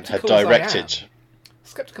man had directed,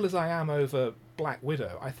 skeptical as I am over Black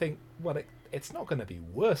Widow, I think it's not going to be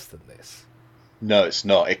worse than this. No, it's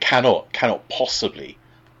not. It cannot possibly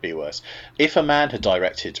be worse. If a man had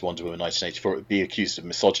directed Wonder Woman 1984, it would be accused of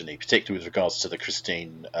misogyny, particularly with regards to the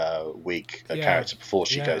Christine Wiig character before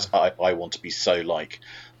she goes, I want to be so like.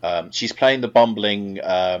 She's playing the bumbling,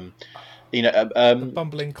 the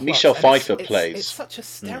bumbling klutz. Michelle Pfeiffer plays. It's such a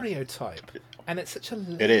stereotype, and it's such a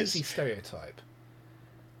lazy stereotype.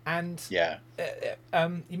 And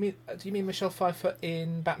do you mean Michelle Pfeiffer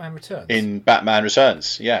in Batman Returns? In Batman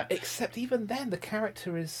Returns, yeah. Except even then, the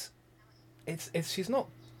character is, she's not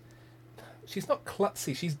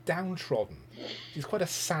klutzy. She's downtrodden. She's quite a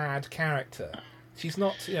sad character. She's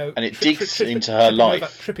not, and it digs into her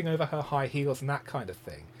life, tripping over her high heels and that kind of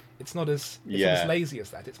thing. It's not as lazy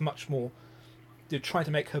as that. It's much more trying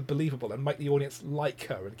to make her believable and make the audience like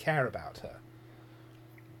her and care about her.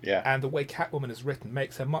 Yeah. And the way Catwoman is written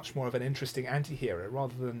makes her much more of an interesting anti-hero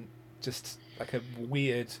rather than just like a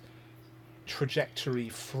weird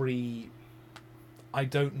trajectory-free I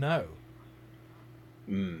don't know.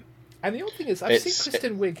 Mm. And the odd thing is, I've seen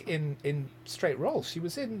Kristen Wiig in straight roles. She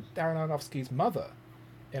was in Darren Aronofsky's Mother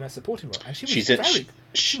in a supporting role, and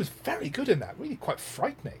she was very good in that. Really, quite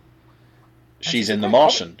frightening. She's in The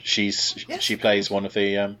Martian. She plays one of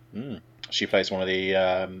the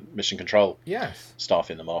mission control staff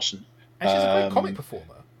in The Martian. And she's a great comic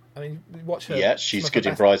performer. I mean, we watch her. Yeah, she's good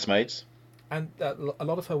in Bridesmaids. And a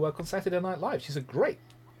lot of her work on Saturday Night Live. She's a great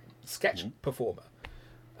sketch performer.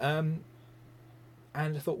 And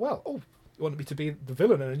I thought, you want me to be the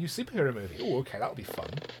villain in a new superhero movie? Oh, okay, that'll be fun.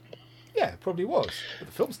 Yeah, it probably was. But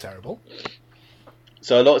the film's terrible.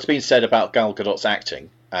 So a lot has been said about Gal Gadot's acting,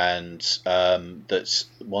 and that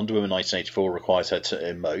Wonder Woman 1984 requires her to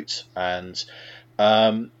emote. And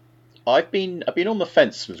I've been on the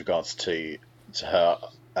fence with regards to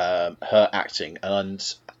her acting.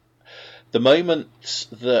 And the moment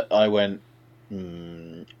that I went,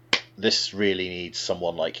 this really needs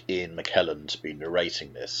someone like Ian McKellen to be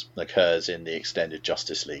narrating this, occurs in the extended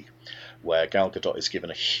Justice League, where Gal Gadot is given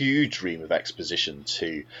a huge ream of exposition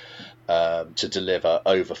to deliver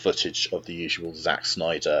over footage of the usual Zack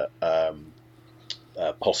Snyder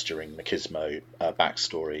posturing machismo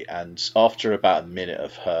backstory. And after about a minute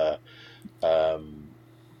of her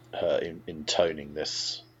intoning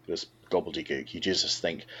this gobbledygook, you just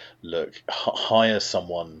think, look, hire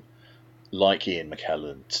someone like Ian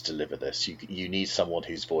McKellen to deliver this. You need someone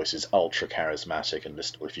whose voice is ultra charismatic and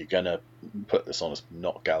listenable. If you're going to put this on, it's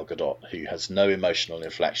not Gal Gadot, who has no emotional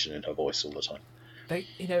inflection in her voice all the time.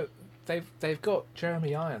 They've got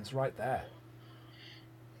Jeremy Irons right there.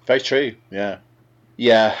 Very true. Yeah.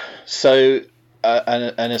 So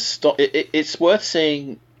it's worth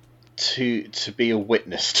seeing to be a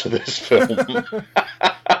witness to this film. To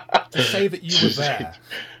say that you were there.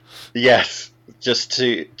 Yes. Just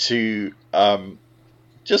to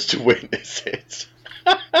witness it.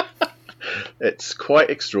 It's quite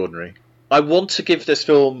extraordinary. I want to give this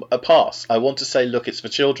film a pass. I want to say, look, it's for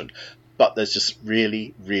children. But there's just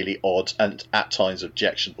really, really odd and at times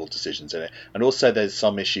objectionable decisions in it. And also there's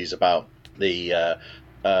some issues about the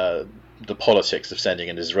the politics of sending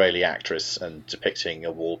an Israeli actress and depicting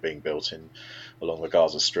a wall being built along the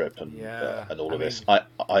Gaza Strip and all of this.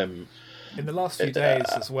 I'm in the last few days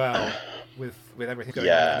as well, with everything going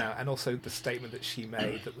on there now, and also the statement that she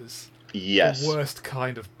made that was the worst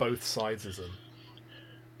kind of both sidesism.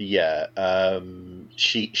 Yeah,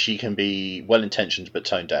 she can be well intentioned but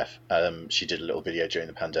tone deaf. She did a little video during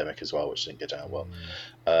the pandemic as well, which didn't go down well.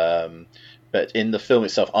 But in the film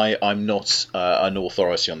itself, I'm not an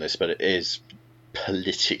authority on this, but it is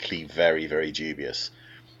politically very, very dubious.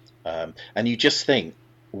 And you just think,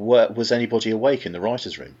 was anybody awake in the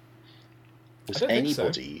writers' room? Was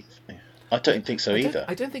anybody? So. I don't think so either.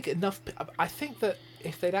 I don't think enough. I think that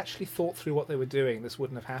if they'd actually thought through what they were doing, this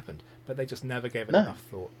wouldn't have happened. But they just never gave it enough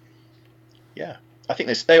thought. Yeah. I think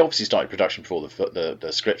they obviously started production before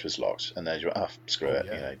the script was locked, and then you went, screw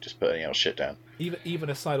it, just put any else shit down. Even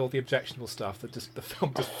aside all the objectionable stuff, that just the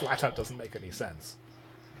film just flat out doesn't make any sense,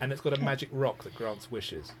 and it's got a magic rock that grants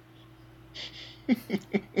wishes.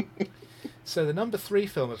 So the number 3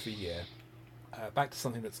 film of the year, back to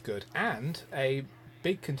something that's good, and a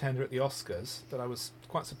big contender at the Oscars that I was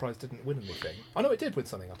quite surprised didn't win anything. Oh no, it did win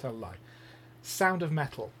something. I'll tell a lie. Sound of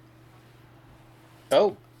Metal.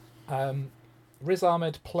 Oh. Riz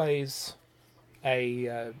Ahmed plays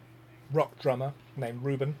a rock drummer named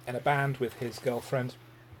Ruben in a band with his girlfriend,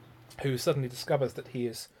 who suddenly discovers that he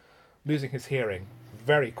is losing his hearing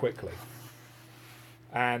very quickly.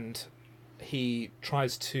 And he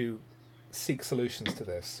tries to seek solutions to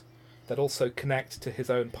this that also connect to his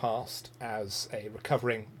own past as a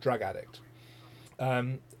recovering drug addict.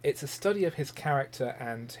 It's a study of his character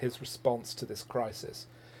and his response to this crisis.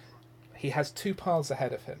 He has 2 paths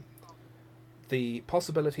ahead of him. The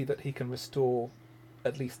possibility that he can restore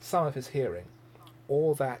at least some of his hearing,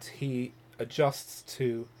 or that he adjusts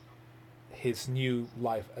to his new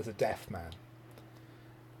life as a deaf man.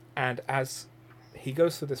 And as he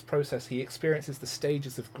goes through this process, he experiences the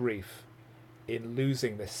stages of grief in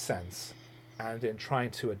losing this sense and in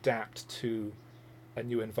trying to adapt to a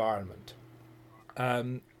new environment.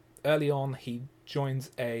 Early on, he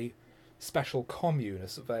joins a special commune, a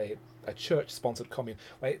sort of a church-sponsored commune.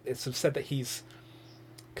 It's sort of said that he's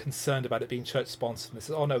concerned about it being church-sponsored. And they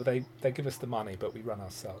says, oh no, they give us the money, but we run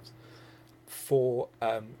ourselves. For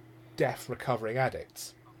deaf recovering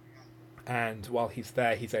addicts. And while he's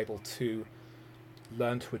there, he's able to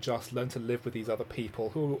learn to adjust, learn to live with these other people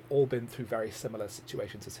who have all been through very similar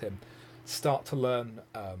situations as him, start to learn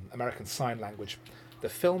American Sign Language. The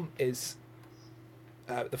film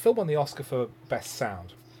won the Oscar for Best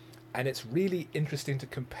Sound, and it's really interesting to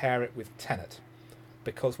compare it with Tenet,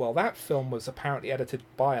 because while that film was apparently edited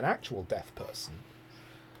by an actual deaf person,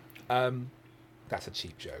 that's a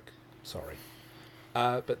cheap joke, sorry,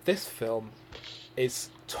 but this film is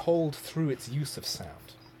told through its use of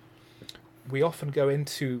sound. We often go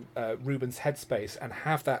into Ruben's headspace and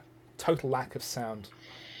have that total lack of sound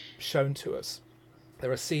shown to us.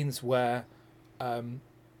 There are scenes where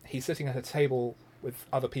he's sitting at a table with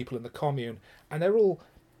other people in the commune, and they're all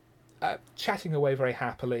chatting away very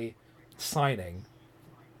happily, signing,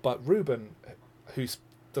 but Ruben, who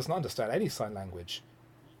doesn't understand any sign language,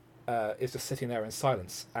 is just sitting there in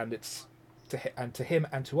silence, and it's to him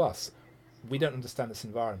and to us, we don't understand this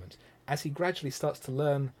environment. As he gradually starts to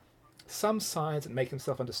learn some signs and make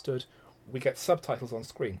himself understood, we get subtitles on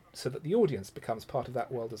screen so that the audience becomes part of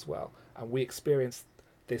that world as well, and we experience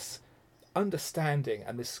this understanding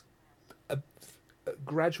and this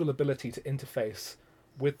gradual ability to interface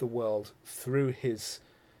with the world through his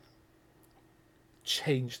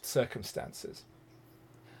changed circumstances.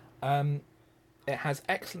 It has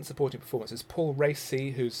excellent supporting performances. Paul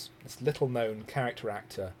Raci, who's this little-known character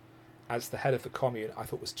actor, as the head of the commune, I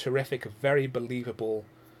thought was terrific, a very believable,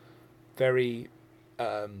 very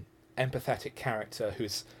empathetic character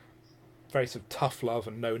who's very sort of tough love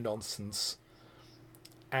and no nonsense,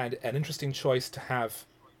 and an interesting choice to have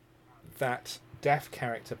that deaf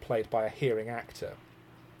character played by a hearing actor,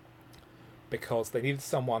 because they needed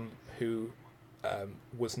someone who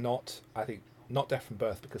was not, I think, not deaf from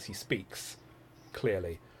birth because he speaks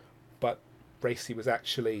clearly, but Raci was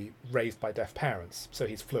actually raised by deaf parents, so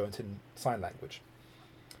he's fluent in sign language.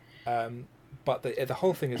 But the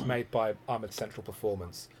whole thing is made by Ahmed's central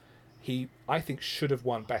performance. He, I think, should have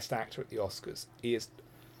won Best Actor at the Oscars. He is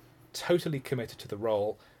totally committed to the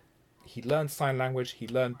role. He learned sign language, he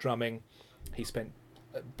learned drumming, he spent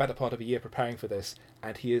a better part of a year preparing for this,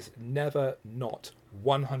 and he is never not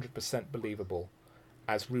 100% believable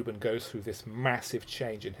as Ruben goes through this massive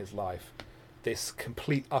change in his life, this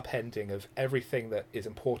complete upending of everything that is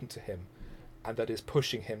important to him and that is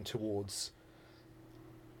pushing him towards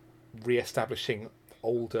re-establishing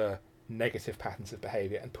older negative patterns of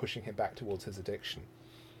behaviour and pushing him back towards his addiction.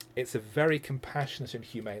 It's a very compassionate and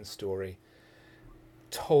humane story,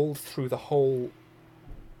 told through the whole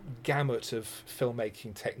gamut of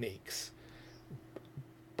filmmaking techniques,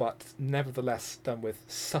 but nevertheless done with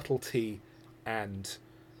subtlety and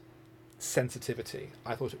sensitivity.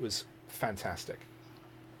 I thought it was fantastic.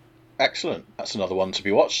 Excellent. That's another one to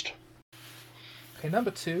be watched. Okay,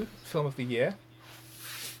 number 2, film of the year.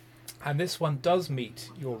 And this one does meet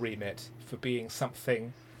your remit for being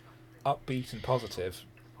something upbeat and positive.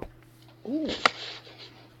 Ooh.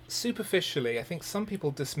 Superficially, I think some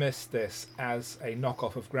people dismiss this as a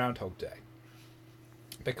knockoff of Groundhog Day,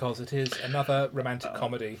 because it is another romantic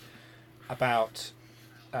comedy about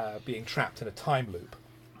being trapped in a time loop.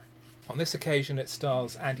 On this occasion, it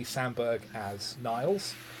stars Andy Samberg as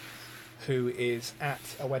Niles, who is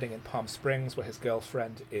at a wedding in Palm Springs where his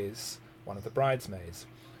girlfriend is one of the bridesmaids.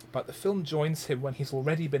 But the film joins him when he's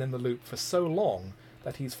already been in the loop for so long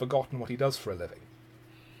that he's forgotten what he does for a living.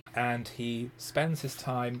 And he spends his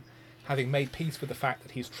time, having made peace with the fact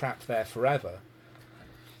that he's trapped there forever,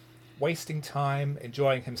 wasting time,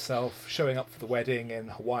 enjoying himself, showing up for the wedding in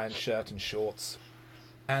Hawaiian shirt and shorts,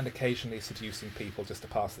 and occasionally seducing people just to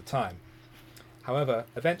pass the time. However,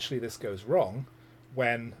 eventually this goes wrong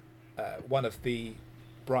when one of the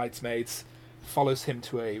bridesmaids follows him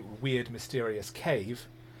to a weird, mysterious cave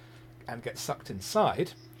and gets sucked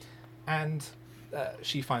inside, and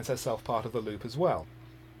she finds herself part of the loop as well.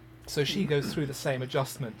 So she goes through the same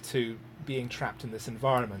adjustment to being trapped in this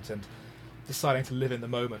environment and deciding to live in the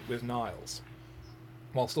moment with Niles.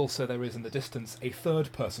 Whilst also there is in the distance a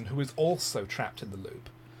third person who is also trapped in the loop,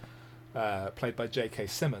 played by J.K.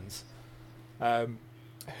 Simmons,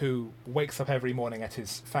 who wakes up every morning at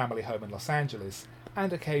his family home in Los Angeles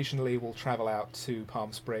and occasionally will travel out to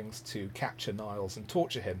Palm Springs to capture Niles and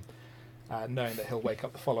torture him, knowing that he'll wake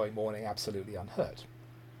up the following morning absolutely unhurt.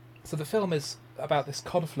 So the film is about this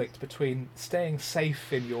conflict between staying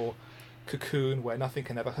safe in your cocoon where nothing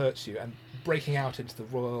can ever hurt you and breaking out into the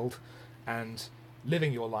world and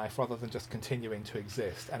living your life rather than just continuing to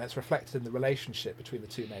exist. And it's reflected in the relationship between the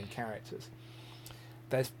two main characters.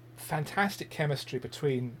 There's fantastic chemistry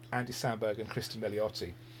between Andy Samberg and Kristen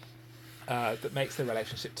Milioti that makes the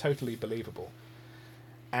relationship totally believable.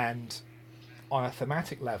 And on a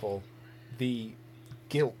thematic level, the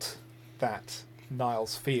guilt that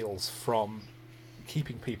Niles feels from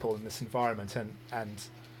keeping people in this environment and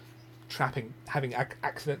having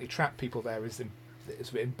accidentally trapped people there is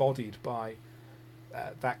embodied by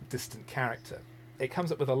that distant character. It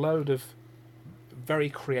comes up with a load of very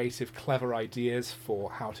creative, clever ideas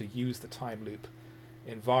for how to use the time loop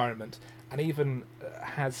environment, and even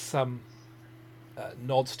has some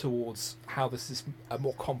nods towards how this is a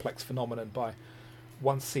more complex phenomenon by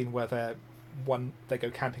one scene where they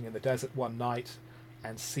go camping in the desert one night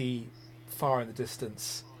and see far in the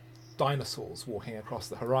distance dinosaurs walking across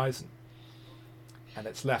the horizon, and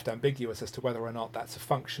it's left ambiguous as to whether or not that's a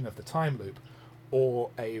function of the time loop or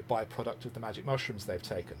a byproduct of the magic mushrooms they've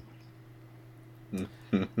taken.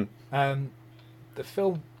 The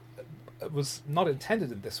film was not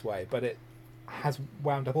intended in this way, but it has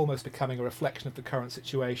wound up almost becoming a reflection of the current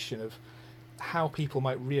situation of how people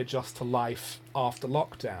might readjust to life after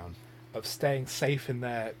lockdown, of staying safe in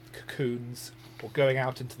their cocoons or going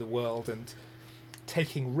out into the world and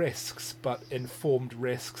taking risks, but informed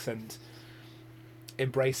risks, and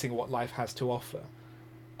embracing what life has to offer.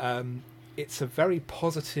 It's a very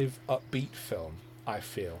positive, upbeat film, I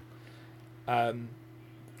feel.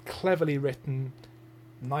 Cleverly written,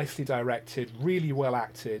 nicely directed, really well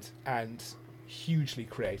acted, and hugely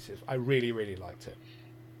creative. I really, really liked it.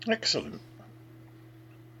 Excellent.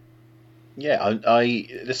 Yeah, I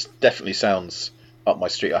this definitely sounds up my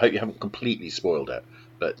street. I hope you haven't completely spoiled it,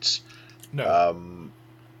 but no.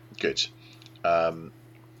 Good.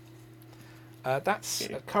 That's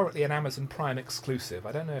currently an Amazon Prime exclusive.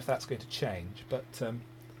 I don't know if that's going to change, but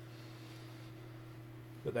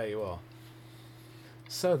there you are.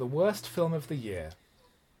 So, the worst film of the year.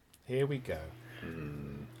 Here we go.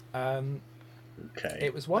 Okay.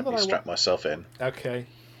 It was one Let me that strap myself in. Okay.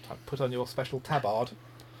 Put on your special tabard.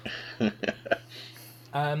 It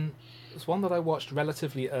was one that I watched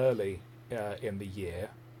relatively early in the year.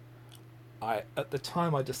 At the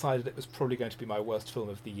time, I decided it was probably going to be my worst film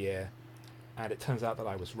of the year, and it turns out that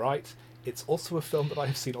I was right. It's also a film that I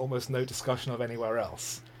have seen almost no discussion of anywhere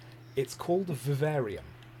else. It's called Vivarium,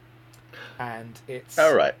 and it's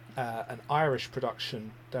an Irish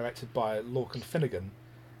production directed by Lorcan Finnegan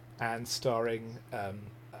and starring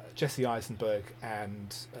Jesse Eisenberg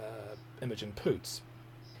and Imogen Poots.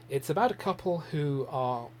 It's about a couple who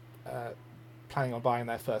are planning on buying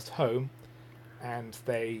their first home, and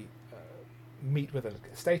they meet with an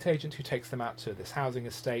estate agent who takes them out to this housing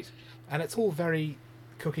estate, and it's all very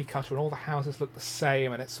cookie cutter, and all the houses look the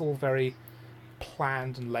same, and it's all very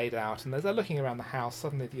planned and laid out. And as they're looking around the house,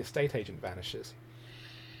 suddenly the estate agent vanishes,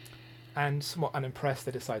 and somewhat unimpressed,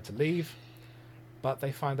 they decide to leave. But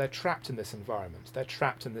they find they're trapped in this environment. They're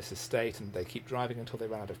trapped in this estate, and they keep driving until they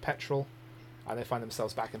run out of petrol, and they find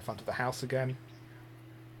themselves back in front of the house again.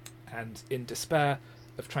 And in despair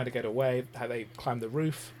of trying to get away, they climb the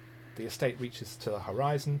roof. The estate reaches to the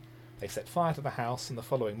horizon. They set fire to the house, and the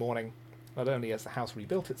following morning, not only has the house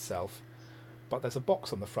rebuilt itself, but there's a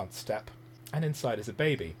box on the front step, and inside is a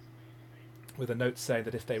baby, with a note saying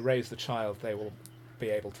that if they raise the child, they will be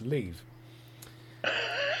able to leave.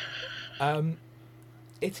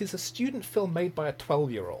 It is a student film made by a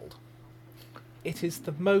 12-year-old. It is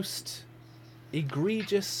the most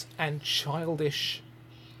egregious and childish,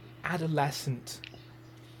 adolescent,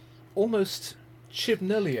 almost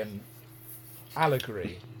Chibnallian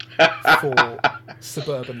allegory for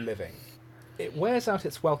suburban living. It wears out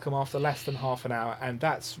its welcome after less than half an hour, and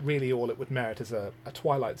that's really all it would merit as a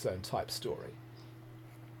Twilight Zone type story.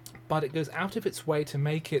 But it goes out of its way to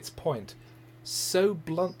make its point so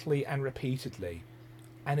bluntly and repeatedly,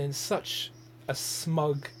 and in such a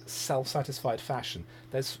smug, self-satisfied fashion.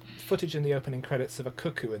 There's footage in the opening credits of a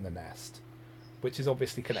cuckoo in the nest, which is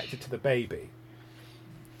obviously connected to the baby.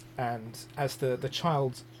 And as the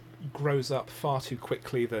child grows up far too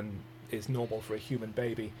quickly than is normal for a human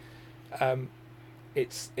baby,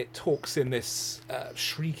 it talks in this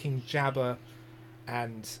shrieking jabber,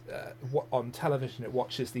 and on television it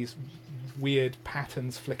watches these weird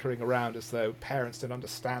patterns flickering around as though parents don't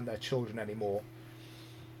understand their children anymore,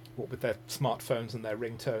 what with their smartphones and their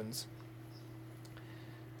ringtones.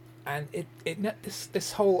 And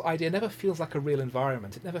this whole idea never feels like a real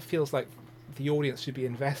environment. It never feels like the audience should be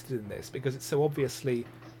invested in this, because it's so obviously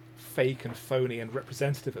fake and phony and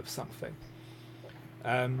representative of something.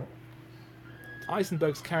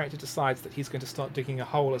 Eisenberg's character decides that he's going to start digging a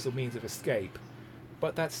hole as a means of escape,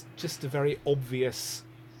 but that's just a very obvious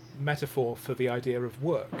metaphor for the idea of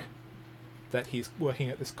work, that he's working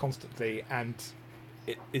at this constantly, and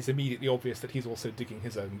it is immediately obvious that he's also digging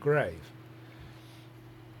his own grave.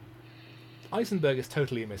 Eisenberg is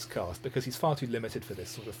totally miscast because he's far too limited for this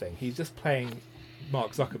sort of thing. He's just playing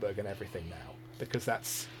Mark Zuckerberg and everything now, because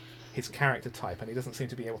that's his character type, and he doesn't seem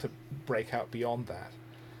to be able to break out beyond that.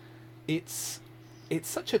 It's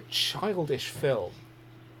such a childish film,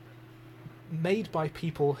 made by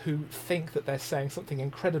people who think that they're saying something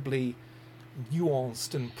incredibly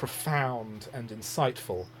nuanced and profound and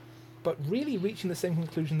insightful, but really reaching the same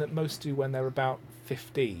conclusion that most do when they're about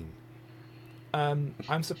 15.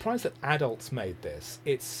 I'm surprised that adults made this.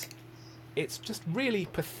 It's just really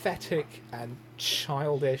pathetic and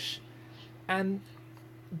childish and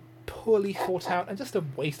poorly thought out and just a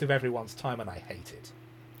waste of everyone's time, and I hate it.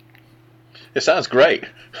 It sounds great.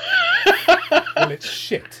 Well, it's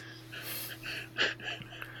shit.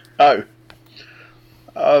 Oh.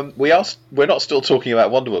 We're not still talking about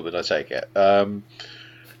Wonder Woman, I take it.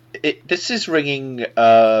 This is ringing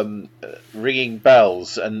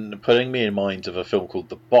bells and putting me in mind of a film called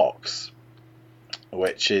The Box,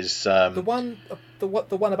 which is the one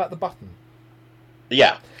about the button.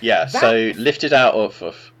 Yeah. So lifted out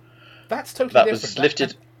of. That's totally that different. Was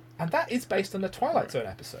lifted, and that is based on the Twilight Zone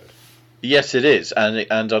episode. Yes, it is,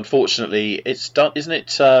 and unfortunately, it's done. Isn't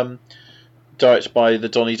it directed by the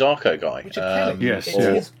Donnie Darko guy? Richard Kelly. Yes.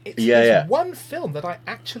 It's one film that I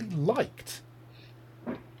actually liked.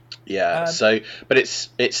 Yeah. But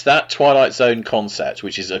it's that Twilight Zone concept,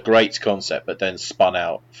 which is a great concept, but then spun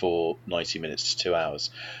out for 90 minutes to 2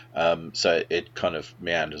 hours. So it kind of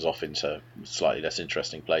meanders off into slightly less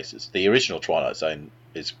interesting places. The original Twilight Zone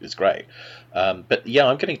is great, but yeah,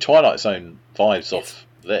 I'm getting Twilight Zone vibes off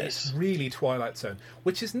this. It's really Twilight Zone,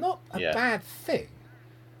 which is not a bad thing.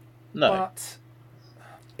 No,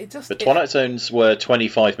 but Twilight Zones were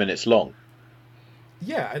 25 minutes long.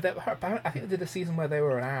 Yeah, I think they did a season where they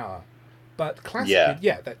were an hour, but classically,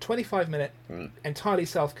 that 25-minute, entirely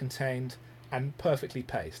self-contained and perfectly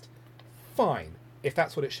paced. Fine, if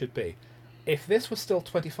that's what it should be. If this were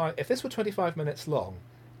 25 minutes long,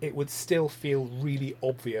 it would still feel really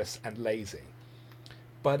obvious and lazy.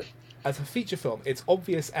 But as a feature film, it's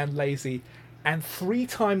obvious and lazy, and 3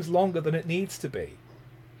 times longer than it needs to be,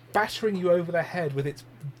 battering you over the head with its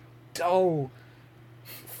dull,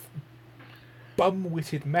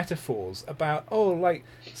 bum-witted metaphors about,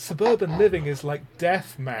 suburban living is like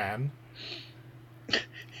death, man.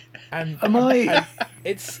 And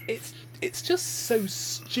it's just so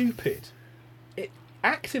stupid.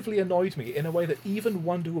 actively annoyed me in a way that even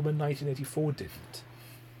Wonder Woman 1984 didn't.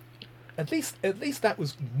 At least that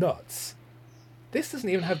was nuts. This doesn't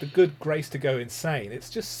even have the good grace to go insane. It's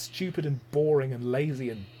just stupid and boring and lazy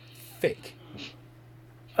and thick.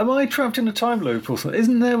 Am I trapped in a time loop or something?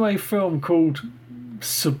 Isn't there a film called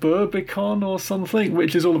Suburbicon or something,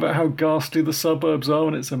 which is all about how ghastly the suburbs are,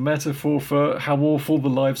 and it's a metaphor for how awful the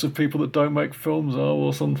lives of people that don't make films are,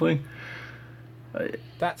 or something?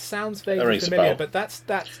 That sounds vaguely familiar, but that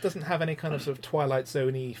doesn't have any kind of sort of Twilight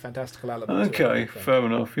Zone-y fantastical element. Okay, fair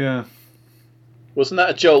enough. Yeah. Wasn't that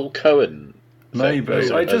a Joel Cohen? Maybe.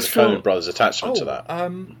 I just feel Coen Brothers attachment to that.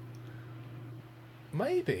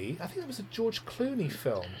 Maybe. I think it was a George Clooney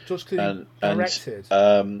film. George Clooney directed.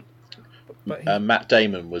 Matt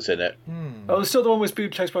Damon was in it. Oh, it's still the one with being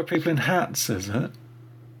chased by people in hats, is it?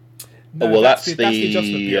 No, that's the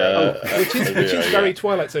Adjustment Bureau, which is very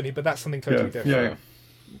Twilight Zone-y, but that's something totally different.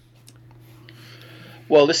 Yeah.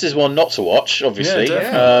 Well, this is one not to watch, obviously.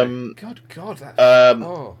 Yeah, God,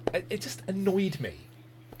 that it just annoyed me.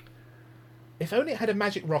 If only it had a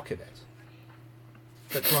magic rock in it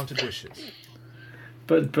that granted wishes.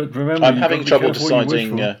 But remember, I'm having trouble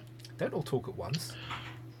deciding. Don't all talk at once.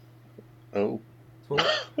 Oh, what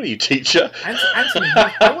are you, teacher? Anthony,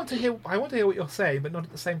 I want to hear what you're saying, but not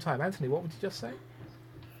at the same time. Anthony, what would you just say?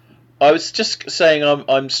 I was just saying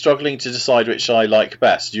I'm struggling to decide which I like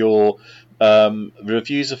best. Your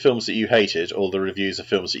reviews of films that you hated, or the reviews of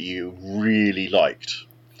films that you really liked.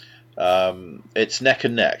 It's neck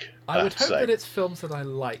and neck. I would hope that it's films that I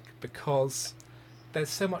like, because there's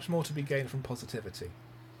so much more to be gained from positivity.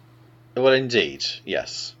 Well, indeed,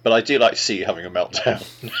 yes. But I do like to see you having a meltdown.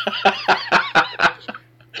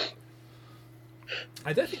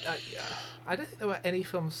 I don't think there were any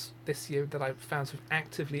films this year that I found sort of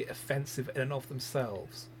actively offensive in and of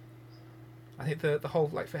themselves. I think the whole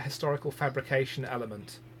the historical fabrication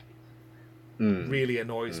element really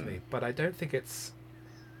annoys me, but I don't think it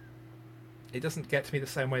doesn't get to me the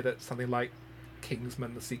same way that something like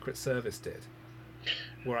Kingsman: The Secret Service did,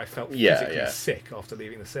 where I felt physically sick after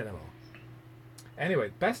leaving the cinema.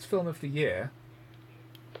 Anyway, best film of the year,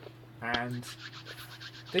 and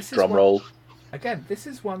this is drum roll. Again, this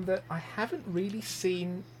is one that I haven't really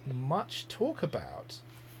seen much talk about.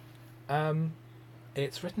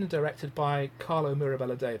 It's written and directed by Carlo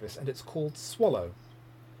Mirabella Davis, and it's called Swallow.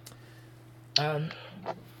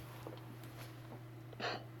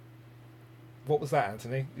 What was that,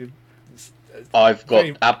 Anthony? I've got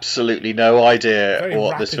absolutely no idea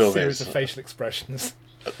what this film is. Very rapid series of facial expressions.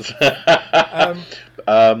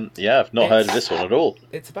 I've not heard of this one at all.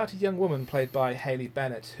 It's about a young woman played by Hayley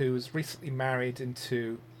Bennett who was recently married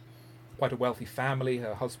into quite a wealthy family.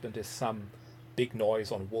 Her husband is some big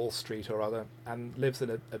noise on Wall Street or other, and lives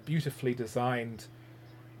in a beautifully designed,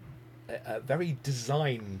 a very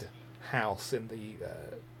designed house in the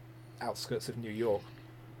outskirts of New York.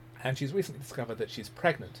 And she's recently discovered that she's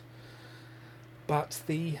pregnant. But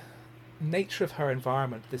the nature of her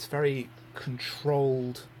environment, this very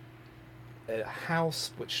controlled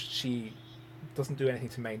house which she doesn't do anything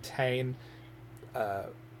to maintain,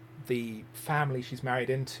 the family she's married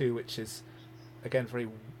into, which is again very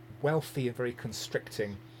wealthy and very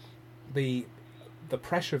constricting, the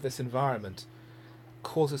pressure of this environment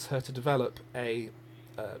causes her to develop a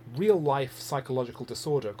real life psychological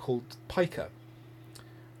disorder called pica,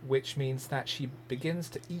 which means that she begins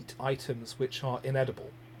to eat items which are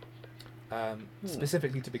inedible.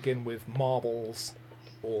 Specifically to begin with, marbles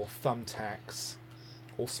or thumbtacks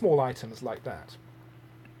or small items like that.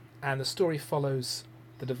 And the story follows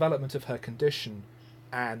the development of her condition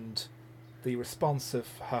and the response of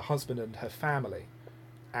her husband and her family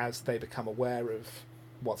as they become aware of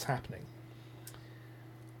what's happening.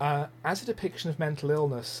 As a depiction of mental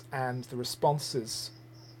illness and the responses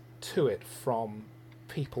to it from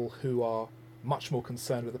people who are much more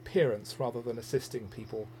concerned with appearance rather than assisting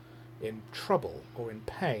people in trouble or in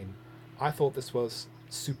pain, I thought this was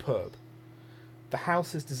superb. The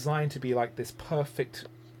house is designed to be like this perfect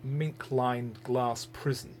mink-lined glass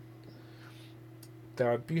prison.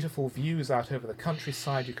 There are beautiful views out over the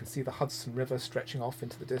countryside. You can see the Hudson River stretching off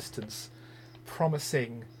into the distance,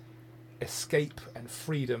 promising escape and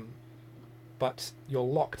freedom, but you're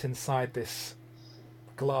locked inside this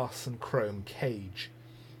glass and chrome cage.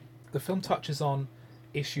 The film touches on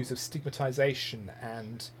issues of stigmatization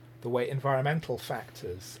and the way environmental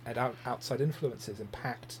factors and outside influences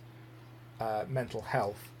impact mental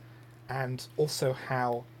health, and also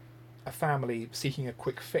how a family seeking a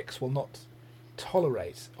quick fix will not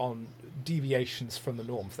tolerate on deviations from the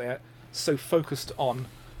norms. They are so focused on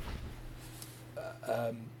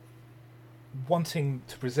wanting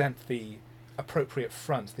to present the appropriate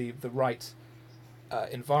front, the right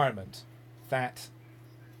environment, that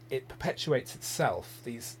it perpetuates itself.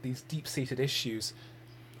 These deep-seated issues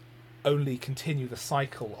only continue the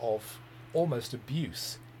cycle of almost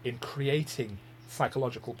abuse in creating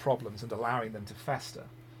psychological problems and allowing them to fester.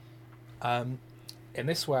 In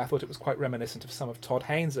this way, I thought it was quite reminiscent of some of Todd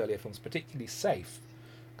Haynes' earlier films, particularly Safe,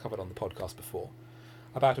 covered on the podcast before,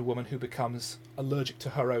 about a woman who becomes allergic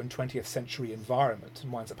to her own 20th century environment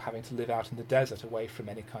and winds up having to live out in the desert away from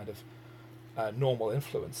any kind of normal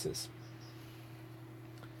influences.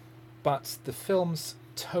 But the film's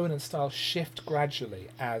tone and style shift gradually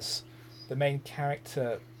as the main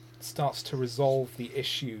character starts to resolve the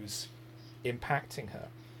issues impacting her.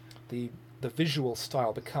 The visual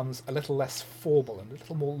style becomes a little less formal and a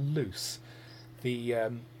little more loose.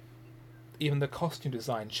 Even the costume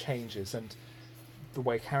design changes, and the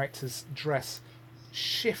way characters dress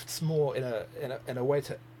shifts more in a way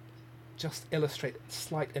to just illustrate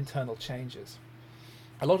slight internal changes.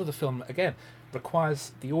 A lot of the film, again,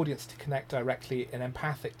 requires the audience to connect directly in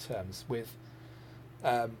empathic terms with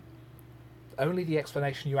only the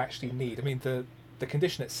explanation you actually need. I mean, the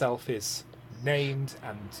condition itself is named,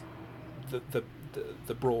 and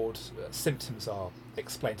the broad symptoms are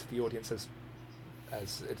explained to the audience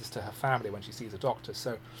as it is to her family when she sees a doctor.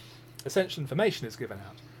 So essential information is given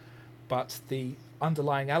out, but the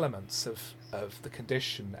underlying elements of the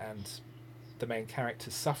condition and the main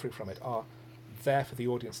characters suffering from it are there for the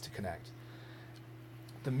audience to connect.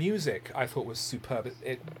 The music, I thought, was superb.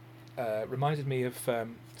 It reminded me of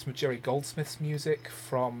some of Jerry Goldsmith's music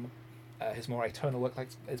from his more atonal work, like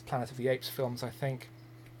his Planet of the Apes films, I think,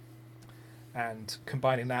 and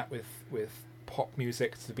combining that with pop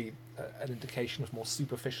music to be an indication of more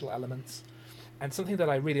superficial elements. And something that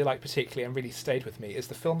I really like particularly and really stayed with me is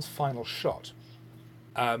the film's final shot.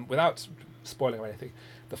 Without spoiling or anything,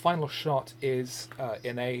 the final shot is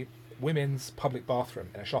in a women's public bathroom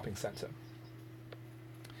in a shopping centre.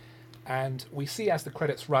 And we see, as the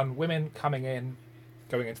credits run, women coming in,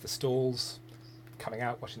 going into the stalls, coming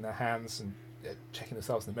out, washing their hands and checking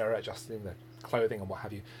themselves in the mirror, adjusting their clothing and what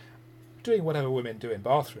have you, doing whatever women do in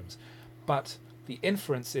bathrooms. But the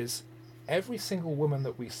inference is every single woman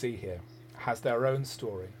that we see here has their own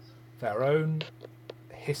story, their own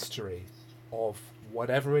history of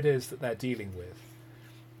whatever it is that they're dealing with.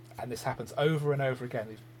 And this happens over and over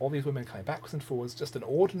again. All these women coming backwards and forwards, just an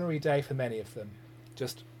ordinary day for many of them,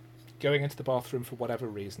 just going into the bathroom for whatever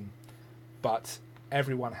reason. But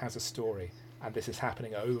everyone has a story, and this is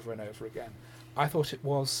happening over and over again. I thought it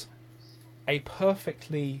was a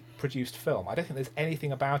perfectly produced film. I don't think there's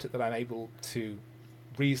anything about it that I'm able to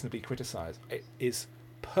reasonably criticise. It is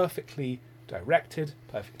perfectly directed,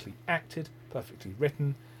 perfectly acted, perfectly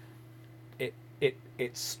written.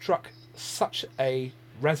 It struck such a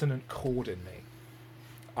resonant chord in me.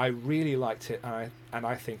 I really liked it, and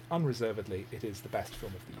I think unreservedly it is the best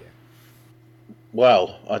film of the year.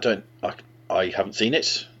 Well, I haven't seen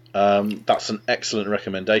it. That's an excellent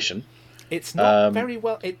recommendation. It's not very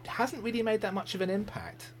well. It hasn't really made that much of an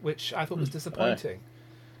impact, which I thought was disappointing.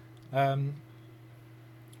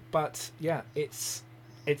 But yeah, it's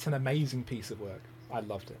an amazing piece of work. I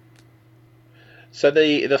loved it. So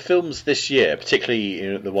the films this year,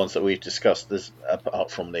 particularly the ones that we've discussed, there's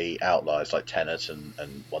apart from the outliers like Tenet and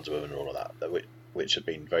Wonder Woman and all of that, which have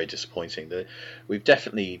been very disappointing. We've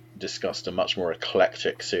definitely discussed a much more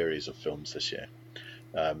eclectic series of films this year,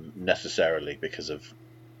 necessarily because of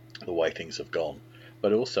the way things have gone.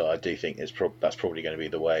 But also, I do think that's probably going to be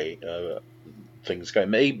the way things go.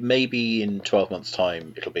 Maybe in 12 months'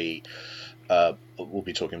 time, it'll be we'll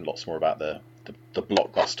be talking lots more about the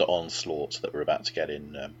blockbuster onslaught that we're about to get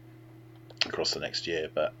in across the next year.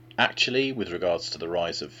 But actually, with regards to the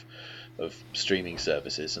rise of streaming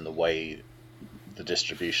services and the way the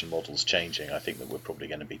distribution model's changing, I think that we're probably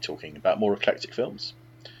going to be talking about more eclectic films,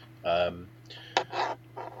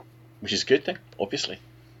 which is a good thing, obviously.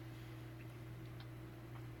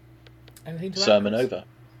 Anything to Sermon add, over.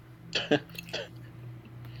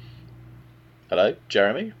 Hello,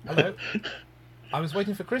 Jeremy. Hello. I was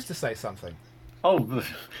waiting for Chris to say something. Oh,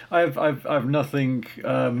 I've nothing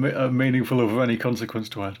meaningful of any consequence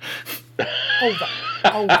to add.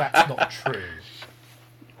 That's not true.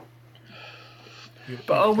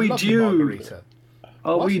 But are we due?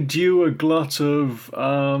 Are we due a glut of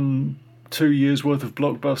 2 years worth of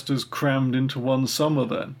blockbusters crammed into one summer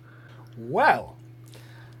then? Well,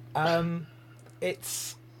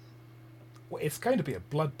 it's going to be a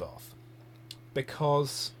bloodbath,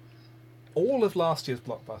 because all of last year's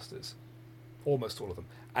blockbusters, almost all of them,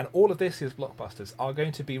 and all of this year's blockbusters are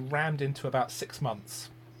going to be rammed into about 6 months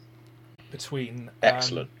between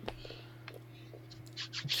Excellent.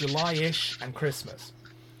 July-ish and Christmas.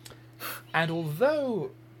 And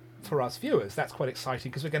although for us viewers that's quite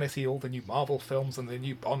exciting because we're going to see all the new Marvel films and the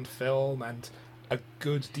new Bond film and a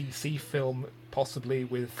good DC film possibly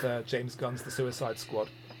with James Gunn's The Suicide Squad,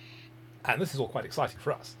 and this is all quite exciting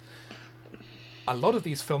for us. A lot of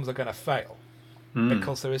these films are going to fail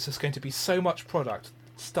because there is just going to be so much product,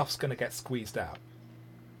 stuff's going to get squeezed out,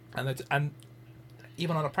 and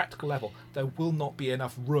even on a practical level there will not be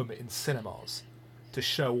enough room in cinemas to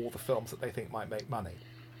show all the films that they think might make money.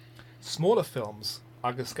 Smaller films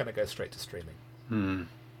are just going to go straight to streaming.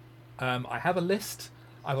 I have a list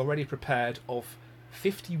I've already prepared of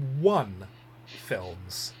 51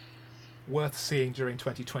 films worth seeing during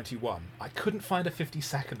 2021. I couldn't find a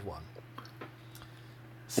 52nd one.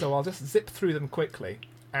 So I'll just zip through them quickly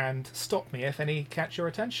and stop me if any catch your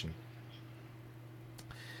attention.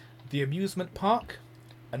 The Amusement Park,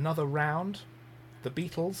 Another Round, The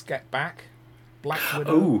Beatles Get Back, Black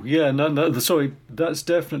Widow. Oh, yeah, no, sorry, that's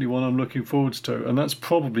definitely one I'm looking forward to, and that's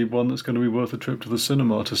probably one that's going to be worth a trip to the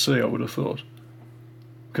cinema to see, I would have thought.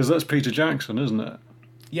 Because that's Peter Jackson, isn't it?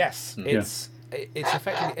 Yes, it's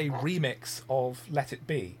effectively a remix of Let It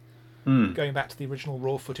Be, going back to the original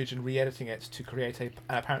raw footage and re-editing it to create an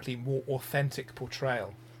apparently more authentic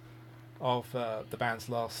portrayal of the band's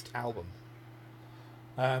last album.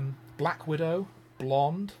 Black Widow,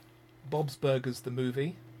 Blonde, Bob's Burgers the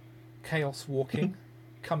movie, Chaos Walking,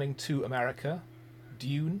 Coming to America,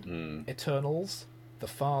 Dune, Eternals, The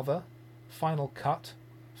Father, Final Cut,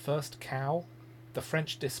 First Cow, The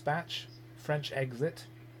French Dispatch, French Exit,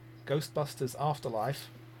 Ghostbusters Afterlife,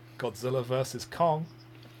 Godzilla vs. Kong,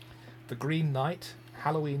 The Green Knight,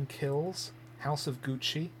 Halloween Kills, House of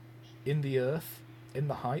Gucci, In the Earth, In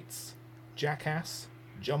the Heights, Jackass,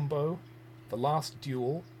 Jumbo, The Last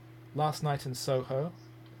Duel, Last Night in Soho,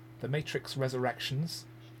 The Matrix Resurrections,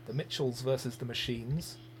 The Mitchells vs. the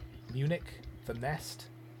Machines, Munich, The Nest,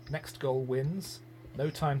 Next Goal Wins, No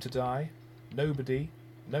Time to Die, Nobody,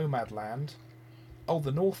 Nomadland. Oh,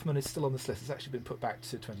 The Northman is still on this list. It's actually been put back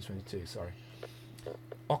to 2022, sorry.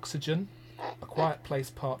 Oxygen, A Quiet Place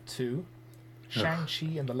Part 2,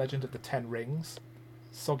 Shang-Chi and the Legend of the Ten Rings,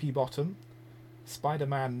 Soggy Bottom,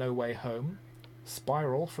 Spider-Man No Way Home,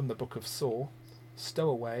 Spiral from the Book of Saw,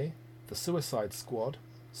 Stowaway, The Suicide Squad,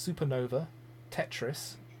 Supernova,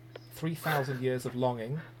 Tetris, 3,000 Years of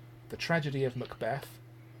Longing, The Tragedy of Macbeth,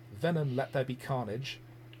 Venom Let There Be Carnage,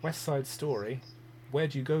 West Side Story,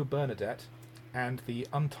 Where'd You Go, Bernadette, and the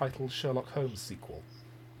untitled Sherlock Holmes sequel.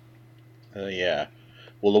 Yeah.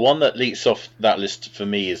 Well, the one that leaps off that list for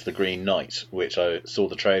me is The Green Knight, which I saw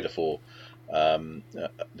the trailer for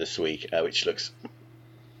this week, which looks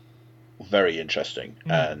very interesting,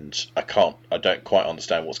 and I don't quite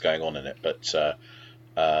understand what's going on in it, but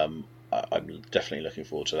I'm definitely looking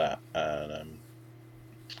forward to that, and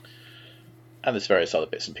there's various other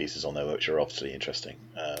bits and pieces on there which are obviously interesting,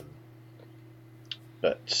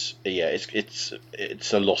 but yeah,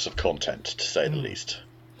 it's a lot of content to say the least.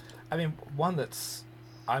 I mean, one that's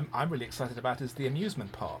I'm really excited about is The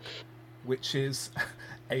Amusement Park, which is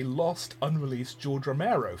a lost, unreleased George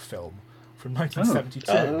Romero film from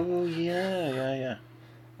 1972. Oh yeah.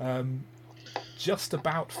 Just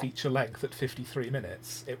about feature length at 53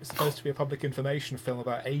 minutes. It was supposed to be a public information film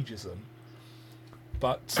about ageism,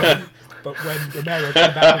 but when Romero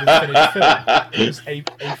came back with his finished film, it was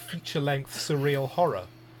a feature length surreal horror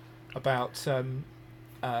about an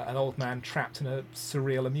old man trapped in a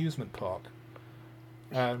surreal amusement park,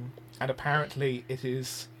 and apparently it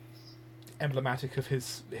is emblematic of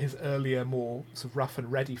his earlier, more sort of rough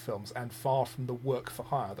and ready films, and far from the work for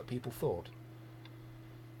hire that people thought.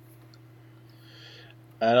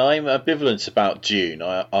 And I'm ambivalent about Dune.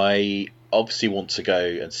 I obviously want to go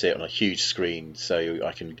and see it on a huge screen so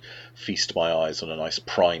I can feast my eyes on a nice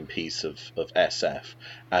prime piece of SF,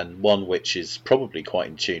 and one which is probably quite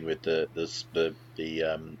in tune with the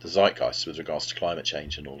zeitgeist with regards to climate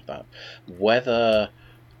change and all of that. Whether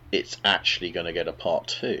it's actually going to get a part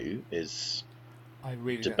 2 is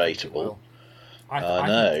debatable.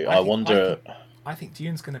 I wonder. I think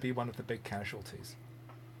Dune's going to be one of the big casualties.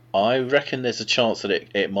 I reckon there's a chance that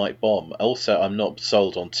it might bomb. Also, I'm not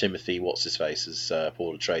sold on Timothy What's-His-Face as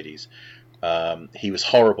Paul Atreides. He was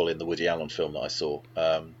horrible in the Woody Allen film that I saw.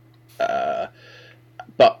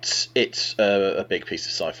 But it's a big piece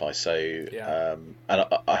of sci-fi. So, yeah. And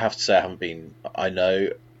I have to say, I know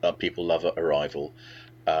people love Arrival.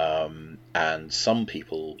 And some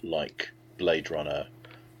people like Blade Runner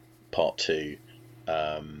Part 2.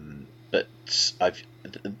 But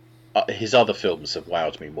his other films have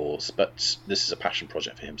wowed me more, but this is a passion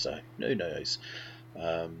project for him, so who knows?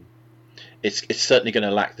 It's certainly going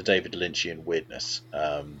to lack the David Lynchian weirdness.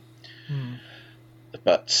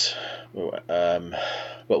 But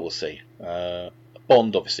we'll see.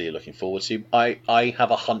 Bond, obviously, you're looking forward to. I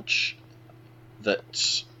have a hunch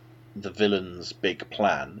that the villain's big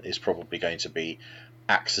plan is probably going to be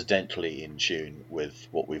accidentally in tune with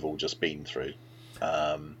what we've all just been through.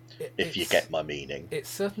 If you get my meaning. It's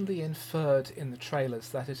certainly inferred in the trailers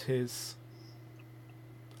that it is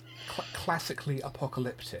classically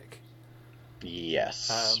apocalyptic.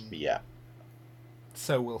 Yes. Yeah.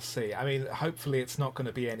 So we'll see. I mean, hopefully it's not going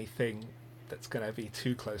to be anything that's going to be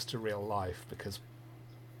too close to real life, because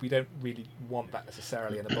we don't really want that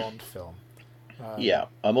necessarily in a Bond film. Yeah,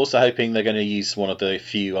 I'm also hoping they're going to use one of the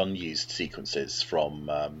few unused sequences from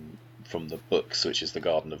the books, which is the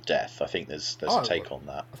Garden of Death. I think there's a take on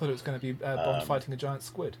that. I thought it was going to be Bond fighting a giant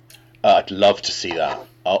squid. I'd love to see that.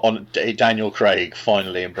 On Daniel Craig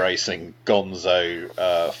finally embracing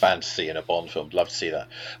gonzo fantasy in a Bond film. I'd love to see that.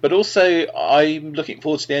 But also, I'm looking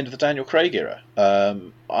forward to the end of the Daniel Craig era.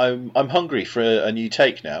 I'm hungry for a new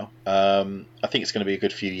take now. I think it's going to be a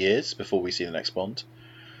good few years before we see the next Bond.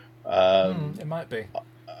 It might be.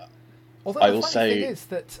 Although the funny thing is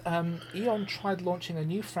that Eon tried launching a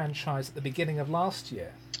new franchise at the beginning of last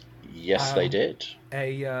year. Yes, they did.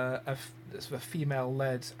 A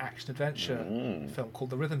female-led action-adventure film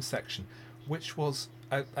called The Rhythm Section, which was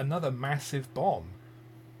another massive bomb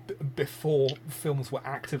before films were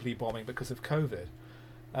actively bombing because of COVID.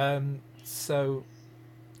 So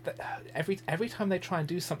every time they try and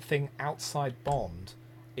do something outside Bond,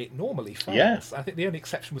 it normally fails. Yeah. I think the only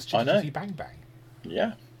exception was Chitty Chitty Bang Bang.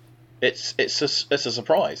 Yeah, it's a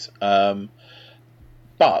surprise.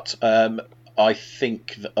 But I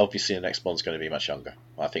think that obviously the next Bond's going to be much younger.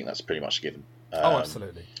 I think that's pretty much a given.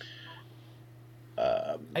 Absolutely.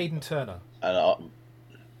 Aidan Turner. And I'll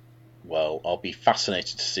be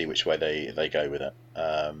fascinated to see which way they go with it.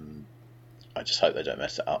 I just hope they don't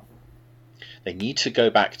mess it up. They need to go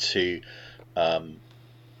back to a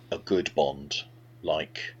good Bond,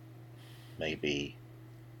 like maybe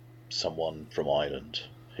someone from Ireland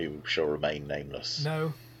who shall remain nameless.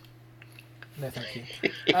 No, thank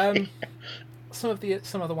you. Some of the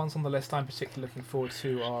ones on the list I'm particularly looking forward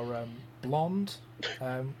to are Blonde,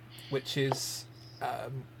 which is a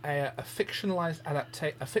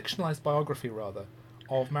fictionalized biography rather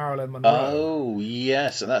of Marilyn Monroe. Oh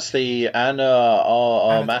yes, and that's the Anna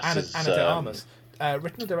de Armas,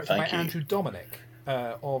 written and directed by Andrew Dominic,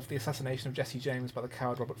 of the assassination of Jesse James by the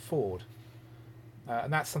coward Robert Ford,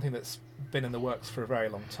 and that's something that's been in the works for a very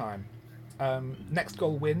long time. Next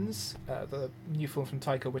Goal Wins, the new film from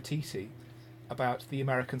Taika Waititi, about the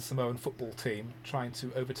American Samoan football team trying to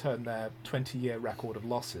overturn their 20-year record of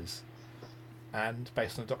losses, and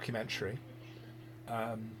based on a documentary.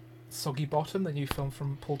 Soggy Bottom, the new film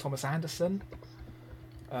from Paul Thomas Anderson.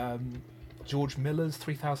 George Miller's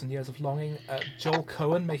 3,000 Years of Longing. Joel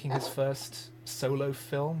Cohen making his first solo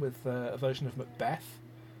film with a version of Macbeth,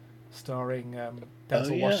 starring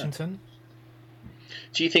Denzel Washington.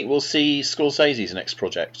 Do you think we'll see Scorsese's next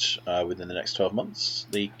project within the next 12 months?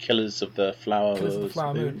 The Killers of the Flower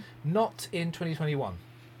Moon? Not in 2021.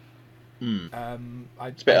 It's a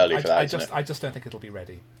bit early for that, isn't it? I just don't think it'll be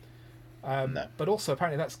ready. No. But also,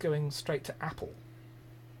 apparently, that's going straight to Apple.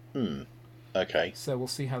 Okay. So we'll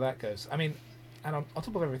see how that goes. I mean, and on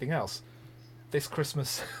top of everything else, this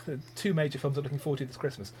Christmas, two major films I'm looking forward to this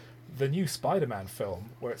Christmas. The new Spider-Man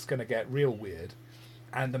film, where it's going to get real weird,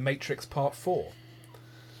 and The Matrix Part 4.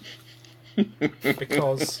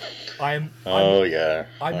 Because I'm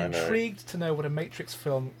intrigued to know what a Matrix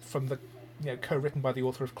film from the co-written by the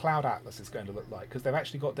author of Cloud Atlas is going to look like, because they've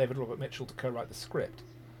actually got David Robert Mitchell to co-write the script.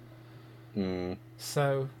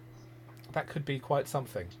 So that could be quite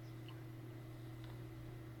something.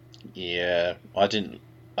 Yeah,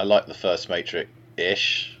 I liked the first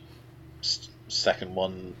Matrix-ish. Second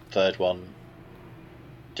one, third one,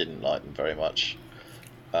 didn't like them very much.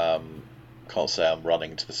 Can't say I'm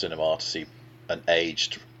running to the cinema to see an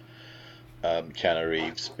aged Keanu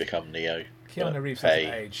Reeves become Neo. Keanu Reeves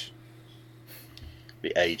doesn't age.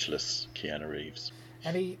 The ageless Keanu Reeves.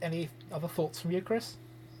 Any other thoughts from you, Chris?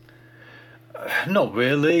 Not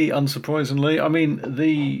really, unsurprisingly. I mean,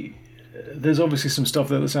 there's obviously some stuff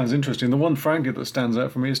there that sounds interesting. The one, frankly, that stands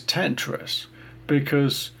out for me is Tetris,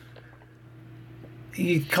 because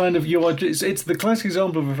it's the classic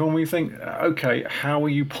example of a film where you think, okay, how are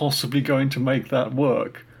you possibly going to make that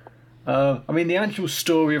work? I mean, the actual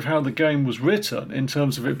story of how the game was written, in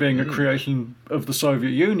terms of it being a creation of the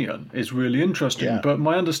Soviet Union, is really interesting. Yeah. But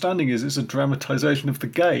my understanding is it's a dramatization of the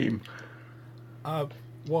game.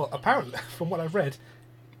 Well, apparently, from what I've read,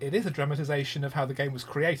 it is a dramatization of how the game was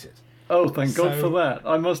created. Oh, thank God So- for that.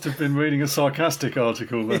 I must have been reading a sarcastic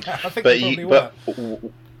article then. Yeah, I think But they probably were.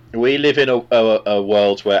 we live in a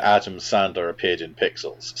world where Adam Sandler appeared in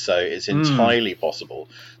Pixels, so it's entirely possible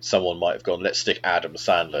someone might have gone, let's stick Adam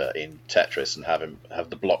Sandler in Tetris and have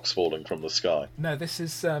the blocks falling from the sky. No, this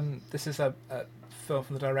is a film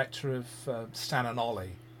from the director of Stan and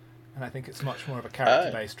Ollie, and I think it's much more of a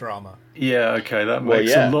character-based drama. Yeah, okay, that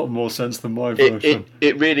makes a lot more sense than my version.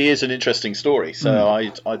 It really is an interesting story, so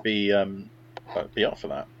I'd be up for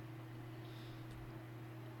that.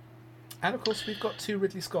 And of course, we've got 2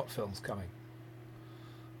 Ridley Scott films coming: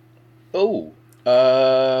 Oh,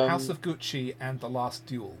 House of Gucci and The Last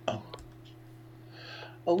Duel.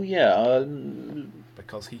 Oh yeah,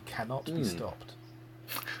 because he cannot be stopped.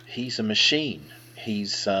 he's a machine.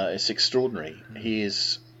 It's extraordinary. He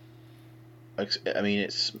is. I mean,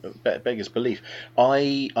 it's beggars belief.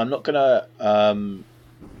 I'm not gonna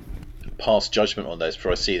pass judgment on those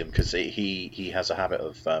before I see them, because he has a habit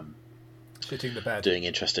of Shitting the bed. doing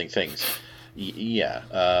interesting things. Yeah.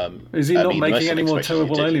 Is he not making any more unexpected he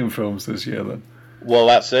terrible did. Alien films this year then? Well,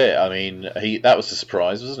 that's it. I mean, that was a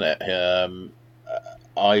surprise, wasn't it?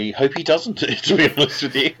 I hope he doesn't, to be honest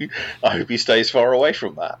with you. I hope he stays far away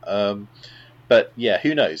from that. But yeah,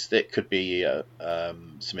 who knows? It could be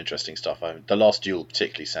some interesting stuff. The Last Duel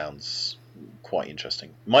particularly sounds quite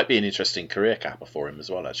interesting. Might be an interesting career capper for him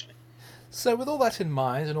as well, actually. So with all that in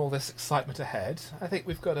mind and all this excitement ahead, I think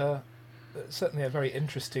we've got certainly a very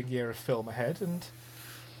interesting year of film ahead, and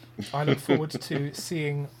I look forward to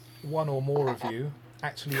seeing one or more of you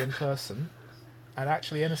actually in person and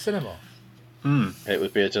actually in a cinema. It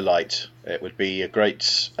would be a delight. It would be a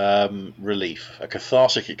great relief, a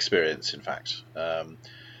cathartic experience, in fact.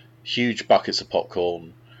 Huge buckets of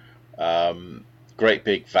popcorn, great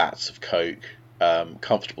big vats of Coke,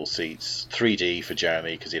 comfortable seats, 3D for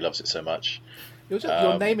Jeremy because he loves it so much.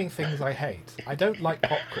 You're naming things I hate. I don't like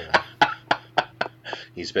popcorn.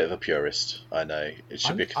 He's a bit of a purist, I know. It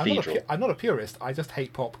should be a cathedral. I'm not a purist, I just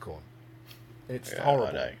hate popcorn. It's horrible.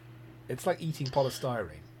 I know. It's like eating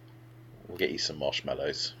polystyrene. We'll get you some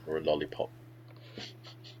marshmallows or a lollipop.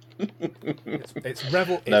 It's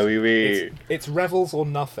revel. No, it's revels or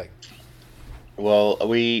nothing. Well,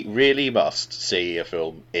 we really must see a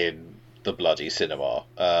film in the bloody cinema,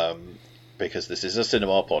 because this is a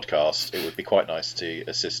cinema podcast. It would be quite nice to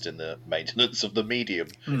assist in the maintenance of the medium.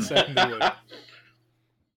 It certainly would.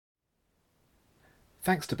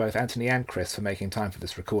 Thanks to both Anthony and Chris for making time for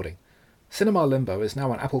this recording. Cinema Limbo is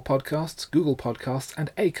now on Apple Podcasts, Google Podcasts and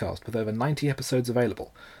Acast with over 90 episodes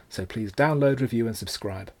available, so please download, review and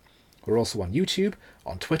subscribe. We're also on YouTube,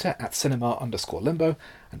 on Twitter @cinema_limbo,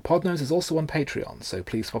 and Podnose is also on Patreon, so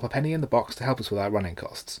please swap a penny in the box to help us with our running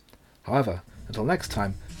costs. However, until next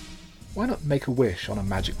time, why not make a wish on a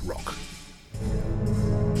magic rock?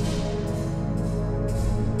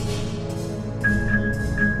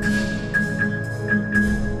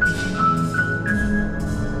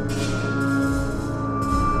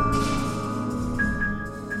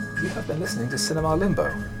 You have been listening to Cinema Limbo,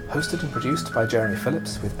 hosted and produced by Jeremy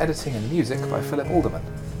Phillips with editing and music by Philip Alderman.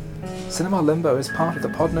 Cinema Limbo is part of the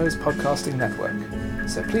Podnose Podcasting Network,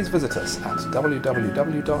 so please visit us at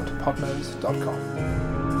www.podnose.com.